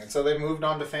everything. And so they've moved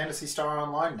on to Phantasy Star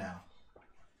Online now.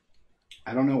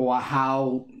 I don't know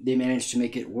how they managed to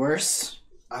make it worse.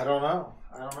 I don't know.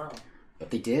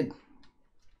 But they did.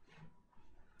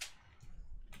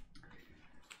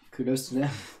 Kudos to them.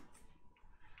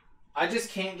 I just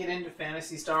can't get into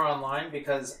Phantasy Star Online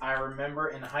because I remember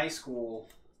in high school,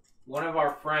 one of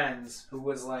our friends who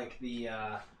was like the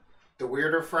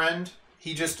weirder friend,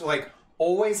 he just like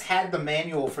always had the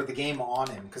manual for the game on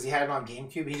him because he had it on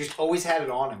GameCube. He just always had it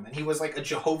on him, and he was like a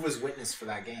Jehovah's Witness for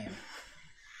that game.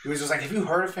 He was just like, have you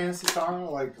heard of Phantasy Star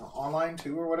like online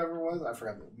too or whatever it was? I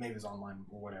forgot. Maybe it was online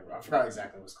or whatever. I forgot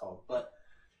exactly what it was called, but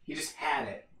he just had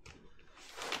it.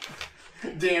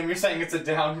 Damn, you're saying it's a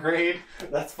downgrade?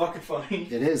 That's fucking funny.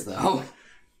 It is, though.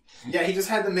 Yeah, he just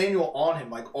had the manual on him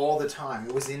like all the time.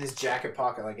 It was in his jacket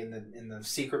pocket, like in the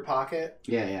secret pocket.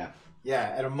 Yeah.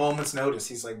 Yeah, at a moment's notice,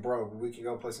 he's like, bro, we could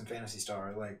go play some Phantasy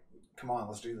Star. Like, come on,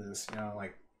 let's do this. You know,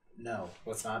 like, no,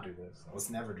 let's not do this. Let's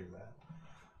never do that.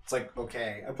 It's like,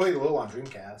 okay. I played a little on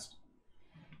Dreamcast.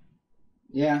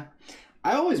 Yeah.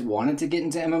 I always wanted to get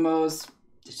into MMOs.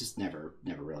 It just never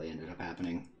really ended up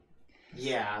happening.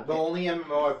 Yeah, the only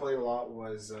MMO I played a lot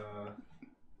was,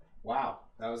 WoW.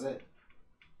 That was it.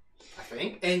 I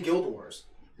think. And Guild Wars.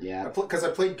 Yeah. Because I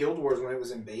played Guild Wars when it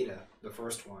was in beta, the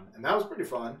first one. And that was pretty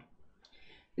fun.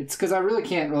 It's because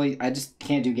I just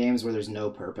can't do games where there's no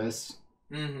purpose.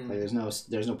 Mm-hmm. Like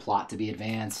there's no plot to be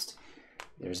advanced.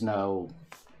 There's no...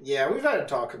 Yeah, we've had to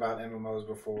talk about MMOs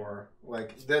before.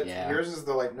 Like, that. Yeah. Yours is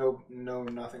the, like, no,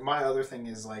 nothing. My other thing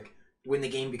is, like, when the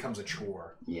game becomes a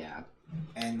chore. Yeah.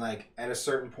 And, like, at a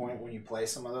certain point when you play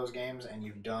some of those games and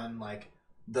you've done, like,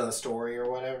 the story or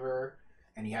whatever,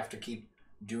 and you have to keep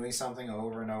doing something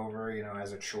over and over, you know,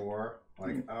 as a chore.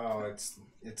 Like, oh,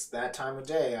 it's that time of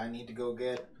day. I need to go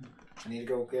get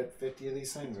 50 of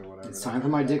these things or whatever. It's time for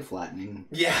my dick flattening.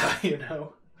 Yeah, you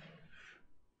know.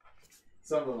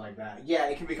 Something like that. Yeah,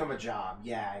 it can become a job.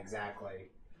 Yeah,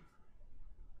 exactly.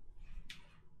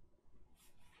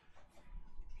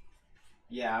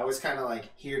 Yeah, I was kind of like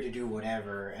here to do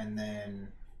whatever, and then,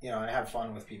 you know, and have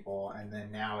fun with people, and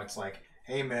then now it's like,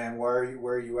 hey man, where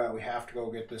are you at? We have to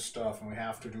go get this stuff, and we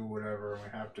have to do whatever, and we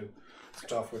have to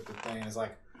stuff with the thing. It's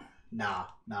like, nah,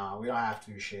 we don't have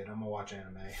to do shit. I'm gonna watch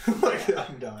anime. Like,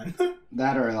 I'm done.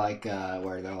 That or like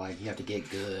where they're like, you have to get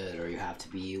good, or you have to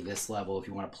be this level if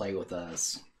you want to play with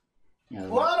us. You know,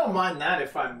 Well, I don't mind that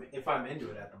if I'm into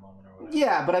it at the moment or whatever.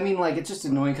 yeah, but I mean, like, it's just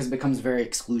annoying because it becomes very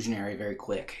exclusionary very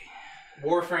quick.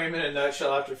 Warframe in a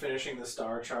nutshell after finishing the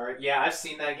star chart. Yeah, I've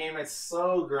seen that game. It's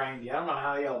so grindy. I don't know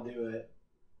how y'all do it.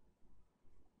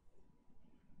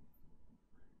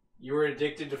 You were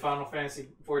addicted to Final Fantasy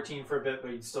 14 for a bit, but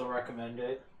you'd still recommend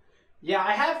it. Yeah,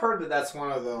 I have heard that that's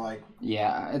one of the, like,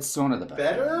 Yeah, it's one of the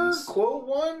better ones. quote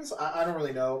ones. I don't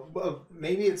really know.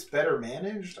 Maybe it's better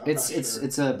managed. I'm not sure.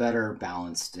 It's a better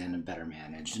balanced and better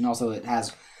managed, and also it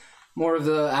has more of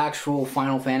the actual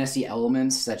Final Fantasy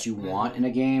elements that you want in a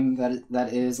game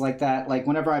that is like that. Like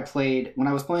when I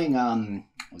was playing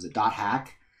was it Dot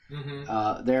Hack?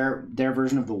 Mm-hmm. Their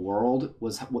version of the world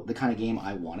was the kind of game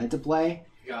I wanted to play.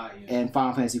 Got you. And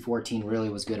Final Fantasy 14 really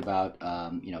was good about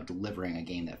delivering a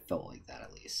game that felt like that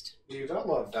at least. Dude, I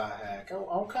love Dot Hack.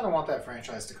 I kind of want that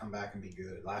franchise to come back and be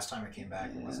good. Last time it came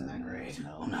back, it wasn't that great.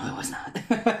 No, it was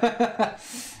not.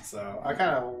 So I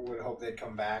kind of would hope they'd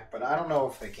come back, but I don't know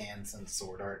if they can since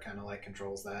Sword Art kind of like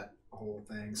controls that whole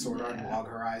thing. Sword Art and Log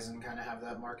Horizon kind of have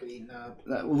that market eaten up.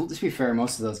 Well, to be fair,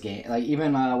 most of those games, like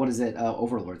even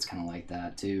Overlord's kind of like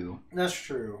that too. That's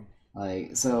true.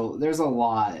 Like, so there's a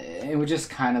lot. It would just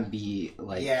kind of be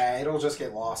like, yeah, it'll just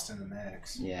get lost in the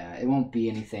mix. Yeah, it won't be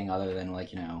anything other than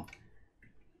like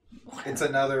it's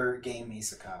another game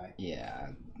isekai.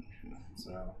 Yeah,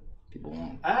 so people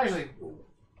won't. I actually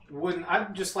wouldn't.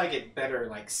 I'd just like it better,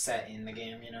 like set in the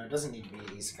game. You know, it doesn't need to be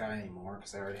isekai anymore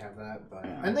because they already have that. But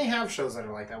and they have shows that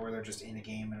are like that where they're just in a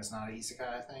game and it's not an isekai.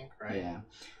 I think, right? Yeah.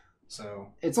 So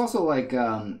it's also like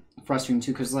frustrating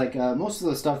too because like most of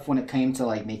the stuff when it came to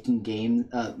like making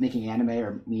anime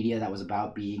or media that was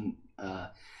about being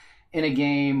in a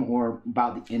game or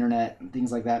about the internet and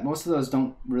things like that, most of those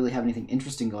don't really have anything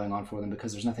interesting going on for them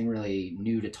because there's nothing really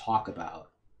new to talk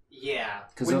about. Yeah.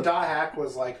 When .hack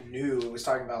was like new, it was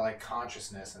talking about like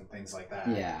consciousness and things like that.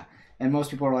 Yeah. And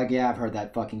most people are like, yeah, I've heard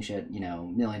that fucking shit, a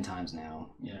million times now.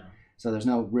 Yeah. So there's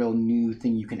no real new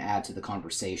thing you can add to the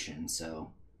conversation,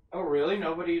 so... Oh, really?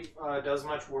 Nobody does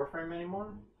much Warframe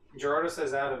anymore? Gerardo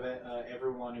says out of it,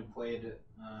 everyone who played,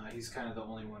 he's kind of the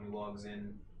only one who logs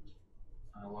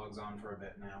on for a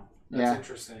bit now. That's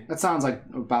interesting. That sounds like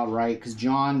about right, because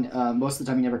John, most of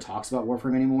the time he never talks about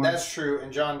Warframe anymore. That's true,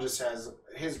 and John just has,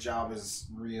 his job is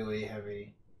really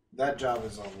heavy. That job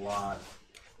is a lot.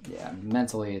 Yeah,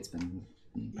 mentally it's been...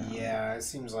 Yeah, it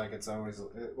seems like it's always,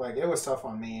 like, it was tough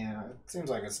on me, and it seems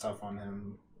like it's tough on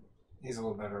him. He's a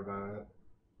little better about it.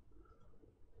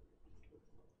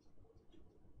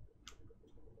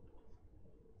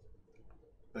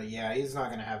 But yeah, he's not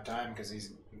going to have time because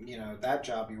he's, that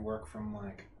job you work from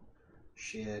like,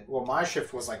 shit. Well, my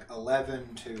shift was like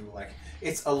 11 to like,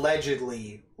 it's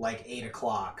allegedly like 8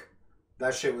 o'clock.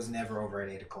 That shit was never over at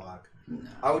 8 o'clock. No.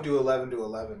 I would do 11 to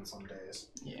 11 some days.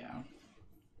 Yeah.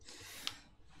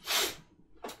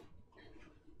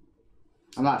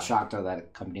 I'm not shocked though that a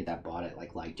company that bought it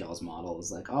liked y'all's model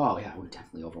was like, oh yeah, I would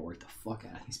definitely overwork the fuck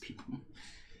out of these people.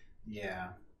 Yeah.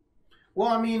 Well,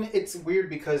 I mean, it's weird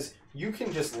because you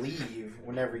can just leave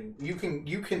whenever you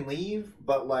can leave,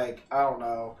 but like, I don't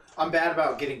know. I'm bad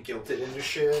about getting guilted into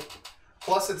shit.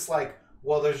 Plus it's like,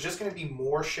 well, there's just going to be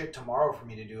more shit tomorrow for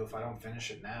me to do if I don't finish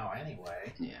it now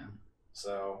anyway. Yeah.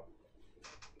 So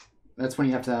that's when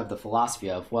you have to have the philosophy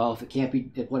of, well,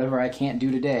 if whatever I can't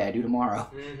do today, I do tomorrow.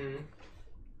 Mm-hmm.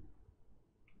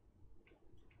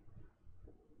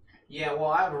 Yeah, well,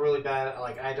 I have a really bad,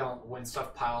 when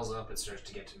stuff piles up, it starts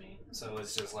to get to me. So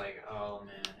it's just like, oh,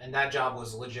 man. And that job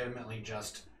was legitimately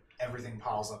just everything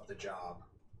piles up the job.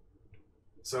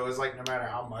 So it's like no matter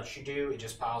how much you do, it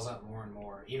just piles up more and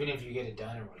more. Even if you get it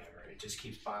done or whatever, it just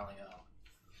keeps piling up.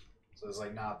 So it's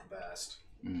like not the best.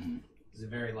 Mm-hmm. It's a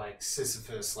very like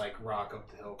Sisyphus, like rock up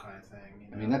the hill kind of thing.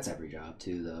 I mean, that's every job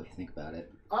too, though, if you think about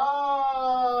it.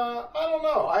 I don't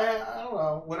know. I don't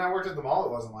know. When I worked at the mall,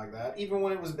 it wasn't like that. Even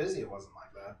when it was busy, it wasn't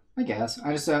like that. I guess.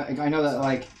 I just I know that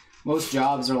like most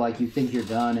jobs are like you think you're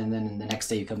done, and then the next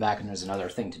day you come back and there's another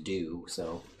thing to do.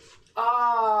 So.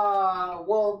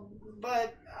 Well,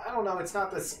 but I don't know. It's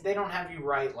not this. They don't have you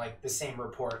write like the same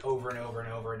report over and over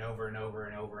and over and over and over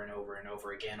and over and over and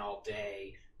over again all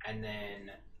day, and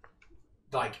then.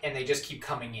 And they just keep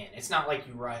coming in. It's not like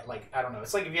you write, I don't know.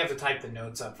 It's like if you have to type the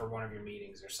notes up for one of your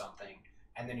meetings or something,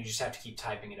 and then you just have to keep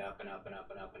typing it up and up and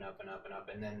up and up and up and up and up,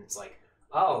 and then it's like,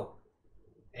 oh,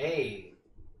 hey,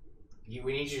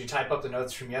 we need you to type up the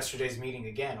notes from yesterday's meeting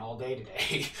again all day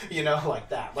today. Like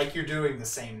that. Like you're doing the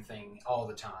same thing all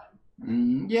the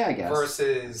time. Yeah, I guess.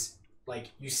 Versus,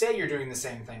 you say you're doing the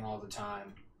same thing all the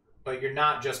time, but you're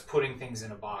not just putting things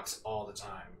in a box all the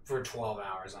time for 12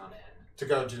 hours on end. To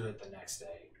go do it the next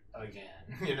day again,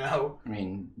 I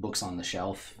mean, books on the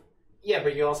shelf. Yeah,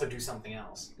 but you also do something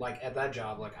else. At that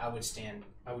job, I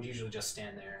would usually just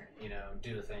stand there,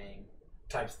 do the thing,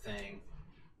 type the thing,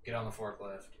 get on the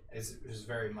forklift. It was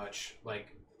very much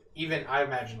I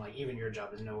imagine even your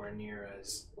job is nowhere near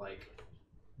as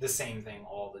the same thing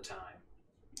all the time.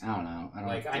 I don't know.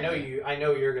 I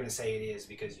know you're gonna say it is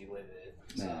because you live it.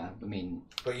 So. Yeah, I mean...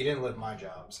 But you didn't live my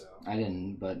job, so... I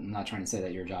didn't, but I'm not trying to say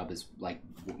that your job is,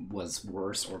 was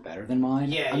worse or better than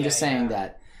mine. Yeah, I'm just saying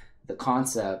that the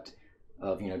concept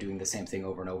of, doing the same thing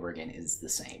over and over again is the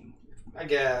same. I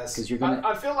guess. Because you're gonna...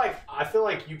 I feel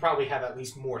like you probably have at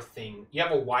least more things. You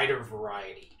have a wider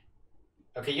variety.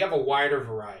 Okay, you have a wider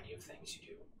variety of things you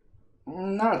do.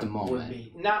 Not at the moment.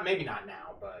 Maybe not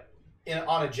now, but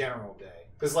on a general day.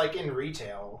 Because, in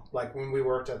retail, when we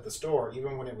worked at the store,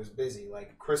 even when it was busy,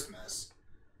 Christmas,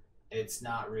 it's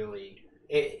not really...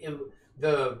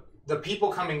 The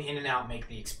people coming in and out make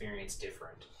the experience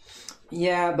different.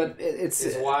 Yeah, but it's...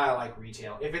 It's why I like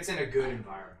retail, if it's in a good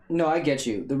environment. No, I get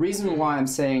you. The reason why I'm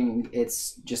saying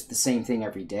it's just the same thing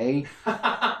every day...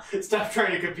 Stop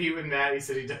trying to compete with Matt. He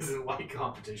said he doesn't like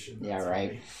competition. Yeah,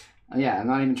 right. Yeah, I'm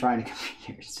not even trying to compete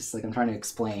here. It's just I'm trying to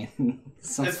explain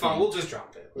something. It's fine. We'll just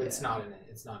drop it. Yeah. It's not in it.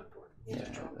 It's not important. We'll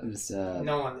just drop it. Just,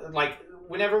 no one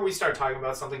whenever we start talking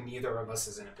about something, neither of us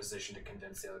is in a position to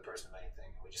convince the other person of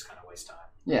anything. We just kind of waste time.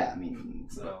 Yeah, I mean,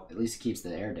 at least it keeps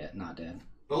the air not dead.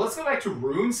 But let's go back to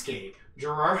RuneScape.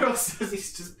 Gerardo says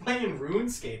he's just playing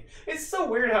RuneScape. It's so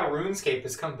weird how RuneScape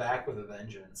has come back with a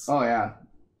vengeance. Oh yeah,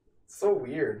 it's so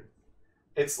weird.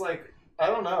 It's I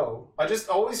don't know. I just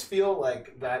always feel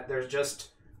that there's just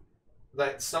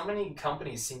so many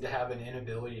companies seem to have an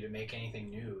inability to make anything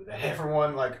new. That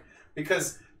everyone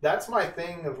because that's my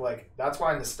thing of like, that's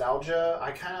why nostalgia,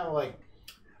 I kind of like,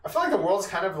 I feel like the world's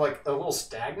kind of like a little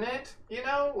stagnant, you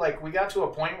know? Like we got to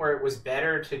a point where it was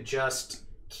better to just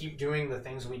keep doing the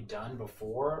things we'd done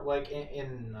before, like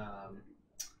in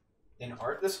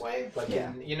art this way, like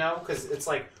you know, because it's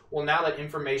like, well, now that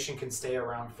information can stay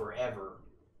around forever,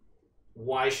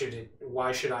 why should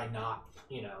I not,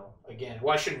 you know, again,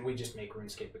 why shouldn't we just make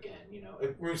RuneScape again, you know,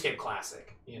 RuneScape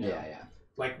Classic, you know,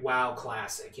 like WoW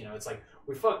Classic, you know, it's like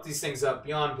we fucked these things up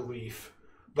beyond belief,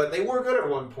 but they were good at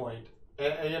one point,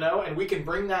 and you know, and we can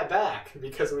bring that back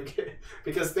because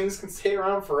things can stay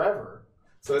around forever.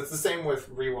 So it's the same with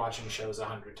rewatching shows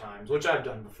 100 times, which I've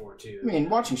done before too. I mean,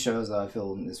 watching shows I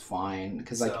feel is fine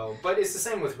because like. So, but it's the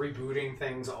same with rebooting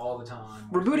things all the time.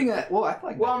 Rebooting it, well, I feel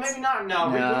like. Well, maybe not. No,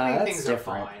 rebooting things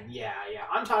different. Are fine. Yeah.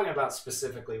 I'm talking about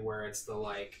specifically where it's the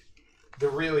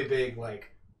really big like,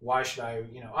 why should I?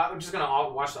 You know, I'm just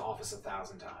gonna watch The Office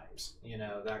 1,000 times. You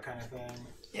know, that kind of thing.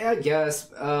 Yeah, I guess.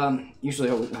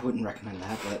 Usually I wouldn't recommend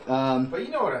that, but. But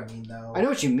you know what I mean, though. I know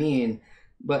what you mean.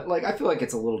 But, like, I feel like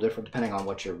it's a little different depending on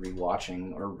what you're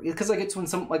rewatching. Or because, like, it's when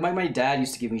my dad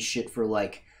used to give me shit for,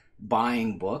 like,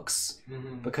 buying books.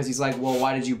 Mm-hmm. Because he's like, well,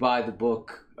 why did you buy the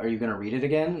book? Are you going to read it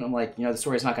again? And I'm like, you know, the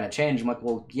story's not going to change. I'm like,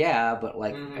 well, yeah, but,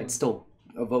 like, it still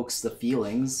evokes the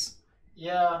feelings.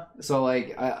 Yeah. So,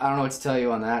 like, I don't know what to tell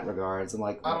you on that regards. I'm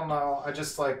like... I don't know. I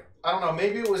just, like... I don't know.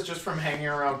 Maybe it was just from hanging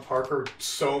around Parker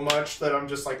so much that I'm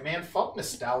just like, man, fuck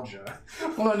nostalgia.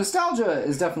 Well, no, nostalgia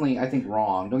is definitely, I think,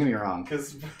 wrong. Don't get me wrong.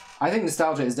 Because I think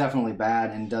nostalgia is definitely bad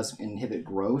and does inhibit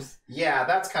growth. Yeah,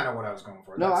 that's kind of what I was going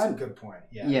for. That's a good point.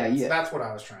 Yeah, that's what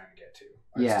I was trying to get to.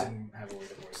 I just didn't have a way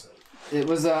to voice it. It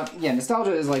was,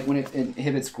 nostalgia is like when it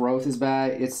inhibits growth is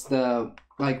bad. It's the,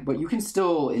 like, but you can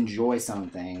still enjoy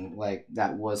something, like,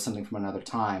 that was something from another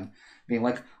time. Being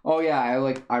like, oh yeah, I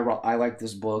like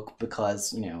this book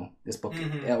because, you know, this book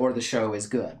or the show is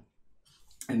good.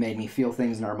 It made me feel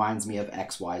things and it reminds me of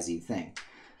XYZ thing.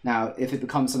 Now, if it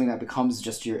becomes something that becomes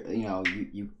just your, you know,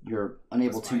 you're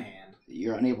unable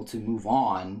to move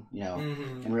on, you know,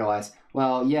 and realize,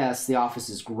 well, yes, The Office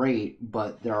is great,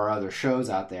 but there are other shows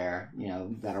out there, you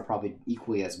know, that are probably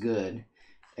equally as good.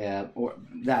 Or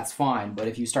that's fine. But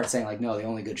if you start saying like, no, the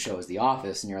only good show is The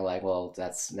Office, and you're like, well,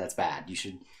 that's bad. You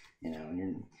should. You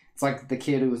know, it's like the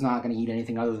kid who's not going to eat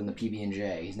anything other than the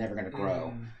PB&J. He's never going to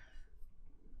grow.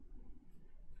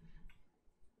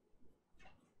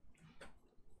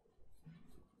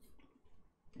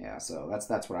 Yeah, so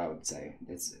that's what I would say.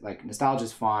 It's like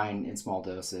nostalgia's fine in small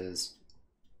doses.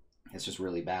 It's just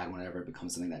really bad whenever it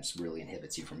becomes something that just really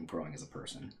inhibits you from growing as a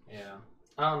person. Yeah.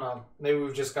 I don't know. Maybe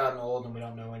we've just gotten old and we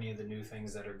don't know any of the new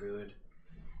things that are good.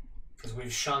 Because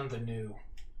we've shunned the new.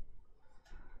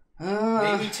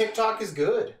 Maybe TikTok is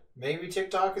good. Maybe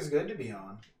TikTok is good to be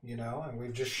on, you know, and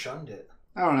we've just shunned it.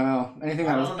 I don't know. I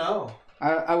don't know.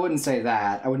 I wouldn't say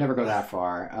that. I would never go that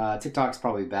far. TikTok's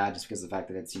probably bad just because of the fact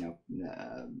that it's, you know,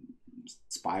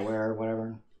 spyware or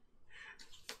whatever.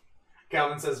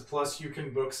 Calvin says, plus you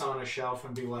can books on a shelf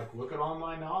and be like, look at all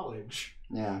my knowledge.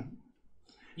 Yeah.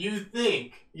 You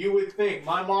would think.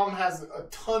 My mom has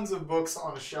tons of books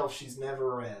on a shelf she's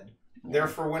never read. They're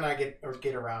for when I get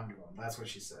around to them. That's what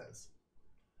she says.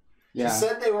 Yeah. She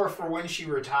said they were for when she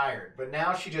retired, but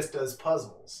now she just does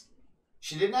puzzles.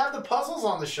 She didn't have the puzzles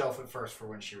on the shelf at first for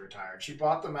when she retired. She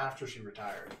bought them after she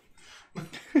retired.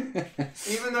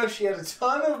 Even though she had a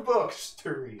ton of books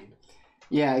to read.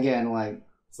 Yeah, again, like...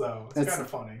 So, it's kind of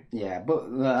funny. Yeah,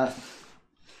 but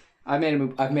I've made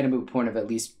a moot point of at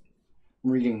least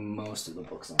reading most of the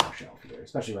books on our shelf here,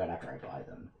 especially right after I buy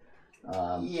them.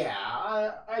 I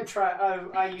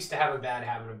used to have a bad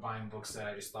habit of buying books that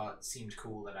I just thought seemed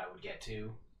cool that I would get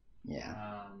to.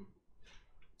 Yeah.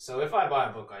 So if I buy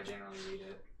a book, I generally read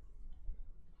it.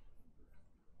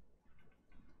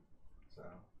 So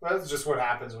that's just what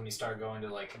happens when you start going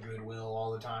to like Goodwill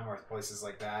all the time or places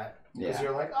like that. Because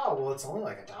you're like, oh well, it's only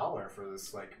like $1 for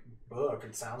this like book.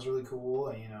 It sounds really cool,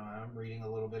 and you know, I'm reading a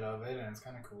little bit of it, and it's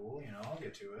kind of cool. You know, I'll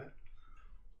get to it.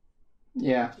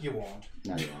 Yeah. You won't.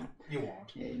 No, you won't. You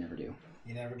won't. Yeah, you never do.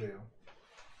 You never do.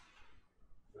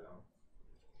 So,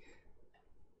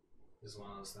 it's one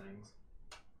of those things.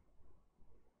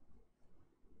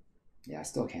 Yeah, I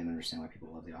still can't understand why people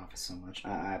love The Office so much.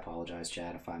 I apologize,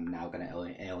 Chad, if I'm now going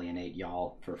to alienate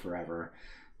y'all for forever.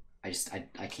 I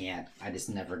can't. I just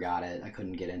never got it. I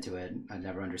couldn't get into it. I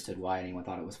never understood why anyone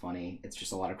thought it was funny. It's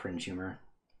just a lot of cringe humor.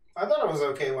 I thought it was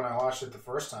okay when I watched it the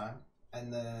first time.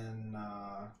 And then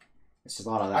It's just a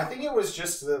lot of I that. think it was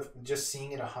just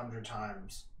seeing it 100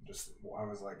 times. I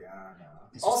was like, no.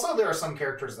 It's Also, there are some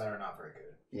characters that are not very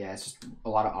good. Yeah, it's just a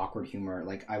lot of awkward humor.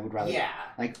 Like I would rather. Yeah.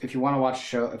 Like if you want to watch a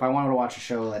show, if I wanted to watch a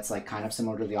show that's like kind of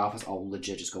similar to The Office, I'll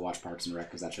legit just go watch Parks and Rec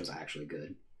because that show's actually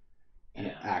good, and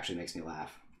it actually makes me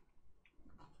laugh.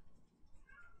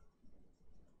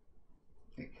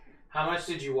 How much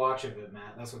did you watch of it,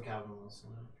 Matt? That's what Calvin wants to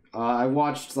know. I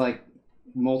watched like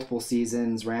multiple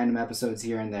seasons, random episodes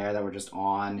here and there that were just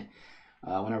on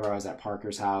whenever I was at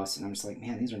Parker's house, and I'm just like,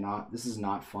 man, this is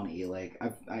not funny. Like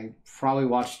I probably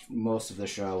watched most of the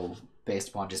show based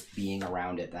upon just being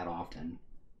around it that often.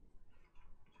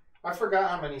 I forgot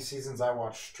how many seasons I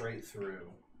watched straight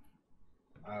through.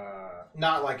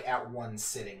 Not like at one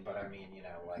sitting, but I mean, you know,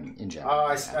 like in general.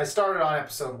 I started on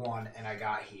episode 1 and I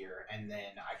got here, and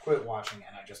then I quit watching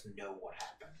and I just know what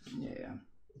happened. Yeah.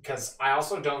 Because I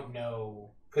also don't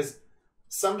know, because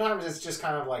sometimes it's just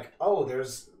kind of like, oh,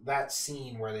 there's that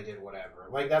scene where they did whatever.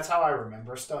 Like that's how I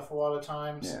remember stuff a lot of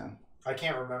times. Yeah. I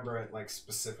can't remember it like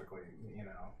specifically, you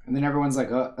know. And then everyone's like,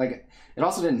 it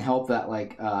also didn't help that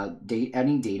like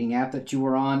any dating app that you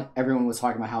were on, everyone was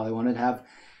talking about how they wanted to have.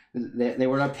 They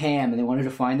were a Pam and they wanted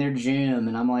to find their Jim,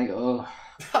 and I'm like, oh,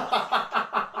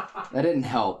 that didn't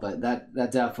help. But that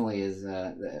definitely is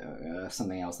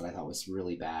something else that I thought was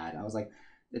really bad. I was like,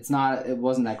 it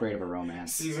wasn't that great of a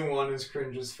romance. Season 1 is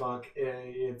cringe as fuck.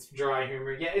 It's dry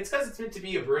humor. Yeah, it's because it's meant to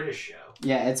be a British show.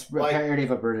 Yeah, it's a parody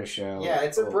of a British show. Yeah,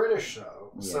 it's a British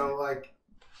show. Yeah. So like,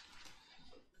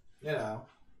 you know,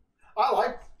 I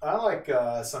like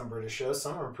some British shows.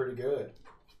 Some are pretty good.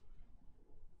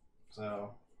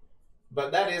 So.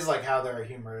 But that is like how their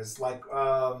humor is. Like,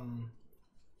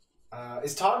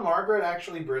 is Todd Margaret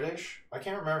actually British? I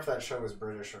can't remember if that show is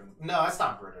British or no. It's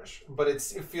not British, but it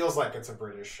feels like it's a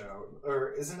British show.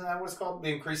 Or isn't that what's called?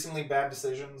 The Increasingly Bad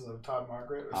Decisions of Todd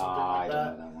Margaret or something like that. I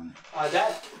don't know that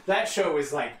one. That show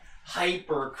is like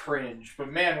hyper cringe,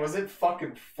 but man, was it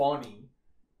fucking funny?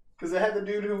 Because it had the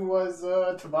dude who was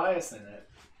Tobias in it.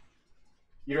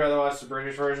 You'd rather watch the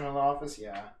British version of The Office?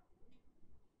 Yeah.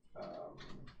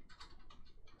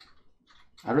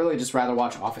 I'd really just rather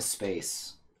watch Office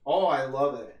Space. Oh, I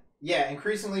love it. Yeah,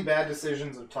 Increasingly Bad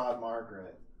Decisions of Todd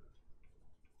Margaret.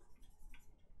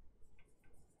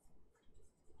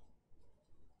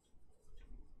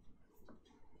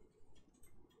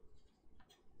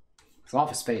 So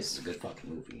Office Space is a good fucking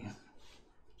movie.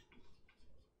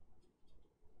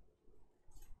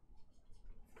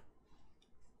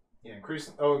 Yeah,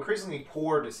 Increasingly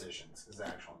Poor Decisions is the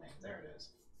actual name. There it is.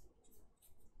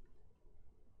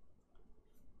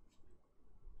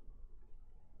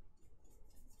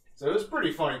 So it was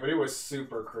pretty funny, but it was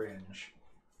super cringe.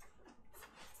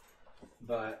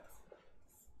 But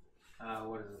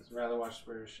what is this? Rather watch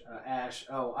the British Ash.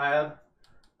 Oh, I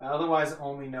otherwise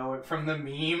only know it from the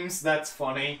memes. That's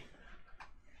funny.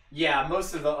 Yeah,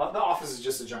 most of the Office This is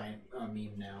just a giant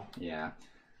meme now. Yeah.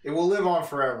 It will live on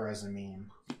forever as a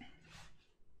meme.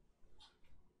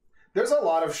 There's a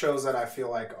lot of shows that I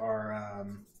feel like are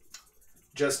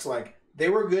just like they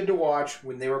were good to watch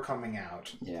when they were coming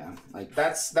out. Yeah, like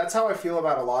that's how I feel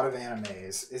about a lot of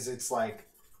animes. Is it's like,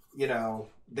 you know,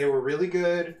 they were really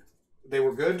good. They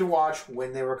were good to watch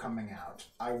when they were coming out.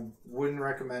 I wouldn't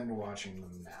recommend watching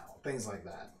them now. Things like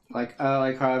that. like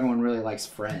how everyone really likes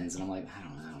Friends, and I'm like, I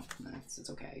don't know, it's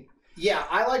okay. Yeah,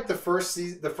 I like the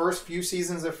first few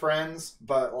seasons of Friends,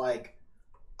 but like,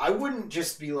 I wouldn't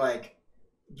just be like,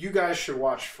 you guys should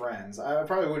watch Friends. I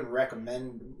probably wouldn't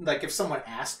recommend. Like, if someone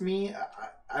asked me,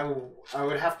 I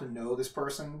would have to know this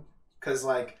person because,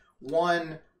 like,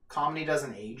 one, comedy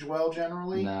doesn't age well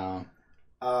generally. No.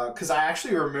 Because I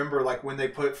actually remember, like, when they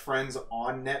put Friends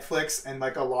on Netflix, and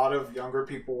like a lot of younger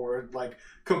people were like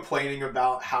complaining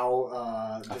about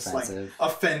how just like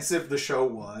offensive the show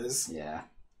was. Yeah.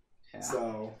 Yeah.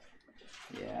 So.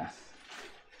 Yeah.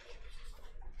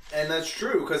 And that's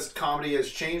true because comedy has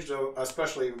changed,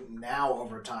 especially now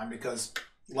over time, because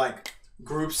like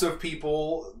groups of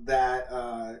people that,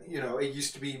 you know, it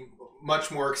used to be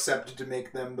much more accepted to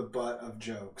make them the butt of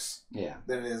jokes than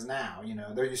it is now. You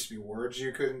know, there used to be words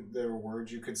there were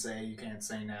words you could say you can't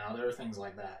say now. There are things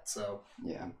like that. So,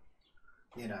 yeah,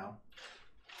 you know.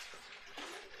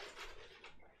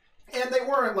 And they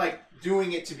weren't like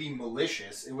doing it to be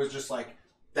malicious. It was just like,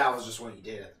 that was just what you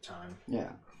did at the time.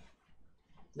 Yeah.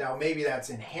 Now, maybe that's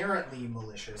inherently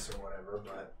malicious or whatever,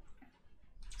 but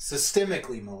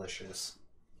systemically malicious.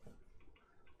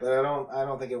 But I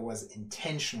don't think it was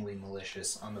intentionally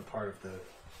malicious on the part of the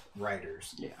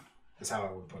writers. Yeah. Is how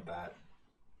I would put that.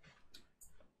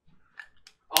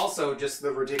 Also, just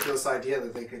the ridiculous idea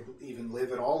that they could even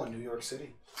live at all in New York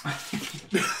City.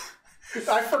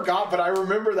 I forgot, but I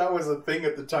remember that was a thing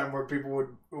at the time where people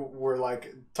were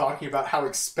like talking about how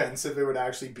expensive it would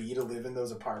actually be to live in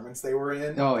those apartments they were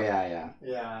in. Oh yeah.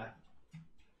 Yeah.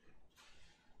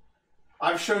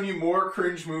 I've shown you more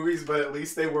cringe movies, but at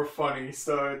least they were funny,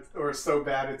 or so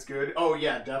bad it's good. Oh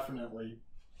yeah, definitely.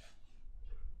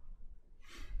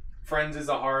 Friends is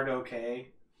a hard okay.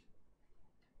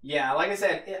 Yeah, like I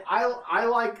said,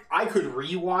 I could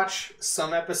rewatch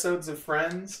some episodes of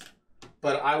Friends,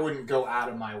 but I wouldn't go out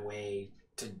of my way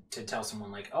to tell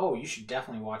someone like, oh, you should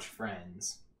definitely watch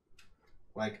Friends.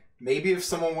 Like, maybe if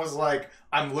someone was like,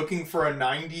 I'm looking for a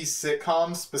 90s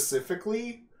sitcom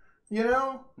specifically, you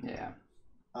know? Yeah.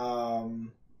 I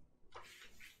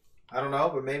don't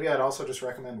know, but maybe I'd also just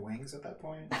recommend Wings at that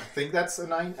point. I think that's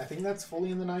fully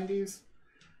in the 90s.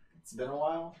 It's been a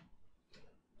while.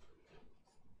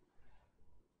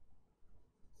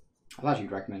 I thought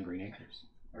you'd recommend Green Acres.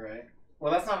 All right.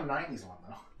 Well, that's not a 90s one,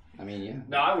 though. I mean, yeah.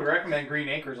 No, I would recommend Green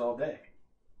Acres all day.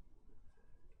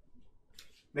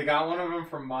 They got one of them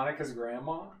from Monica's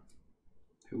grandma.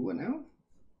 Who would know?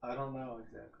 I don't know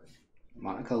exactly.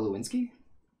 Monica Lewinsky?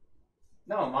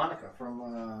 No, Monica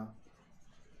from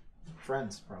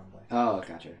Friends, probably. Oh,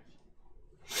 gotcha.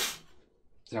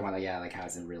 Talking about like how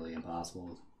it's really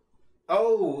impossible.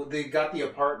 Oh, they got the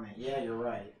apartment. Yeah, you're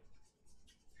right.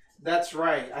 That's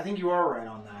right. I think you are right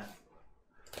on that.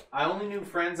 I only knew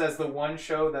Friends as the one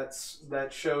show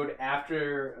that showed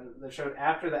after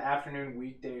the afternoon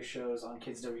weekday shows on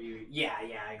Kids W. Yeah,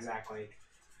 exactly.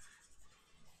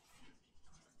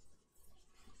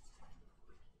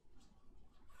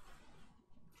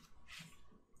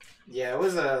 Yeah, it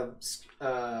was a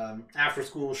after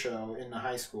school show in the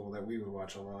high school that we would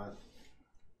watch a lot.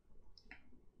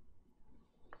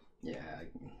 Yeah.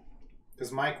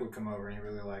 Because Mike would come over and he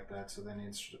really liked that, so then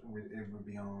it would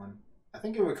be on. I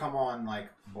think it would come on like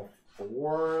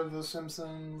before The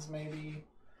Simpsons, maybe.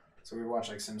 So we'd watch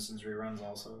like Simpsons reruns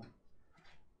also.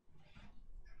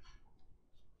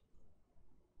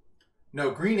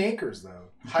 No, Green Acres though.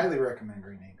 Highly recommend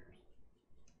Green Acres.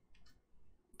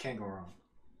 Can't go wrong.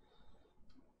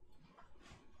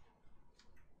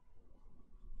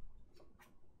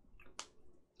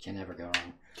 Can never go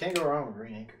wrong. Can't go wrong with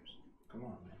Green Acres. Come on,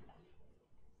 man.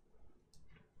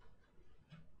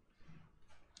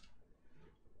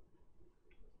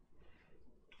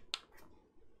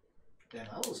 Yeah,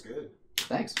 that was good.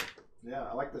 Thanks. Yeah,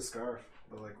 I like the scarf.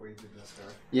 I like what you did that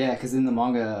scarf. Yeah, because in the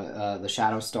manga, the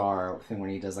Shadow Star thing, when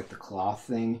he does like the cloth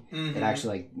thing, it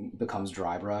actually like becomes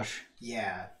dry brush.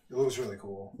 Yeah, it looks really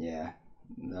cool. Yeah.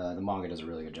 The manga does a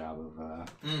really good job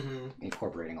of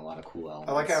incorporating a lot of cool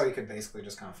elements. I like how he could basically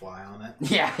just kind of fly on it.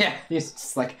 Yeah. He's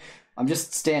just like, I'm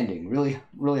just standing really,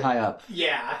 really high up.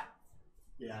 Yeah,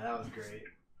 that was great.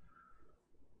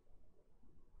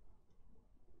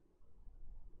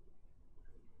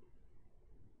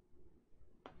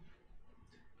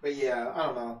 But yeah, I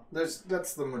don't know.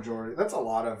 That's the majority. That's a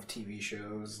lot of TV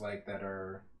shows like that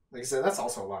are, like I said, that's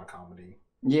also a lot of comedy.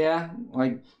 Yeah,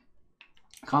 like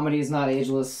comedy is not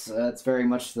ageless. It's very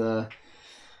much the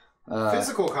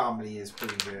physical comedy is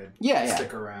pretty good. Yeah.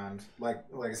 Stick around, like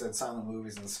I said, silent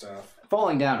movies and stuff.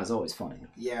 Falling down is always funny.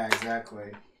 Yeah,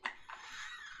 exactly.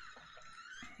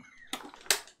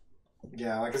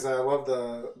 Yeah, like I said, I love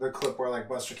the clip where like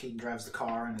Buster Keaton drives the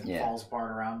car and it falls apart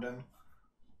around him.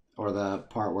 Or the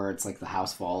part where it's like the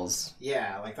house falls.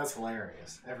 Yeah, like that's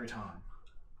hilarious every time.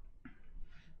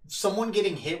 Someone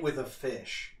getting hit with a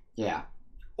fish. Yeah.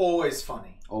 Always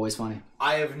funny. Always funny.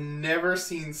 I have never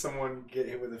seen someone get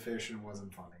hit with a fish and it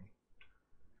wasn't funny.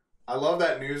 I love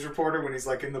that news reporter when he's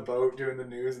like in the boat doing the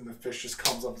news and the fish just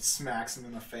comes up and smacks him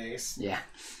in the face. Yeah.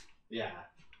 Yeah.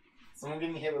 Someone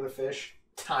getting hit with a fish,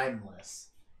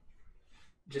 timeless.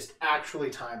 Just actually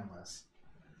timeless.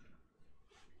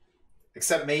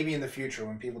 Except maybe in the future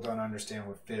when people don't understand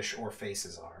what fish or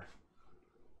faces are.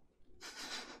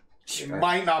 Sure. It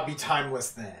might not be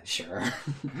timeless then. Sure.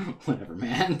 Whatever,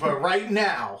 man. But right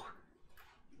now,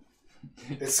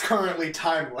 it's currently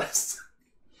timeless.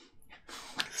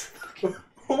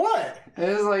 What?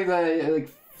 It's like the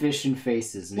fish and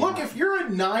faces. Man. Look, if you're a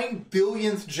 9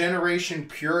 billionth generation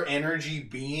pure energy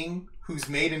being who's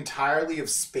made entirely of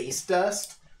space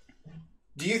dust,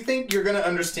 do you think you're going to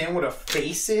understand what a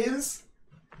face is?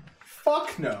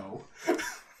 Fuck no.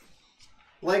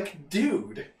 Like,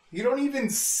 dude, you don't even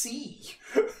see.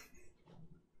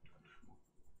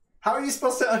 How are you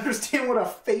supposed to understand what a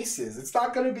face is? It's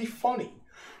not going to be funny.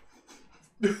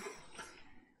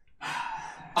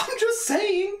 I'm just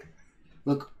saying.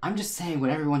 Look, I'm just saying what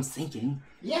everyone's thinking.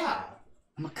 Yeah.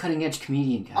 I'm a cutting edge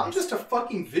comedian, guys. I'm just a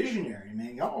fucking visionary,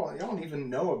 man. Y'all don't even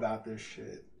know about this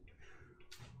shit.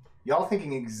 Y'all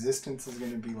thinking existence is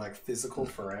going to be like physical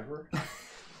forever?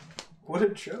 What a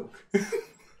joke.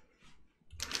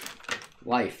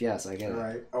 Life, yes, I get it.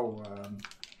 Right. Oh,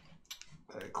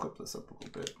 I clip this up a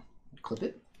little bit. Clip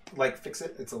it? Like, fix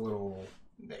it. It's a little...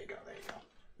 There you go.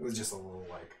 It was just a little,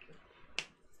 like...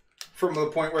 From the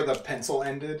point where the pencil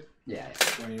ended. Yeah.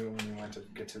 When you went to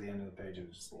get to the end of the page, it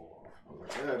was just a little off. I was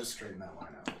like, yeah, just straighten that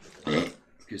line out.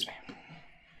 Excuse me.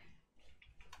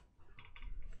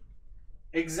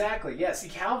 Exactly. Yeah, see,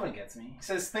 Calvin gets me. He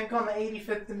says, think on the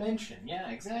 85th dimension. Yeah,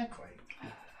 exactly.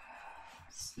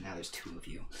 Now there's two of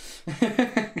you.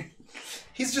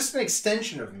 He's just an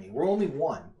extension of me. We're only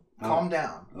one. Calm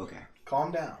down. Okay.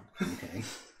 Calm down. Okay.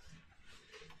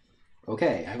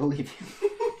 Okay, I believe you.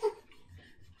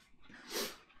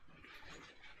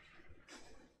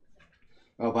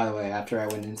 Oh, by the way, after I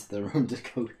went into the room to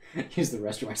go use the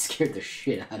restroom, I scared the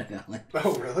shit out of Ellen.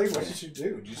 Oh, really? What did you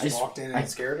do? You just walked in and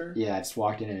scared her? Yeah, I just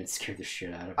walked in and it scared the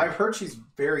shit out of her. I've heard she's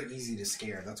very easy to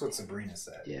scare. That's what Sabrina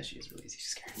said. Yeah, she is really easy to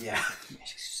scare. Yeah. Yeah,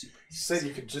 she's super easy. She said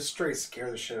you could just straight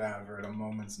scare the shit out of her at a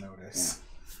moment's notice.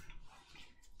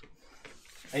 Yeah.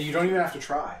 And you don't even have to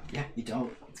try. Yeah, you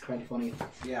don't. It's kind of funny.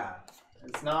 Yeah.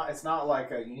 It's not like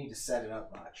you need to set it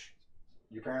up much.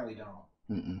 You apparently don't.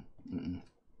 Mm-mm. Mm-mm.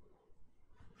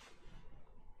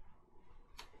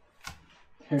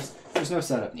 There's no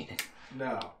setup needed.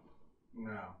 No.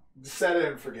 Just set it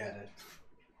and forget it.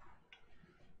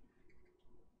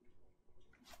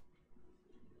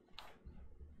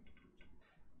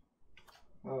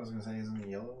 Well, I was going to say, isn't it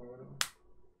yellow or whatever?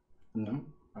 No.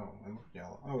 Oh, it looked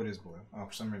yellow. Oh, it is blue. Oh,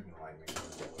 for some reason the light makes it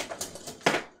blue.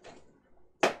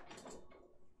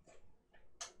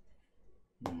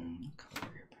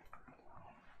 Color your background.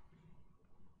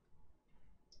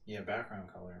 Yeah, background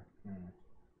color.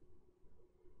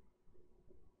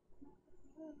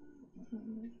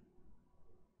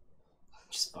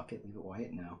 Just fuck it, leave it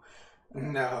white? No.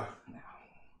 No. No.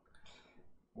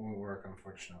 Won't work,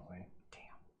 unfortunately. Damn.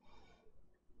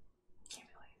 Can't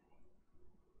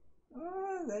be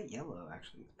lazy. That yellow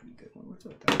actually is a pretty good one. What's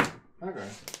with that? Okay.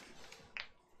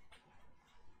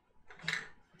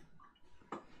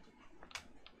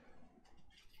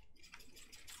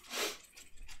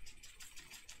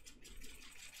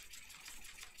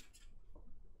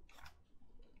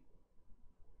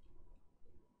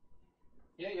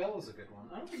 Yeah, yellow's a good one.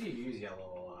 I don't think you use yellow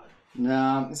a lot.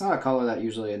 No, it's not a color that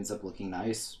usually ends up looking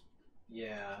nice.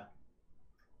 Yeah.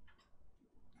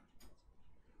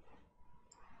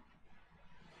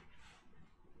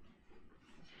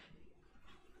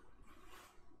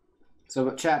 So,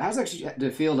 but chat, how's it actually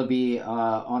feel to be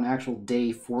on actual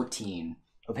day 14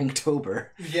 of Inktober?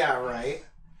 Yeah, right.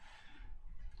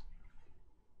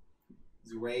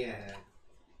 It's way ahead.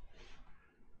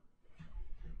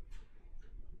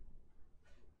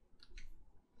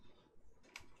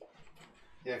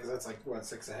 Yeah, because that's like, what,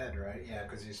 6 ahead, right? Yeah,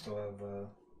 because you still have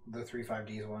the 3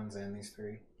 5Ds ones and these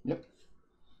 3. Yep.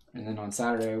 And then on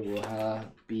Saturday, we'll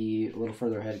be a little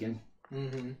further ahead again.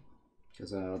 Mm-hmm.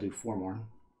 Because I'll do 4 more.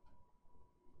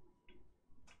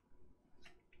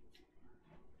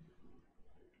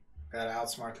 Gotta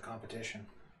outsmart the competition.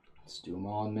 Let's do them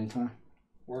all in the meantime.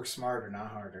 Work smarter,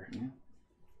 not harder. Yeah.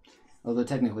 Although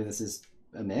technically this is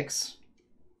a mix.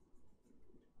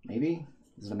 Maybe?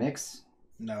 Is it a mix?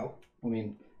 No. I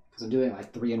mean, because I'm doing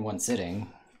like 3 in one sitting.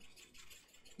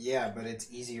 Yeah, but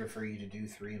it's easier for you to do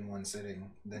 3 in one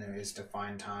sitting than it is to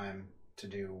find time to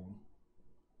do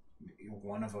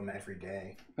one of them every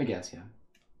day. I guess, yeah.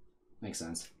 Makes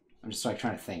sense. I'm just like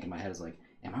trying to think in my head, is like,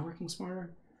 am I working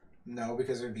smarter? No,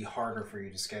 because it would be harder for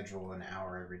you to schedule an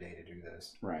hour every day to do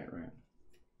this. Right.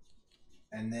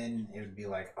 And then it would be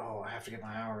like, oh, I have to get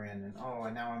my hour in, and oh,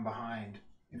 and now I'm behind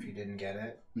if you didn't get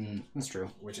it. That's true.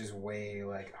 Which is way,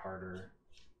 like, harder.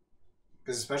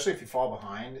 Because especially if you fall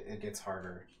behind, it gets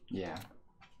harder. Yeah.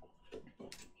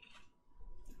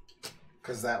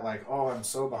 Because that, like, oh, I'm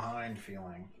so behind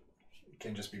feeling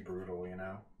can just be brutal, you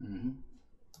know? Mm-hmm.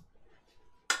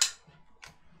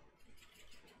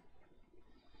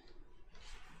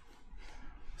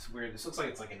 It's weird. This looks like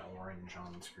it's like an orange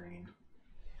on the screen.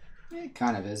 It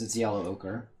kind of is. It's yellow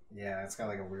ochre. Yeah, it's got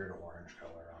like a weird orange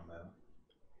color on the...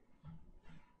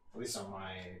 At least on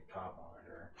my top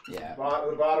monitor. Yeah.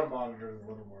 The bottom monitor is a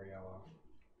little more yellow.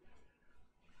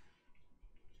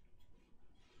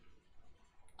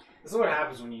 This is what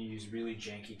happens when you use really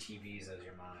janky TVs as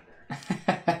your monitor.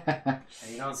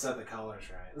 And you don't set the colors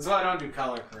right. This is why I don't do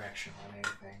color correction on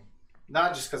anything.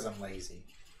 Not just because I'm lazy.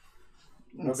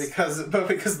 But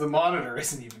because the monitor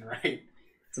isn't even right.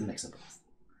 It's a mix of both.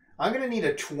 I'm going to need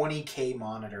a 20K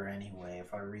monitor anyway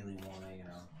if I really want to, you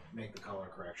know, make the color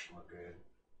correction look good.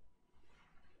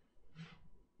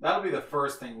 That'll be the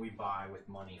first thing we buy with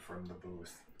money from the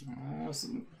booth.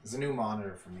 It's a new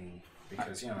monitor for me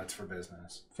because, it's for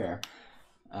business. Fair.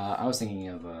 I was thinking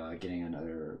of getting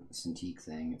another Cintiq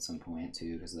thing at some point,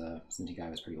 too, because the Cintiq guy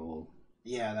was pretty old.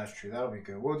 Yeah, that's true. That'll be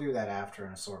good. We'll do that after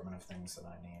an assortment of things that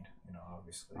I need,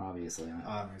 obviously.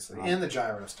 Obviously. And the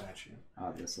gyro statue.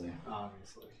 Obviously.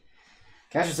 Obviously.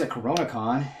 Catch us at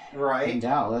CoronaCon. Right. In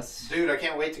Dallas. Dude, I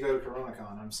can't wait to go to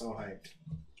CoronaCon. I'm so hyped.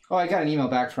 Oh, I got an email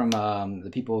back from the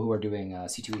people who are doing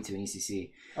C2E2 and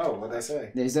ECC. Oh, what'd they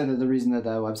say? They said that the reason that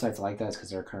the website's like that is because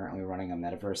they're currently running a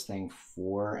metaverse thing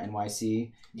for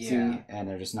NYC. Yeah. And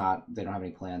they're just not, they don't have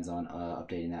any plans on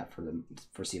updating that for the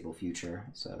foreseeable future.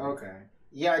 So. Okay.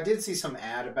 Yeah, I did see some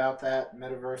ad about that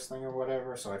metaverse thing or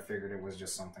whatever, so I figured it was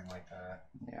just something like that.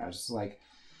 Yeah, I was just like,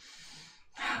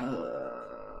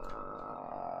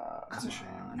 That's a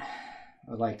shame.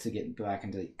 I'd like to get back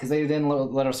into, because they didn't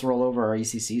let us roll over our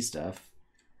ECC stuff.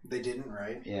 They didn't,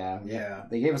 right? Yeah. Yeah.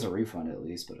 They gave us a refund at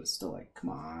least, but it's still like, come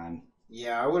on.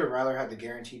 Yeah, I would have rather had the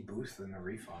guaranteed booth than the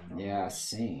refund. Yeah,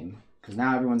 same. Because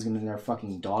now everyone's going to, their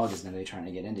fucking dog is going to be trying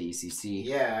to get into ECC.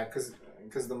 Yeah,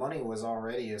 because the money was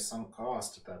already a sunk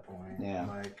cost at that point. Yeah.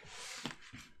 Like.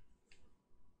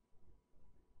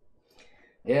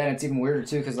 Yeah, and it's even weirder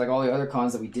too, because like all the other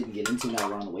cons that we didn't get into now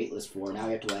we're on the wait list for. Now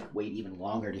we have to like wait even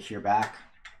longer to hear back.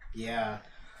 Yeah.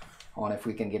 On if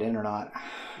we can get in or not.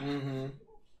 Mm-hmm.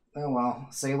 Oh well,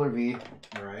 Sailor V.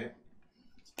 Right.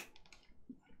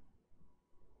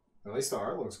 At least the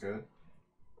art looks good.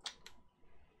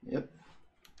 Yep.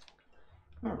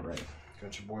 All right.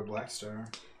 Got your boy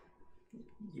Blackstar.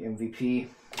 MVP.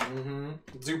 Mm-hmm.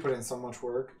 Do put in so much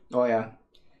work. Oh yeah.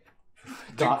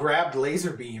 Dude grabbed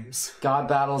laser beams. God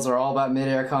battles are all about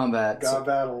mid-air combat. God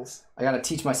battles. I gotta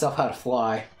teach myself how to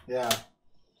fly. Yeah.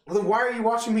 Well, then why are you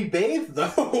watching me bathe,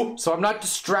 though? So I'm not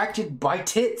distracted by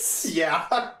tits.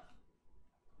 Yeah.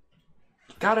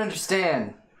 Gotta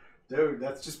understand. Dude,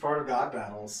 that's just part of God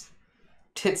battles.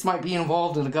 Tits might be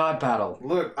involved in a God battle.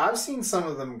 Look, I've seen some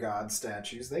of them God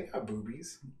statues. They got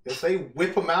boobies. If they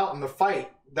whip them out in the fight,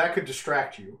 that could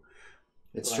distract you.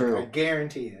 It's true. I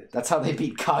guarantee it. That's how they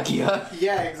beat Kaguya.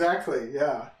 Yeah, exactly.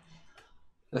 Yeah.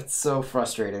 That's so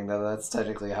frustrating, though. That's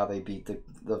technically how they beat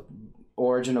the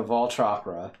origin of all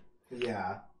chakra.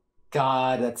 Yeah.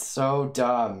 God, that's so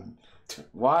dumb.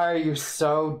 Why are you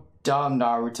so dumb,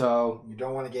 Naruto? You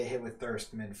don't want to get hit with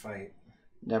thirst mid-fight.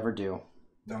 Never do.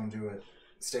 Don't do it.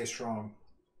 Stay strong.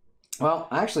 Well,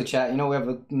 actually, chat, we have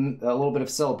a little bit of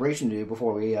celebration to do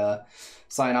before we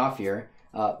sign off here.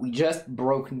 We just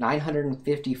broke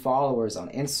 950 followers on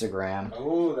Instagram.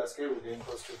 Oh, that's good. We're getting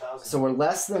close to 1,000. So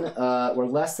we're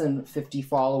less than 50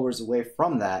 followers away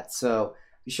from that. So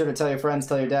be sure to tell your friends,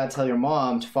 tell your dad, tell your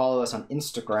mom to follow us on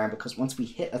Instagram, because once we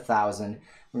hit 1,000,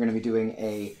 we're going to be doing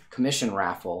a commission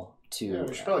raffle. Yeah,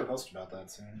 we should probably post about that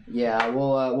soon. Yeah,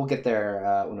 we'll get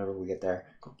there whenever we get there.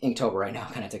 Inktober right now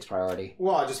kind of takes priority.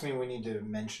 Well, I just mean we need to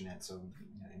mention it, so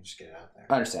just get it out there.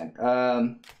 I understand.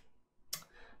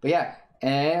 But yeah,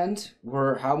 and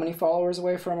we're how many followers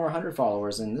away from our 100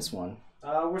 followers in this one?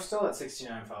 We're still at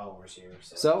 69 followers here.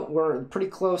 So we're pretty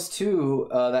close to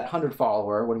that 100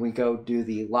 follower when we go do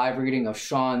the live reading of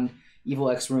Sean, Evil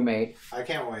Ex-Roommate. I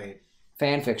can't wait.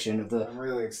 Fan fiction of the. I'm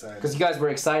really excited because you guys were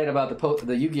excited about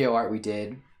the Yu-Gi-Oh art we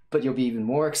did, but you'll be even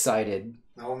more excited.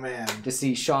 Oh man! To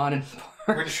see Sean and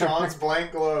when Sean's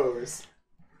blank glows.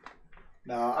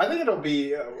 No, I think it'll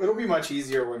be much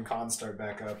easier when cons start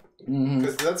back up,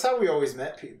 because that's how we always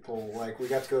met people. Like we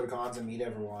got to go to cons and meet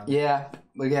everyone. Yeah,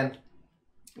 again,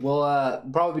 we'll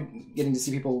probably be getting to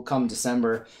see people come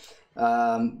December.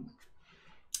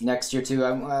 Next year too.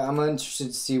 I'm interested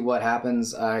to see what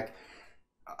happens.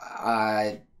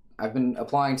 I've been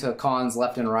applying to cons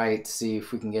left and right to see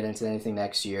if we can get into anything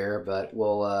next year, but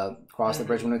we'll cross the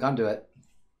bridge when we come to it.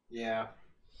 Yeah.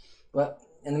 But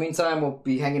in the meantime, we'll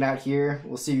be hanging out here.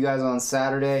 We'll see you guys on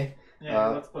Saturday. Yeah,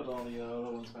 let's put all the other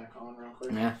ones back on real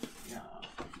quick. Yeah. Yeah.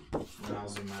 And I'll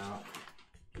zoom out.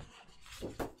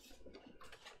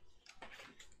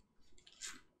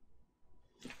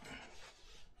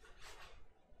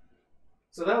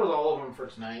 So that was all of them for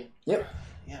tonight. Yep.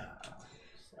 Yeah.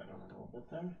 I don't know about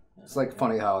them. It's like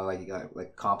funny how you got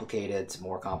like complicated to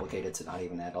more complicated to not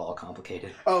even at all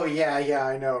complicated. Oh yeah,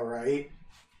 I know, right?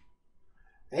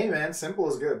 Hey man, simple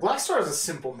is good. Blackstar is a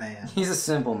simple man. He's a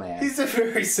simple man. He's a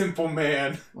very simple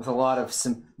man. With a lot of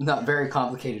not very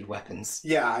complicated weapons.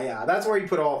 Yeah. That's where you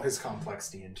put all of his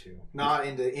complexity into. Not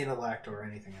into intellect or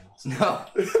anything else. No.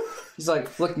 He's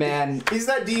like, look man. He's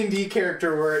that D&D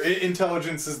character where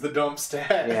intelligence is the dump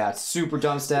stat. Yeah, super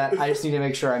dumb stat. I just need to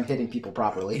make sure I'm hitting people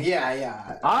properly.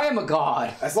 Yeah. I am a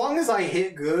god. As long as I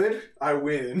hit good, I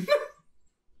win.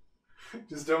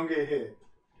 Just don't get hit.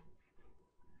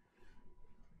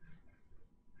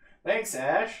 Thanks,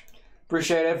 Ash.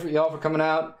 Appreciate it for y'all for coming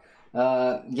out.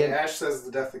 Ash says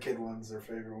the Death of the Kid one's their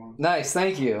favorite one. Nice,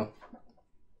 thank you.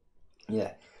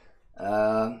 Yeah.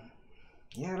 I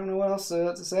don't know what else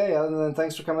to say other than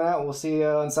thanks for coming out. We'll see you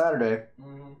on Saturday.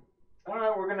 Mm-hmm. All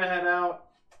right, we're going to head out.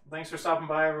 Thanks for stopping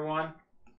by, everyone.